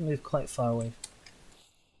 God, we didn't move quite far away.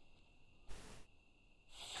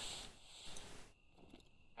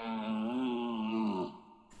 I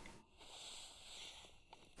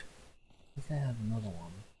think I have another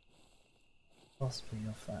one. Possibly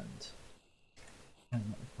your friend. I've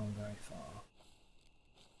not gone very far.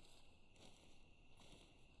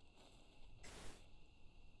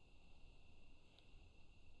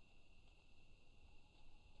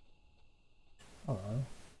 Hello.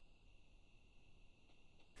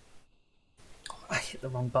 Oh, I hit the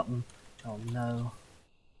wrong button. Oh no.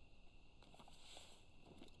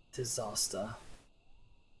 Disaster.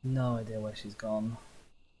 No idea where she's gone.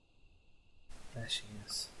 There she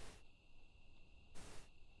is.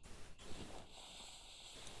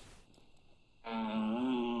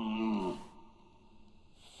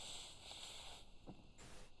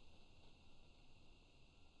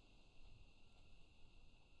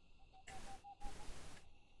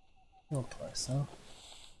 You're closer.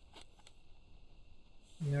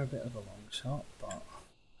 You're a bit of a long shot, but...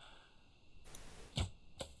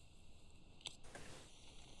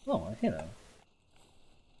 Oh, I hit her.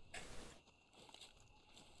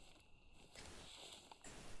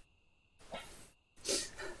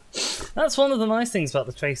 That's one of the nice things about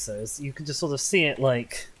the tracer, is you can just sort of see it,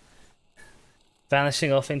 like,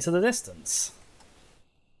 vanishing off into the distance.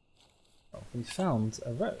 Oh, we found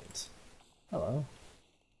a road. Hello.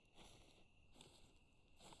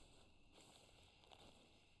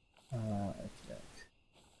 Okay.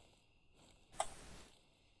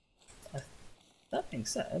 That being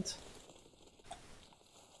said,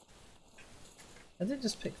 I did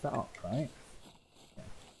just pick that up, right? Yeah.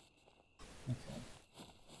 Okay.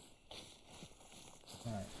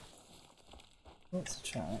 Right. Lots of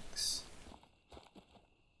tracks.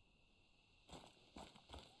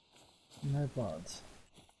 No blood.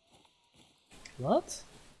 Blood?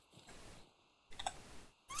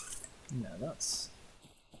 No, that's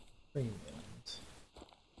free wound.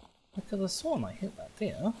 I could have sworn I hit that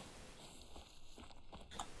deer.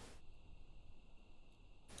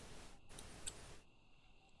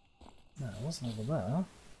 No, it wasn't over there.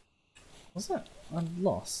 Was it? I'm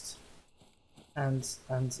lost. And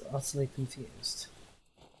utterly confused.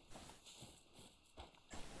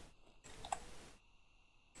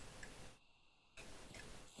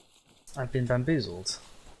 I've been bamboozled.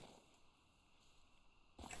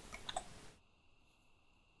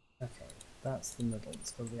 Okay, that's the middle.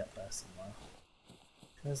 It's got to be up there somewhere.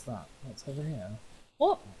 Where's that? What's over here?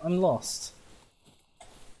 What? I'm lost.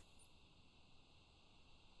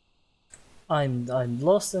 I'm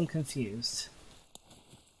lost and confused.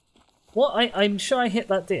 What? I'm sure I hit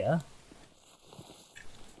that deer.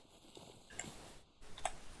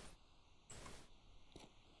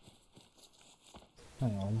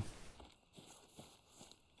 Hang on.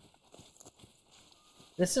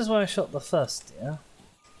 This is where I shot the first deer.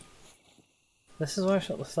 This is where I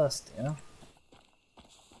shot the first deer.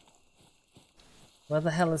 Where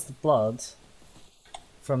the hell is the blood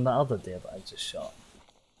from the other deer that I just shot?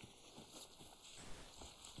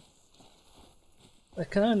 It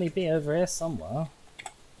can only be over here somewhere.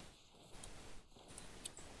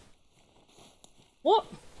 What?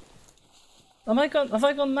 Have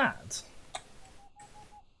I gone mad?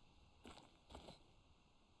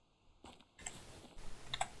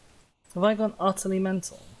 Have I gone utterly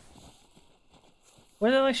mental?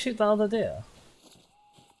 Where did I shoot the other deer?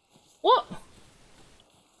 What?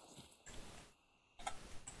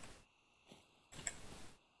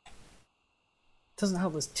 Doesn't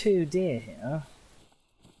help there's 2 deer here.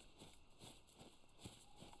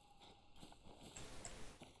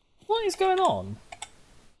 What is going on?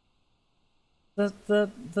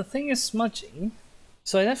 The thing is smudgy,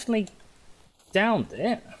 so I definitely downed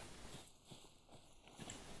it.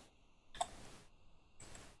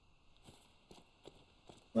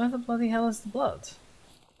 Where the bloody hell is the blood?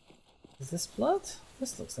 Is this blood?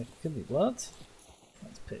 This looks like it could be blood.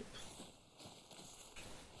 That's poop.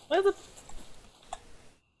 Where the...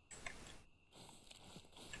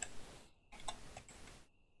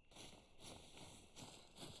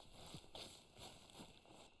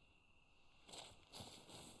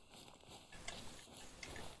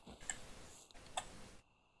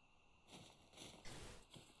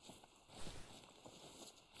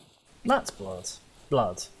 That's blood.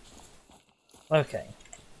 Blood. Okay.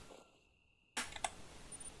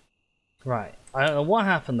 Right. I don't know what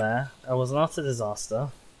happened there. It was an utter disaster.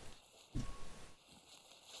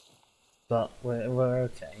 But we're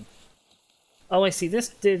okay. Oh, I see. This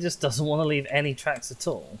deer just doesn't want to leave any tracks at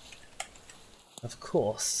all. Of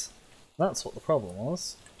course. That's what the problem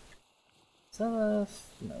was. Let's that a...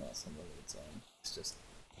 No, that's not the lead zone. It's just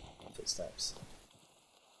footsteps.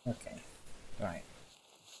 Okay, right.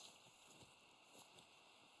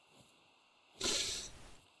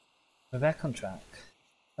 We're back on track.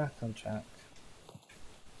 Back on track.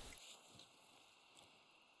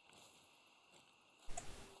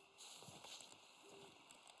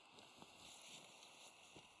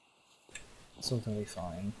 It's all gonna be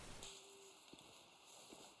fine.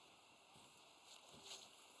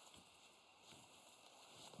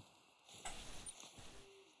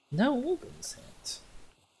 No organs hit.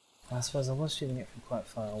 I suppose I was shooting it from quite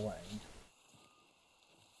far away.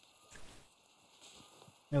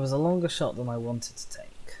 It was a longer shot than I wanted to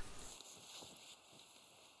take.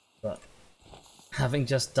 But having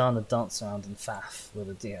just done a dance around in faff with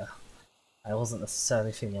a deer, I wasn't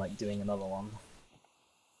necessarily feeling like doing another one.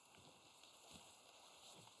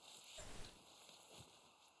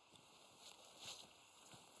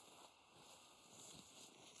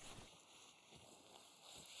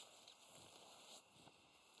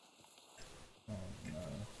 Oh no.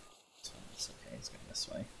 It's okay, it's going this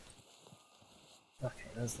way. Okay,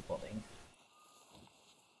 there's the body.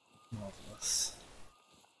 Marvelous.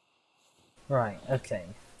 Right, okay.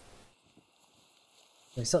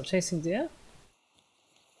 Can we stop chasing deer?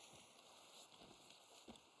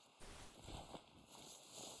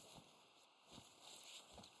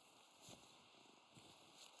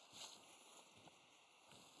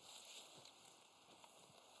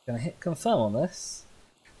 Gonna hit confirm on this.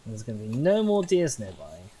 There's gonna be no more deers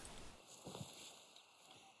nearby.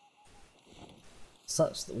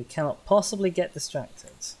 Such that we cannot possibly get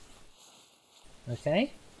distracted.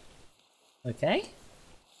 Okay? Okay?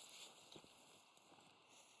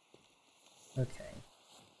 Okay.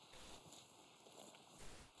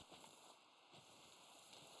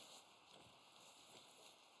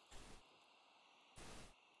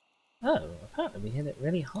 Oh, apparently we hit it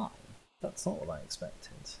really high. That's not what I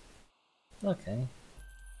expected. Okay.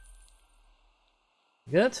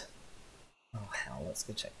 Good? Oh hell, let's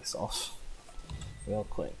go check this off. Real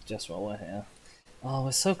quick, just while we're here. Oh,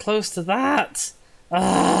 we're so close to that!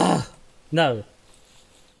 Ah! No.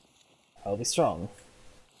 I'll be strong.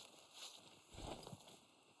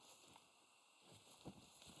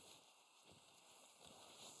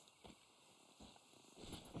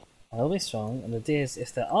 I'll be strong, and the deers,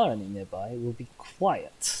 if there are any nearby, will be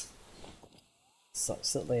quiet,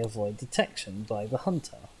 such that they avoid detection by the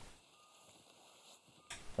hunter.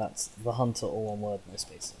 That's the hunter, all one word, no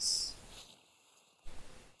spaces.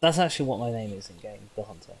 That's actually what my name is in game, the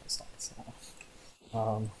hunter. It's not.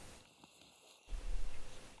 Oh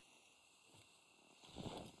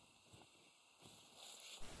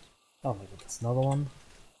my god, there's another one.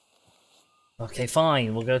 Okay,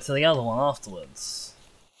 fine, we'll go to the other one afterwards.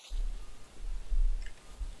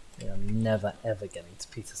 We are never ever getting to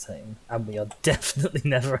Peter's Home, and we are definitely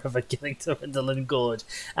never ever getting to Rinderland Gorge,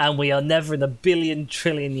 and we are never in a billion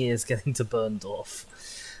trillion years getting to Burndorf.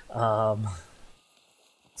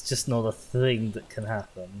 It's just not a thing that can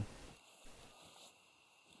happen.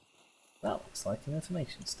 That looks like an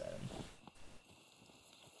information stone.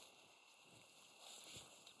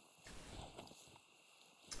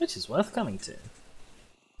 Which is worth coming to.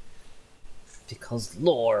 Because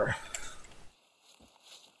lore.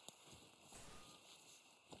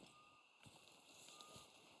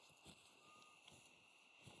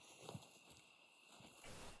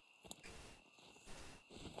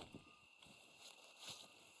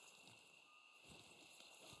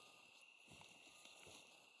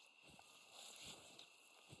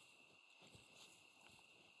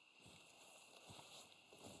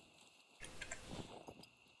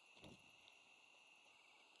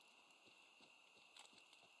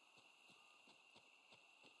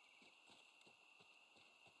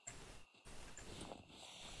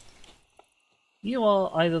 You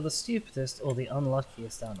are either the stupidest or the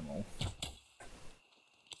unluckiest animal.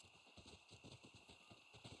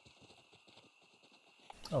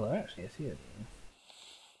 Oh, there are actually a few of you.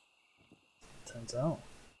 Turns out.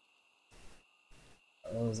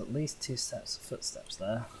 There was at least 2 sets of footsteps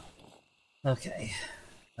there. Okay.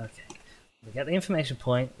 Okay. We get the information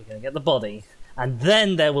point, we're gonna get the body, and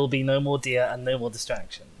then there will be no more deer and no more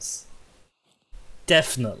distractions.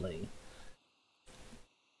 Definitely.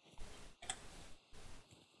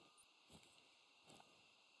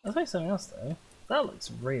 I'll try something else though. That looks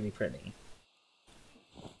really pretty.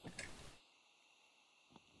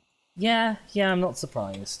 Yeah, I'm not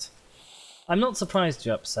surprised. I'm not surprised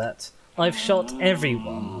you're upset. I've shot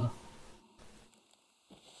everyone.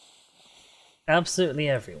 Absolutely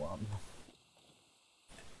everyone.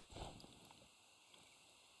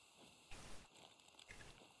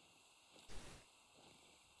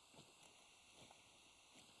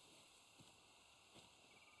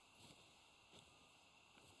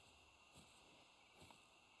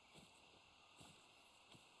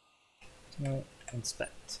 No,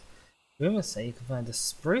 inspect. Rumors say you can find a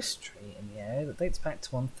spruce tree in the area that dates back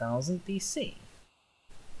to 1000 BC.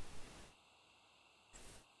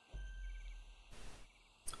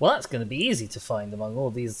 Well, that's going to be easy to find among all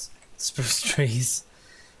these spruce trees.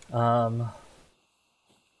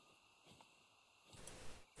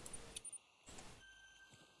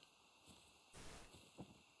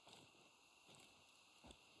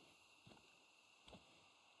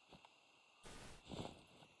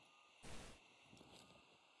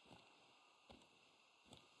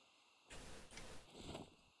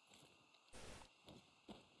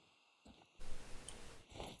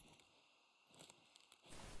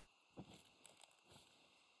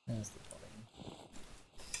 There's the body.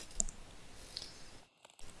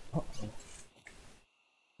 Uh-oh.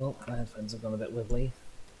 Oh, my headphones have gone a bit wibbly.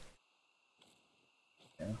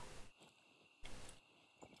 Yeah.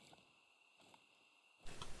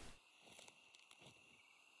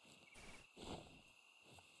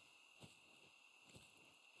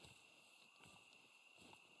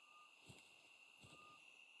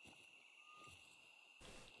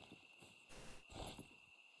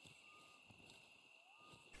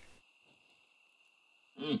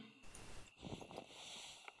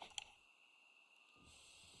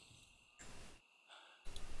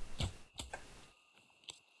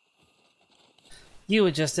 You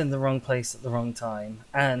were just in the wrong place at the wrong time,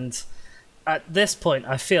 and at this point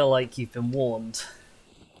I feel like you've been warned.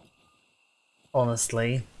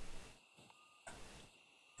 Honestly.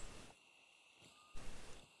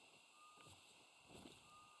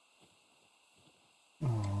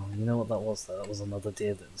 Oh, you know what that was though? That was another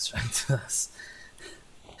deer that distracted us.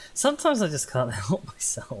 Sometimes I just can't help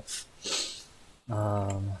myself.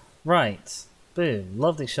 Right. Boom.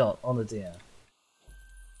 Lovely shot on a deer.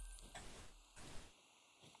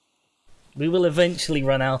 We will eventually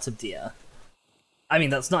run out of deer. I mean,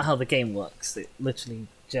 that's not how the game works. It literally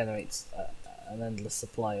generates an endless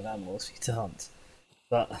supply of animals for you to hunt.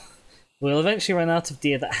 But we'll eventually run out of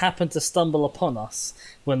deer that happen to stumble upon us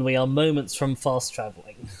when we are moments from fast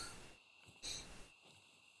travelling.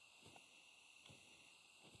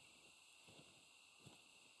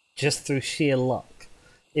 Just through sheer luck.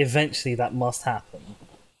 Eventually that must happen.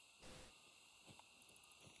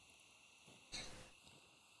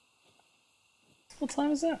 What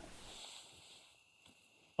time is that?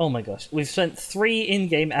 Oh my gosh, we've spent 3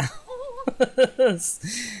 in-game hours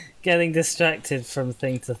getting distracted from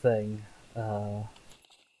thing to thing. I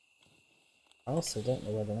also don't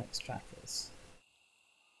know where the next track is.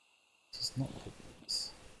 This is not good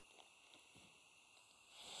news.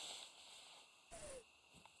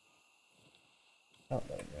 Oh,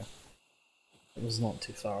 there we go. It was not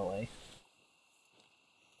too far away.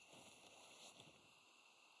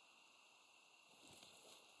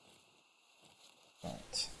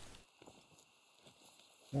 Right.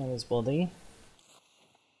 Now his body.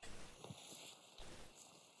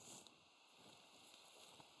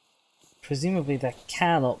 Presumably there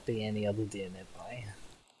cannot be any other deer nearby.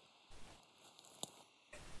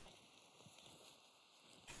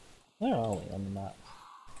 Where are we on the map?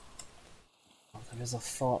 Oh, there is a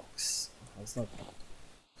fox. There's no...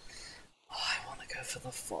 Oh, I want to go for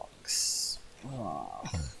the fox. Oh.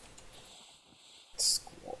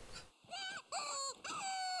 Squawk.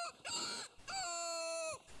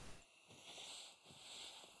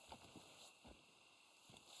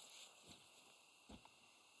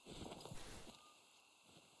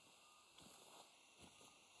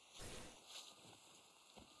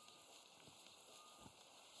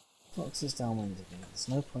 Fox is downwind of me. There's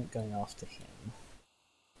no point going after him.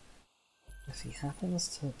 If he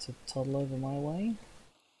happens to toddle over my way,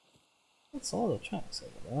 that's all the tracks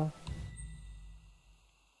over there.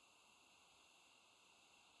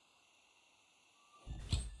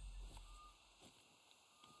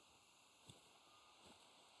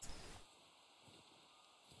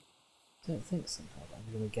 Don't think somehow that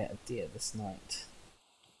I'm going to get a deer this night.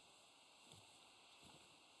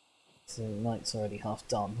 So the night's already half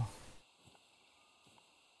done.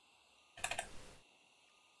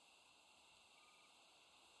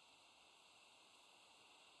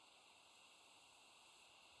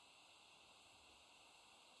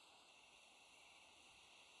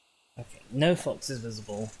 Okay, no fox is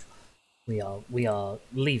visible. We are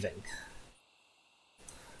leaving.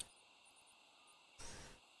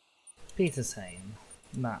 Petershain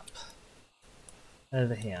map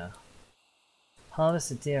over here.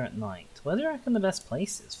 Harvest a deer at night. Where do you reckon the best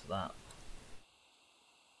place is for that?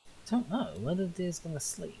 Don't know. Where the deer's gonna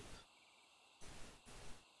sleep?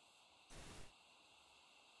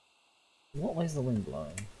 What way's the wind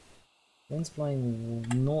blowing? Wind's blowing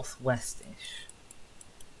northwest-ish.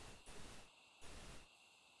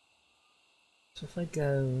 So if I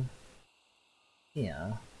go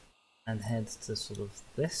here and head to sort of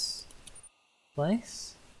this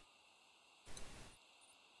place.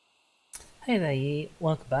 Hey there, Yi.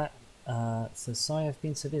 Welcome back. So sorry I've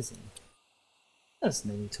been so busy. There's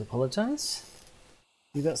no need to apologise.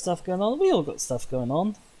 You got stuff going on? We all got stuff going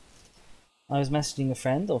on. I was messaging a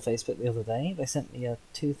friend on Facebook the other day. They sent me a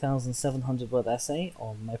 2,700 word essay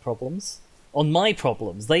on my problems. On my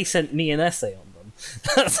problems! They sent me an essay on them.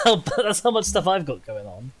 That's how much stuff I've got going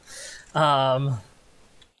on.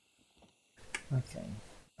 Okay.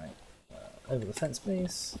 Right. Over the fence,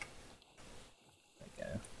 please. There we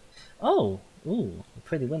go. Oh! Ooh,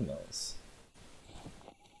 pretty windmills.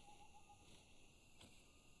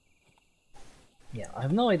 Yeah, I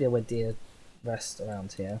have no idea where deer rest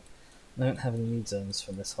around here. I don't have any lead zones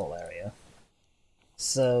from this whole area.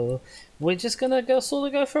 So, we're just gonna go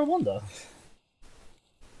for a wander.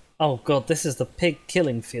 Oh god, this is the pig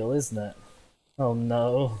killing field, isn't it? Oh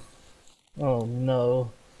no. Oh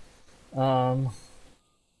no.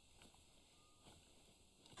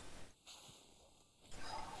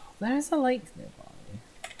 There is a lake nearby.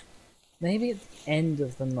 Maybe at the end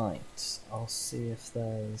of the night, I'll see if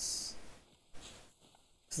there's...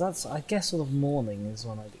 Because that's, I guess, sort of morning is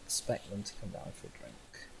when I'd expect them to come down for a drink.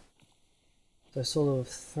 So sort of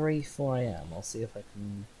 3, 4 AM, I'll see if I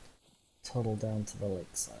can toddle down to the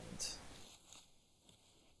lakeside.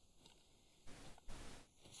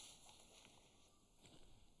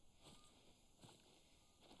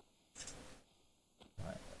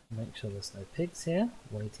 Right, make sure there's no pigs here,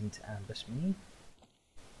 waiting to ambush me.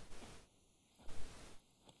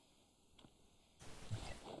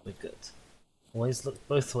 Okay, we're good. Always look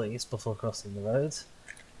both ways before crossing the road.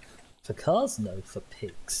 For cars? No, for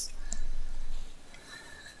pigs.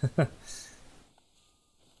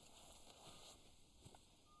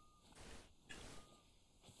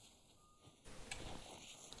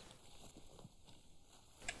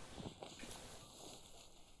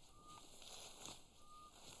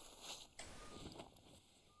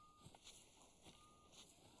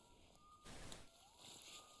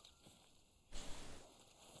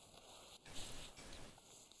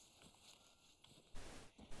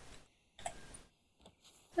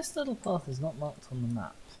 This little path is not marked on the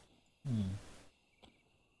map.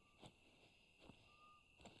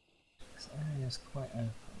 This area is quite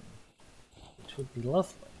open, which would be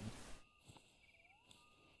lovely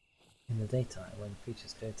in the daytime when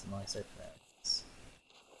creatures go to nice open areas.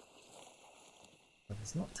 But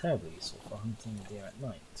it's not terribly useful for hunting deer at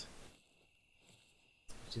night,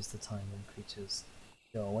 which is the time when creatures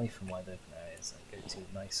go away from wide open areas and go to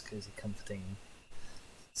nice, cozy, comforting,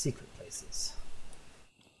 secret places.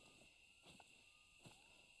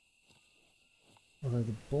 Although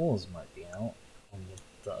the boars might be out on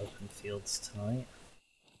the open fields tonight.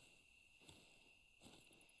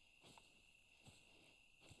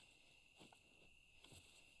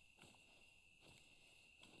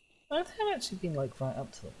 I haven't actually been like right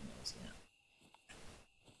up to the windmills yet.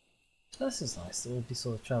 So this is nice, we'll be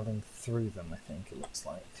sort of travelling through them, I think it looks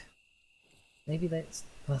like. Maybe that's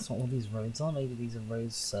what all these roads are, maybe these are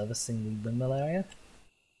roads servicing the windmill area?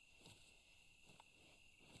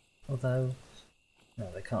 Although... no,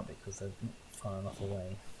 they can't be because they're not far enough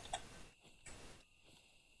away.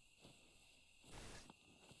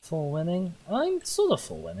 Full winning? I'm sort of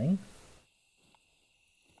full winning.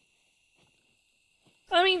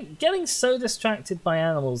 I mean, getting so distracted by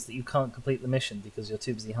animals that you can't complete the mission because you're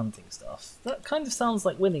too busy hunting stuff, that kind of sounds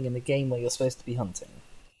like winning in a game where you're supposed to be hunting.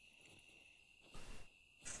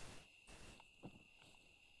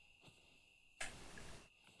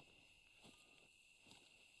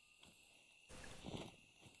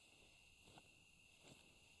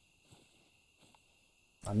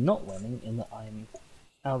 I'm not winning in that I'm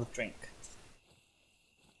out of drink.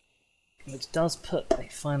 Which does put a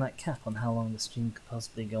finite cap on how long the stream could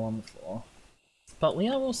possibly go on for. But we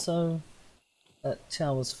are also at 2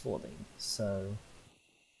 hours 40, so,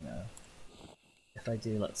 you know, if I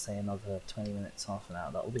do, let's say, another 20 minutes, half an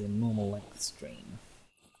hour, that will be a normal length stream.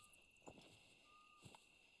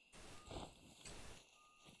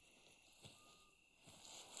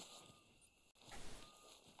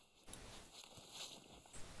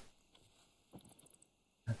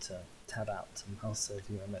 I had to tab out and also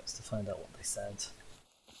view remotes to find out what they said.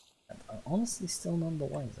 And I'm honestly still none the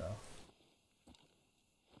wiser.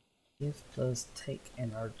 Give plus take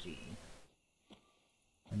energy.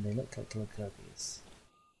 And they look like little grubbies.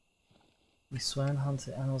 You swear and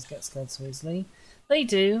hunted animals get scared so easily? They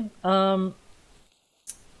do.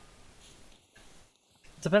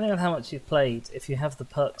 Depending on how much you've played, if you have the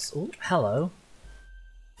perks... Oh, hello.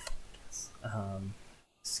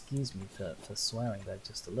 excuse me for swearing there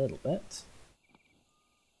just a little bit.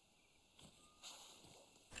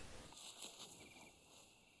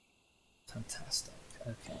 Fantastic.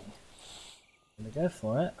 Okay. I'm gonna go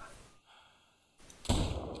for it.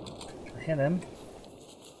 I hit him.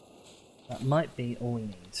 That might be all we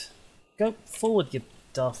need. Go forward, you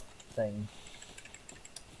daft thing.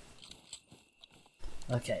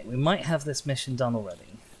 Okay, we might have this mission done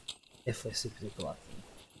already. If we're super duper lucky.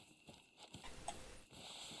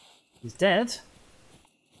 He's dead.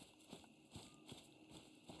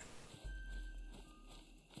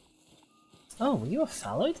 Oh, were you a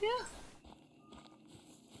fallow deer?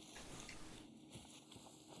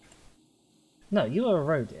 No, you were a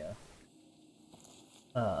roe deer.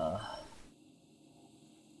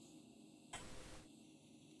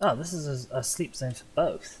 Oh, this is a sleep zone for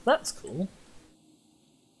both. That's cool.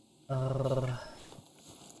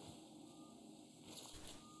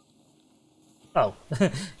 Oh,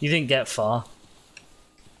 you didn't get far.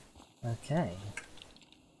 Okay.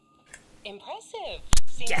 Impressive.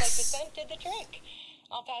 Seems Yes. like the scent did the trick.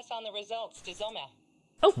 I'll pass on the results to Zoma.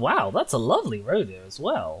 Oh wow, that's a lovely roe deer as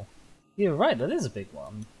well. You're right, that is a big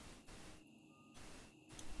one.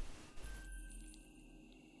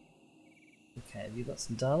 Okay, have you got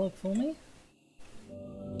some dialogue for me?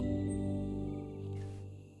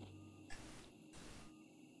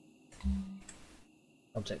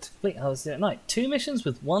 Objective complete. How was it at night? 2 missions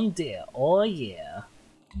with 1 deer. Oh yeah.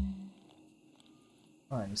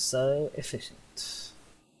 I'm so efficient.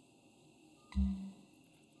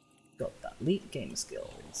 Got that elite game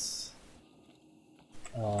skills.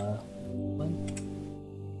 When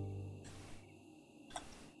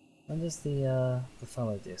does the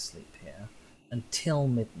fallow deer sleep here? Until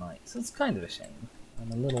midnight. So it's kind of a shame.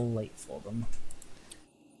 I'm a little late for them.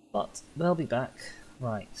 But they'll be back.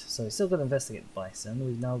 Right, so we've still got to investigate the bison.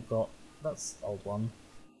 We've now got... that's the old one.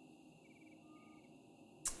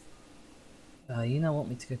 You now want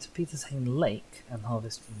me to go to Petershain Lake and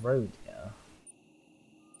harvest roe deer.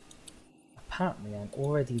 Apparently I'm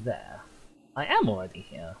already there. I am already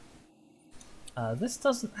here. This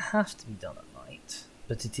doesn't have to be done at night,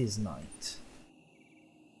 but it is night.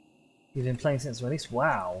 You've been playing since release?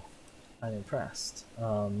 Wow! I'm impressed.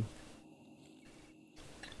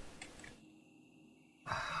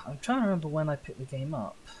 I'm trying to remember when I picked the game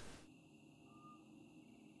up.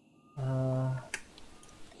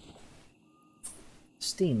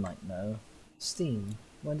 Steam might know. Steam,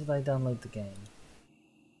 when did I download the game?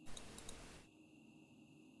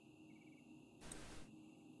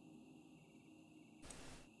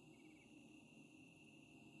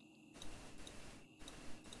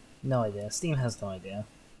 No idea. Steam has no idea.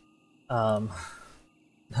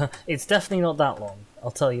 It's definitely not that long,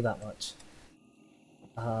 I'll tell you that much.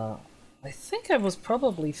 I think I was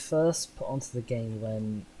probably first put onto the game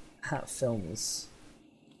when Hat Films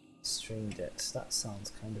streamed it. That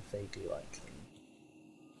sounds kind of vaguely likely.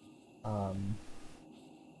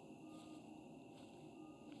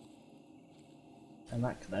 And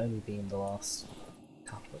that can only be in the last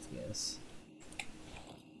couple of years.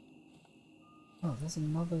 Oh, there's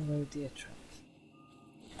another roe deer track.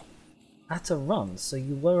 At a run, so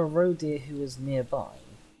you were a roe deer who was nearby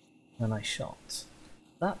when I shot.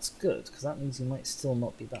 That's good, because that means you might still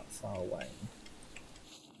not be that far away.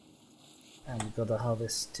 And we've got to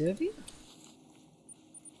harvest 2 of you?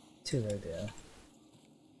 2 roe deer.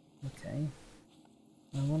 Okay.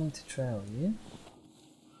 I'm wanting to trail you.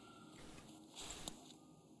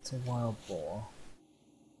 It's a wild boar.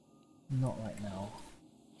 Not right now.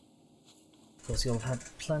 Of course, you'll have had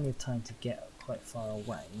plenty of time to get quite far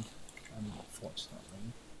away,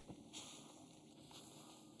 unfortunately.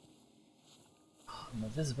 Oh, my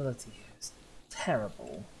visibility here is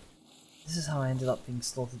terrible. This is how I ended up being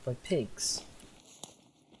slaughtered by pigs.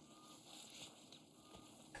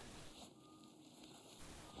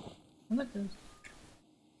 And that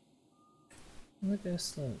goes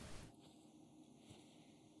slowly.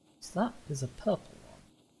 So that is a purple one,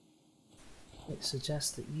 which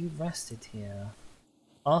suggests that you rested here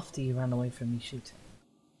after you ran away from me shooting.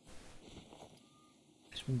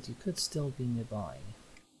 Which means you could still be nearby.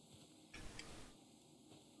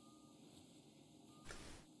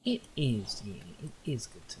 It is, yeah, it is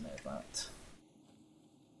good to know that.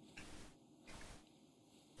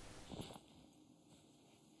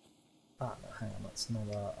 Ah, no, hang on, that's not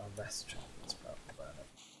a rest trap, it's purple there.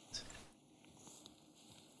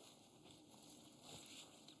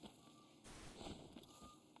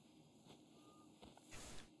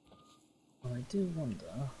 Well, I do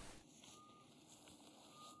wonder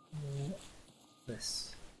what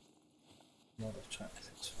this mod of tracks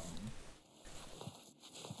is from.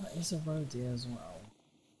 That is a roe deer as well.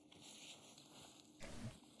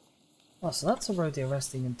 Oh, so that's a rodeo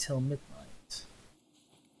resting until midnight.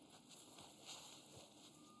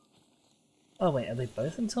 Oh wait, are they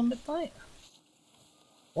both until midnight?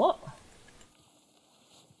 What?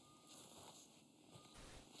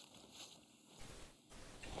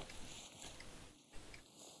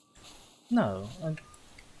 No,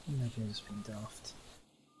 maybe I'm just being daft.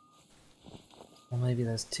 Or maybe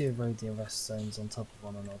there's two rodeo rest zones on top of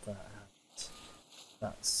one another and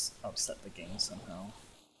that's upset the game somehow.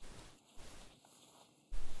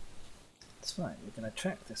 It's fine, we're gonna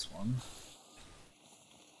track this one.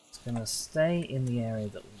 It's gonna stay in the area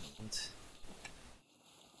that we need.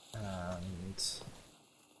 And...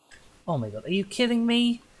 oh my god, are you kidding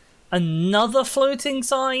me? Another floating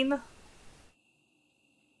sign?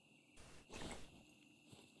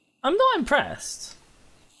 I'm not impressed.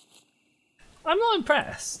 I'm not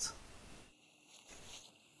impressed.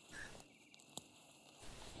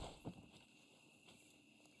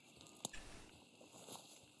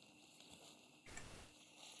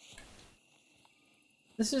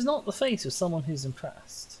 This is not the face of someone who's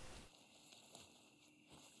impressed.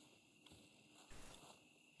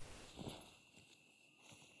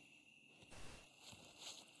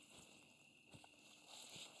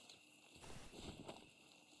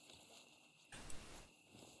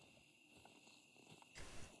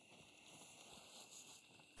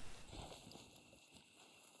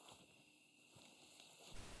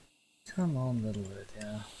 Come on, little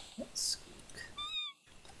rodeo. Let's squeak.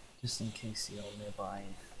 Just in case you're nearby.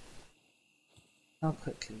 How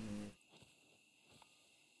quickly you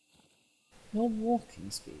move? You're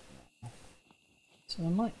walking speed now, so I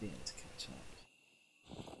might be able to catch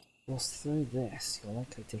up. Whilst through this, you're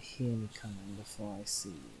likely to hear me coming before I see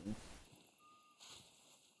you.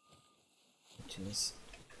 Which is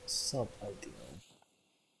sub-ideal.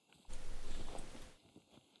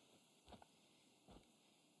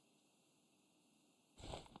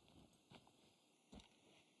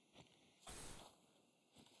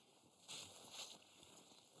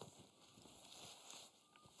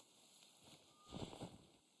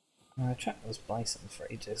 I tracked those bison for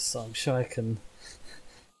ages, so I'm sure I can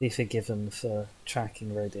be forgiven for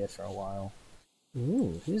tracking rodeo for a while.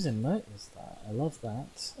 Ooh, whose emote is that? I love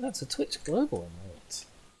that. That's a Twitch Global emote.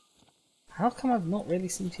 How come I've not really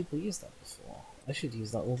seen people use that before? I should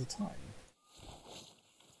use that all the time.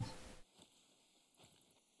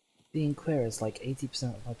 Being queer is like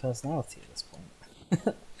 80% of my personality at this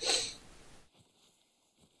point.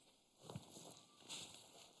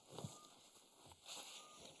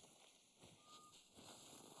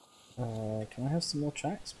 Can I have some more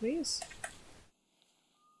tracks, please?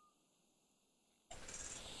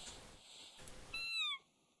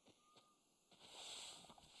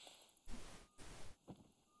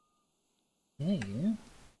 Yeah, you.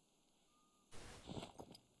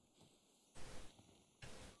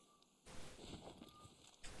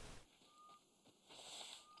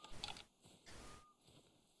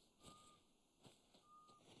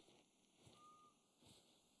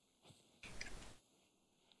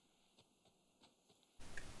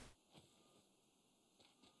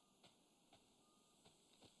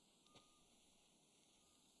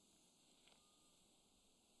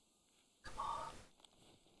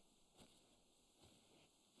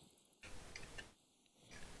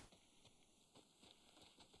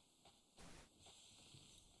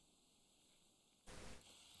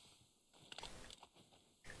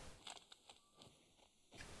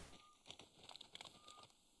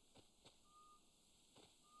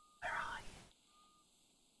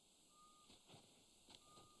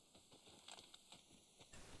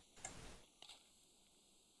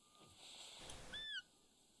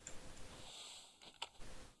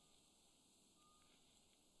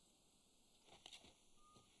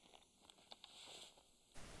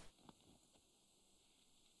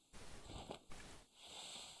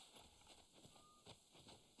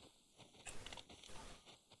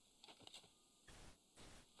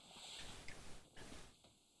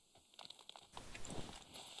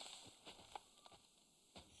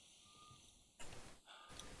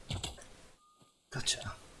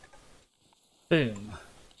 Gotcha. Boom.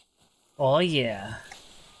 Oh yeah.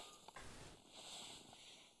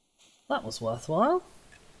 That was worthwhile.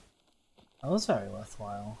 That was very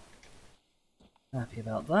worthwhile. Happy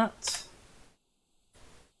about that.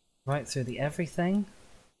 Right through the everything.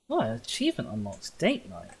 Oh, achievement unlocked. Date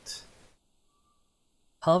night.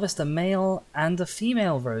 Harvest a male and a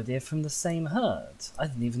female rodeo from the same herd. I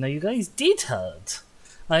didn't even know you guys did herd.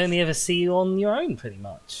 I only ever see you on your own, pretty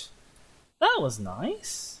much. That was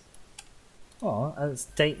nice. Oh, and it's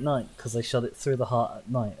date night because they shot it through the heart at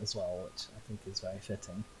night as well, which I think is very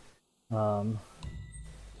fitting. Oh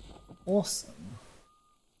Awesome.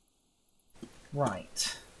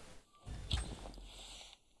 Right.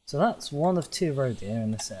 So that's one of 2 roe deer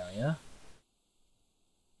in this area.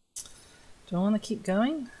 Do I want to keep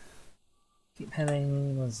going? Keep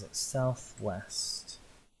heading, what is it, southwest.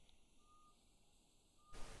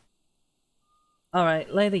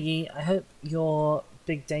 Alright, later ye, I hope your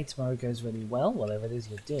big day tomorrow goes really well, whatever it is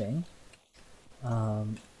you're doing. I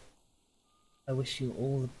wish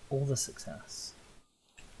you all the success.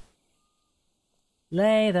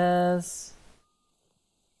 Laters!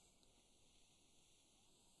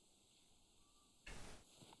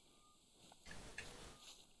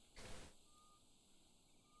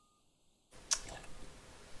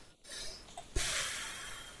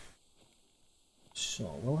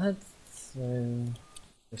 Sure, we'll head through,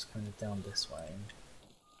 just kind of down this way.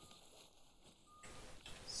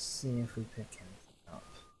 See if we pick anything up.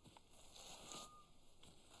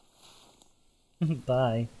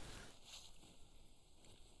 Bye.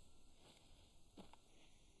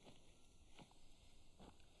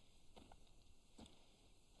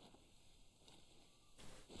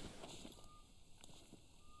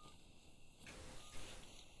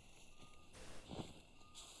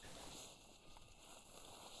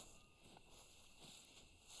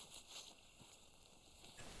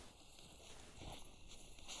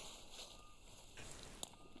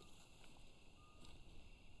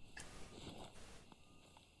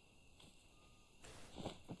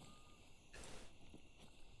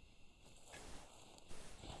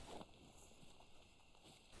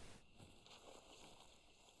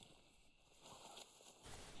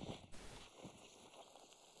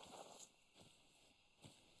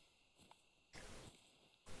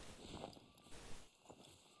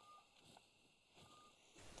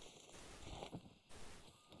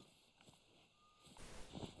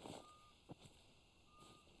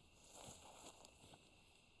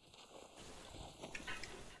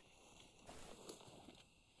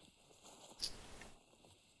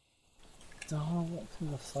 Do I want to walk through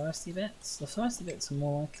the foresty bits? The foresty bits are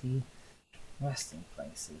more likely resting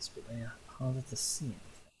places, but they are harder to see anything.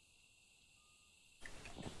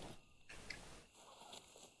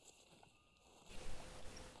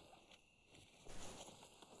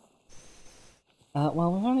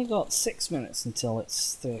 Well, we've only got 6 minutes until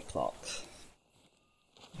it's 3 o'clock.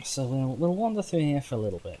 So we'll wander through here for a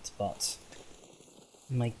little bit, but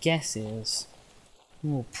my guess is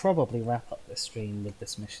we'll probably wrap up this stream with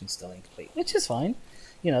this mission still incomplete, which is fine.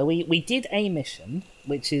 You know, we did a mission,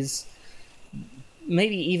 which is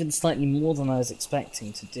maybe even slightly more than I was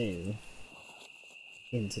expecting to do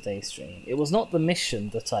in today's stream. It was not the mission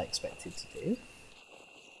that I expected to do,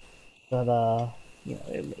 but you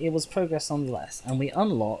know, it was progress nonetheless, and we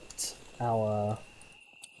unlocked our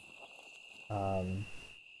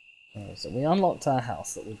we unlocked our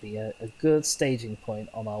house. That would be a good staging point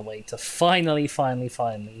on our way to finally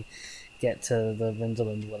get to the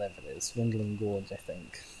Rinderland, whatever it is, Rinderland Gorge, I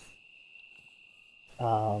think.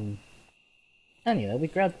 And you know, we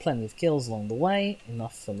grabbed plenty of kills along the way,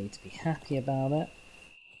 enough for me to be happy about it.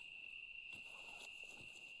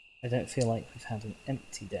 I don't feel like we've had an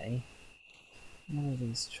empty day. None of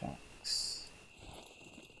these tracks.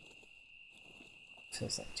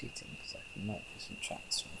 Feels like cheating because I can night vision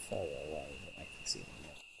tracks from further away that I can see them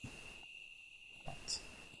yet. But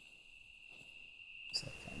it's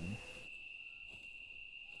okay.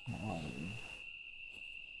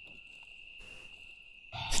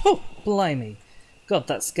 Oh, blimey! God,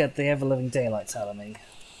 that scared the ever-living daylights out of me.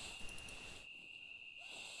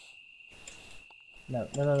 No,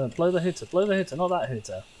 blow the hooter, not that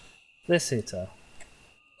hooter. This hooter.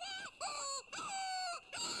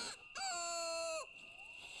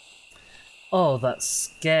 Oh, that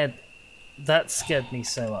scared me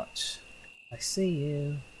so much. I see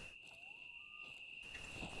you.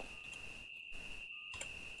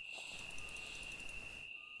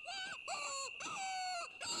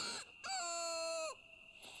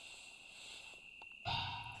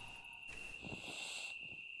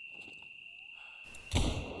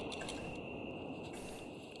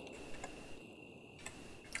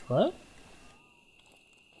 Hello?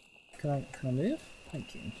 Can I move?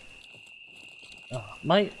 Thank you. Oh,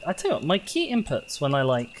 I tell you what, my key inputs when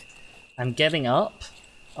I'm getting up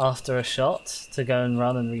after a shot to go and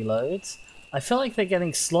run and reload, I feel like they're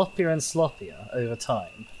getting sloppier and sloppier over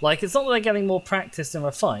time. Like, it's not that they're getting more practiced and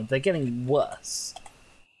refined, they're getting worse.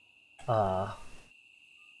 Oh,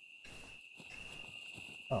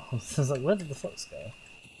 I was like, where did the fox go?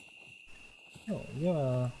 Oh,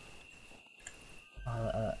 you're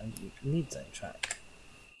a need zone track.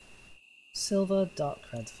 Silver, dark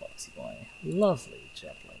red foxy boy. Lovely,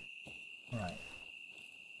 gently. Right.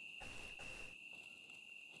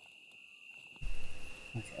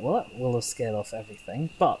 Okay, well that will have scared off everything,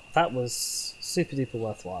 but that was super duper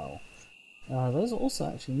worthwhile. Those are also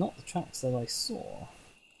actually not the tracks that I saw.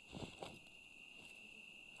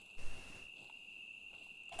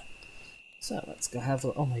 So let's go have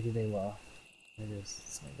a... oh, maybe they were. Maybe it was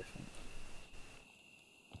something different.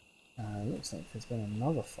 Looks like there's been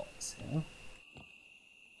another fox here.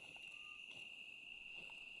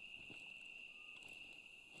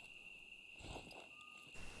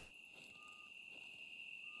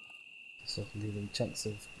 Sort of leaving chunks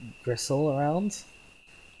of gristle around,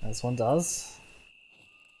 as one does.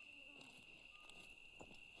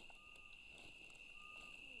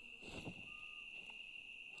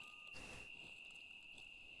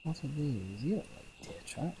 What are these? You look like deer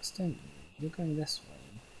tracks, don't you? You're going this way.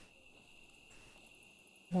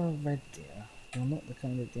 You're a red deer. You're not the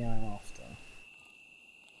kind of deer I'm after.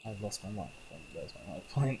 I've lost my microphone. There's my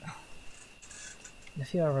microphone.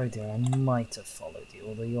 If you are a roe deer, I might have followed you,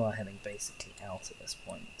 although you are heading basically out at this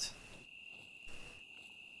point.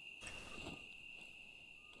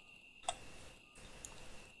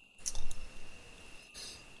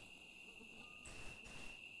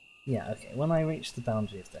 Yeah, okay, when I reach the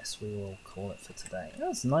boundary of this, we will call it for today.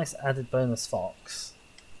 That's a nice added bonus fox.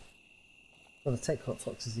 Gotta take what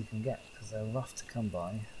foxes you can get, because they're rough to come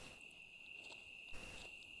by.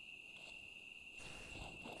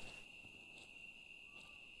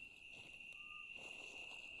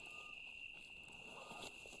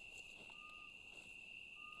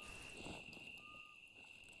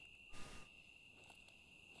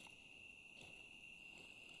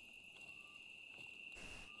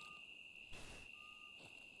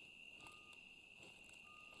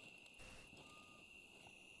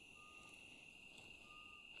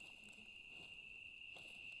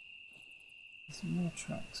 Some more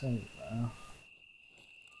tracks over.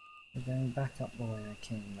 We're going back up the way I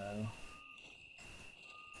came though.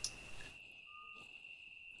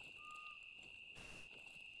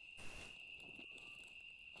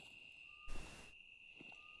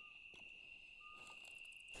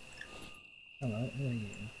 Hello, who are you?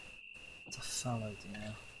 It's a fallow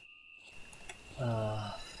deer.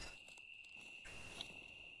 I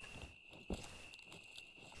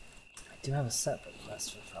do have a separate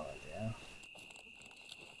quest for fallow deer.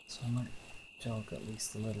 So I might jog at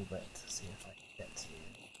least a little bit to see if I can get to you.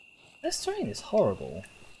 This terrain is horrible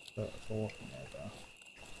for walking over.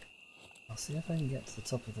 I'll see if I can get to the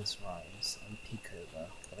top of this rise and peek over,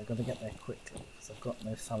 but I've got to get there quickly because I've got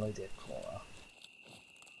no fallow deer caller.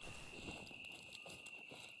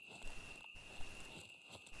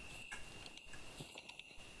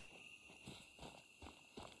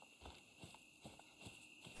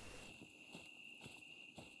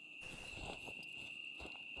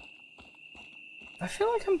 I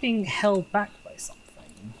feel like I'm being held back by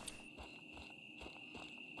something.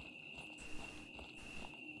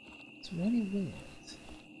 It's really weird.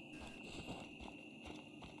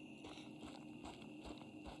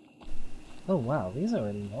 Oh wow, these are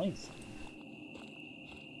really noisy.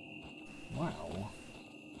 Wow.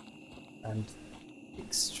 And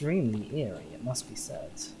extremely eerie, it must be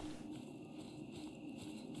said.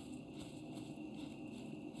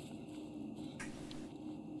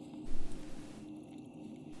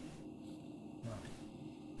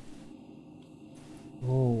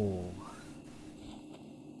 Oh,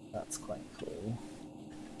 that's quite cool.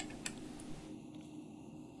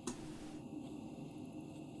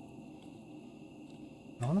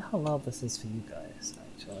 I wonder how loud this is for you guys,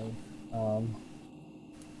 actually.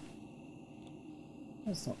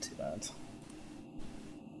 It's not too bad.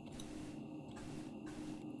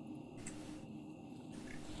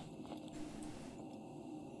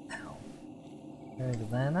 Ow. You're over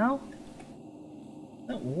there now?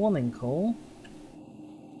 That warning call.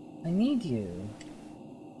 I need you.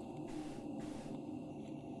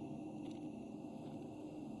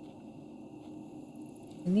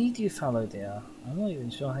 I need you, fallow deer. I'm not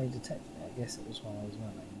even sure how you detected me. I guess it was while I was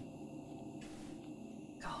running.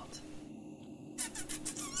 God.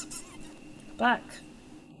 Back!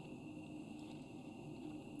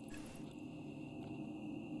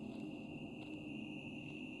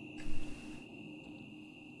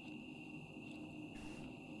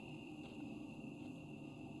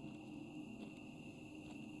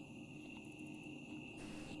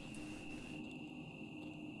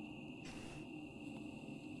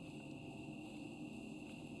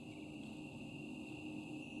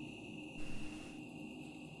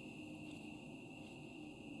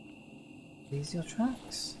 These your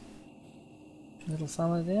tracks? Little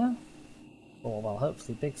fallow deer? Or, well,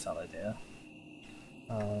 hopefully big fallow deer.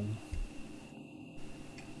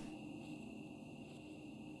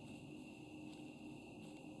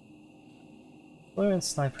 We're in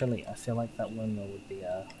Sniper Elite. I feel like that windmill would be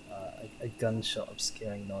a gunshot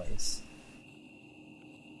obscuring noise.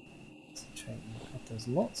 There's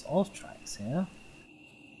lots of tracks here.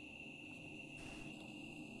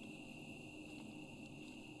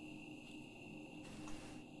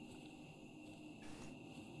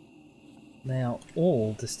 They are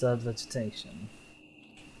all disturbed vegetation.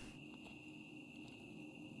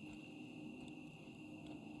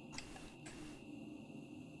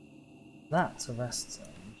 That's a rest zone.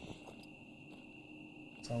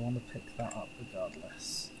 So I want to pick that up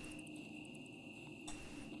regardless.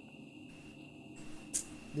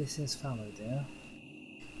 This is fallow deer.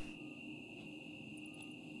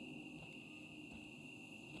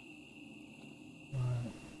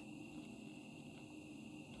 Right.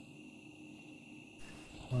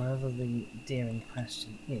 Wherever the deer in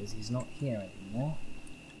question is, he's not here anymore.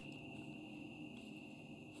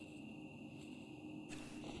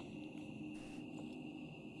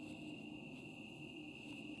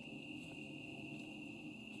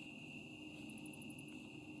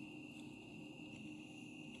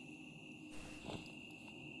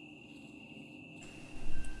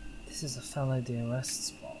 This is a fallow deer rest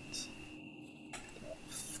spot.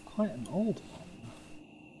 Quite an old one.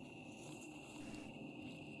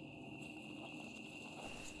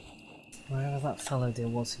 Wherever that fallow deer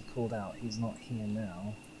was who called out, he's not here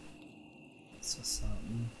now. That's for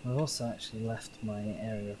certain. I've also actually left my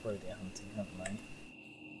area of roe deer hunting, haven't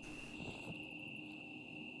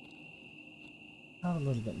I? Have a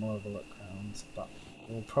little bit more of a look round, but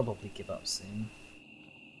we'll probably give up soon.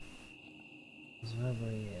 Because wherever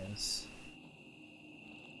he is...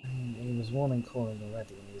 I mean, he was warning calling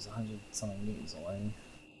already and he was 100-something meters away.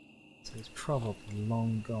 So he's probably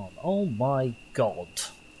long gone. Oh my god!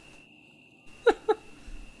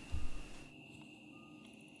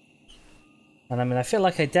 And I mean, I feel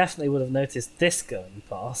like I definitely would have noticed this going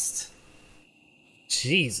past.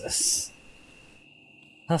 Jesus.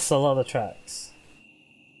 That's a lot of tracks.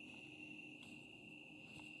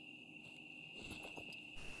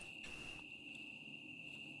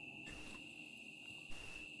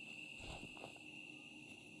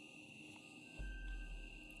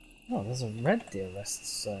 Oh, there's a red deer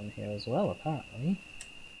rest zone here as well, apparently.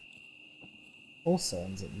 Also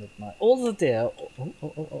ends at midnight. All the deer...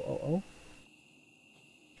 Oh.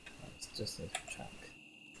 It's just a track.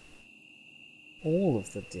 All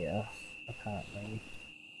of the deer, apparently,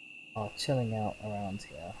 are chilling out around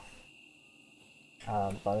here.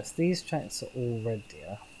 But if these tracks are all red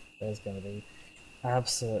deer, there's going to be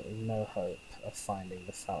absolutely no hope of finding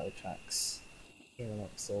the fallow tracks here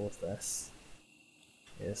amongst all of this.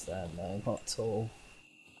 Is there? No, not at all.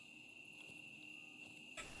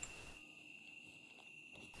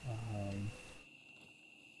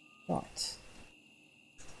 But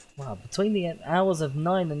wow, between the hours of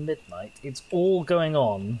 9 and midnight, it's all going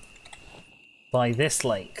on by this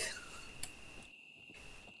lake.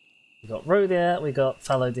 We got roe deer, we got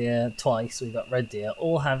fallow deer twice, we got red deer,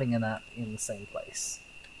 all having a nap in the same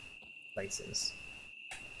places.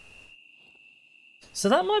 So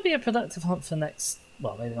that might be a productive hunt for next.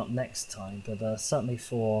 Well, maybe not next time, but certainly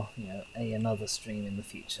for another stream in the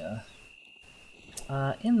future.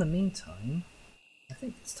 In the meantime, I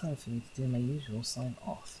think it's time for me to do my usual sign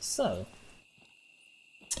off. So,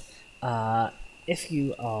 if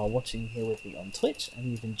you are watching here with me on Twitch and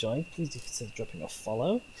you've enjoyed, please do consider dropping a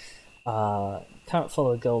follow. Current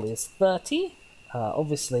follower goal is 30.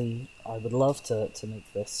 Obviously, I would love to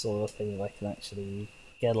make this sort of thing that I can actually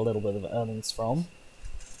get a little bit of earnings from.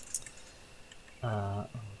 Back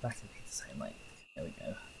in Peter's Home Lake. There we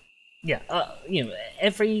go. Yeah,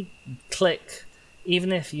 every click,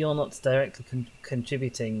 even if you're not directly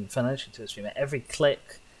contributing financially to a streamer, every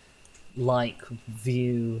click, like,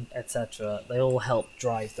 view, etc., they all help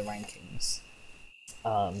drive the rankings.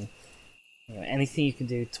 Anything you can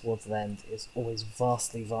do towards the end is always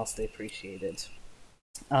vastly, vastly appreciated.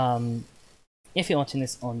 If you're watching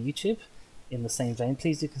this on YouTube, in the same vein,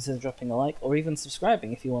 please do consider dropping a like or even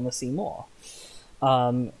subscribing if you want to see more.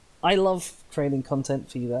 I love creating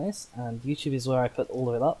content for you guys, and YouTube is where I put all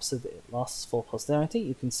of it up so that it lasts for posterity.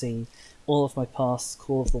 You can see all of my past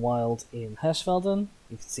Call of the Wild in Hirschfelden,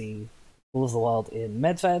 you can see Call of the Wild in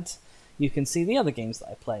Medved, you can see the other games that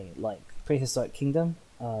I play, like Prehistoric Kingdom,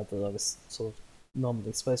 that I was sort of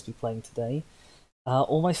normally supposed to be playing today,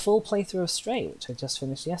 or my full playthrough of Stray, which I just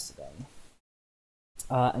finished yesterday.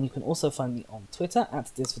 And you can also find me on Twitter,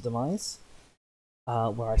 @DisForDemise,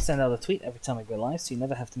 where I send out a tweet every time I go live, so you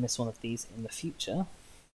never have to miss one of these in the future.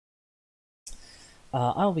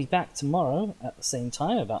 I'll be back tomorrow at the same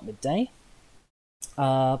time, about midday,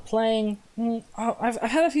 playing... I've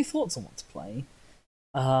had a few thoughts on what to play.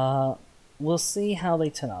 We'll see how they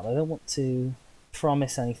turn out. I don't want to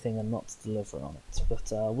promise anything and not to deliver on it,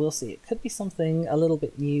 but we'll see. It could be something a little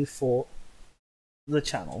bit new for the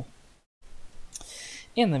channel.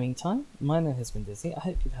 In the meantime, my name has been Dizzy. I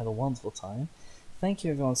hope you've had a wonderful time. Thank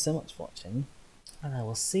you everyone so much for watching, and I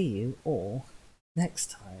will see you all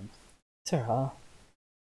next time. Ta-ra!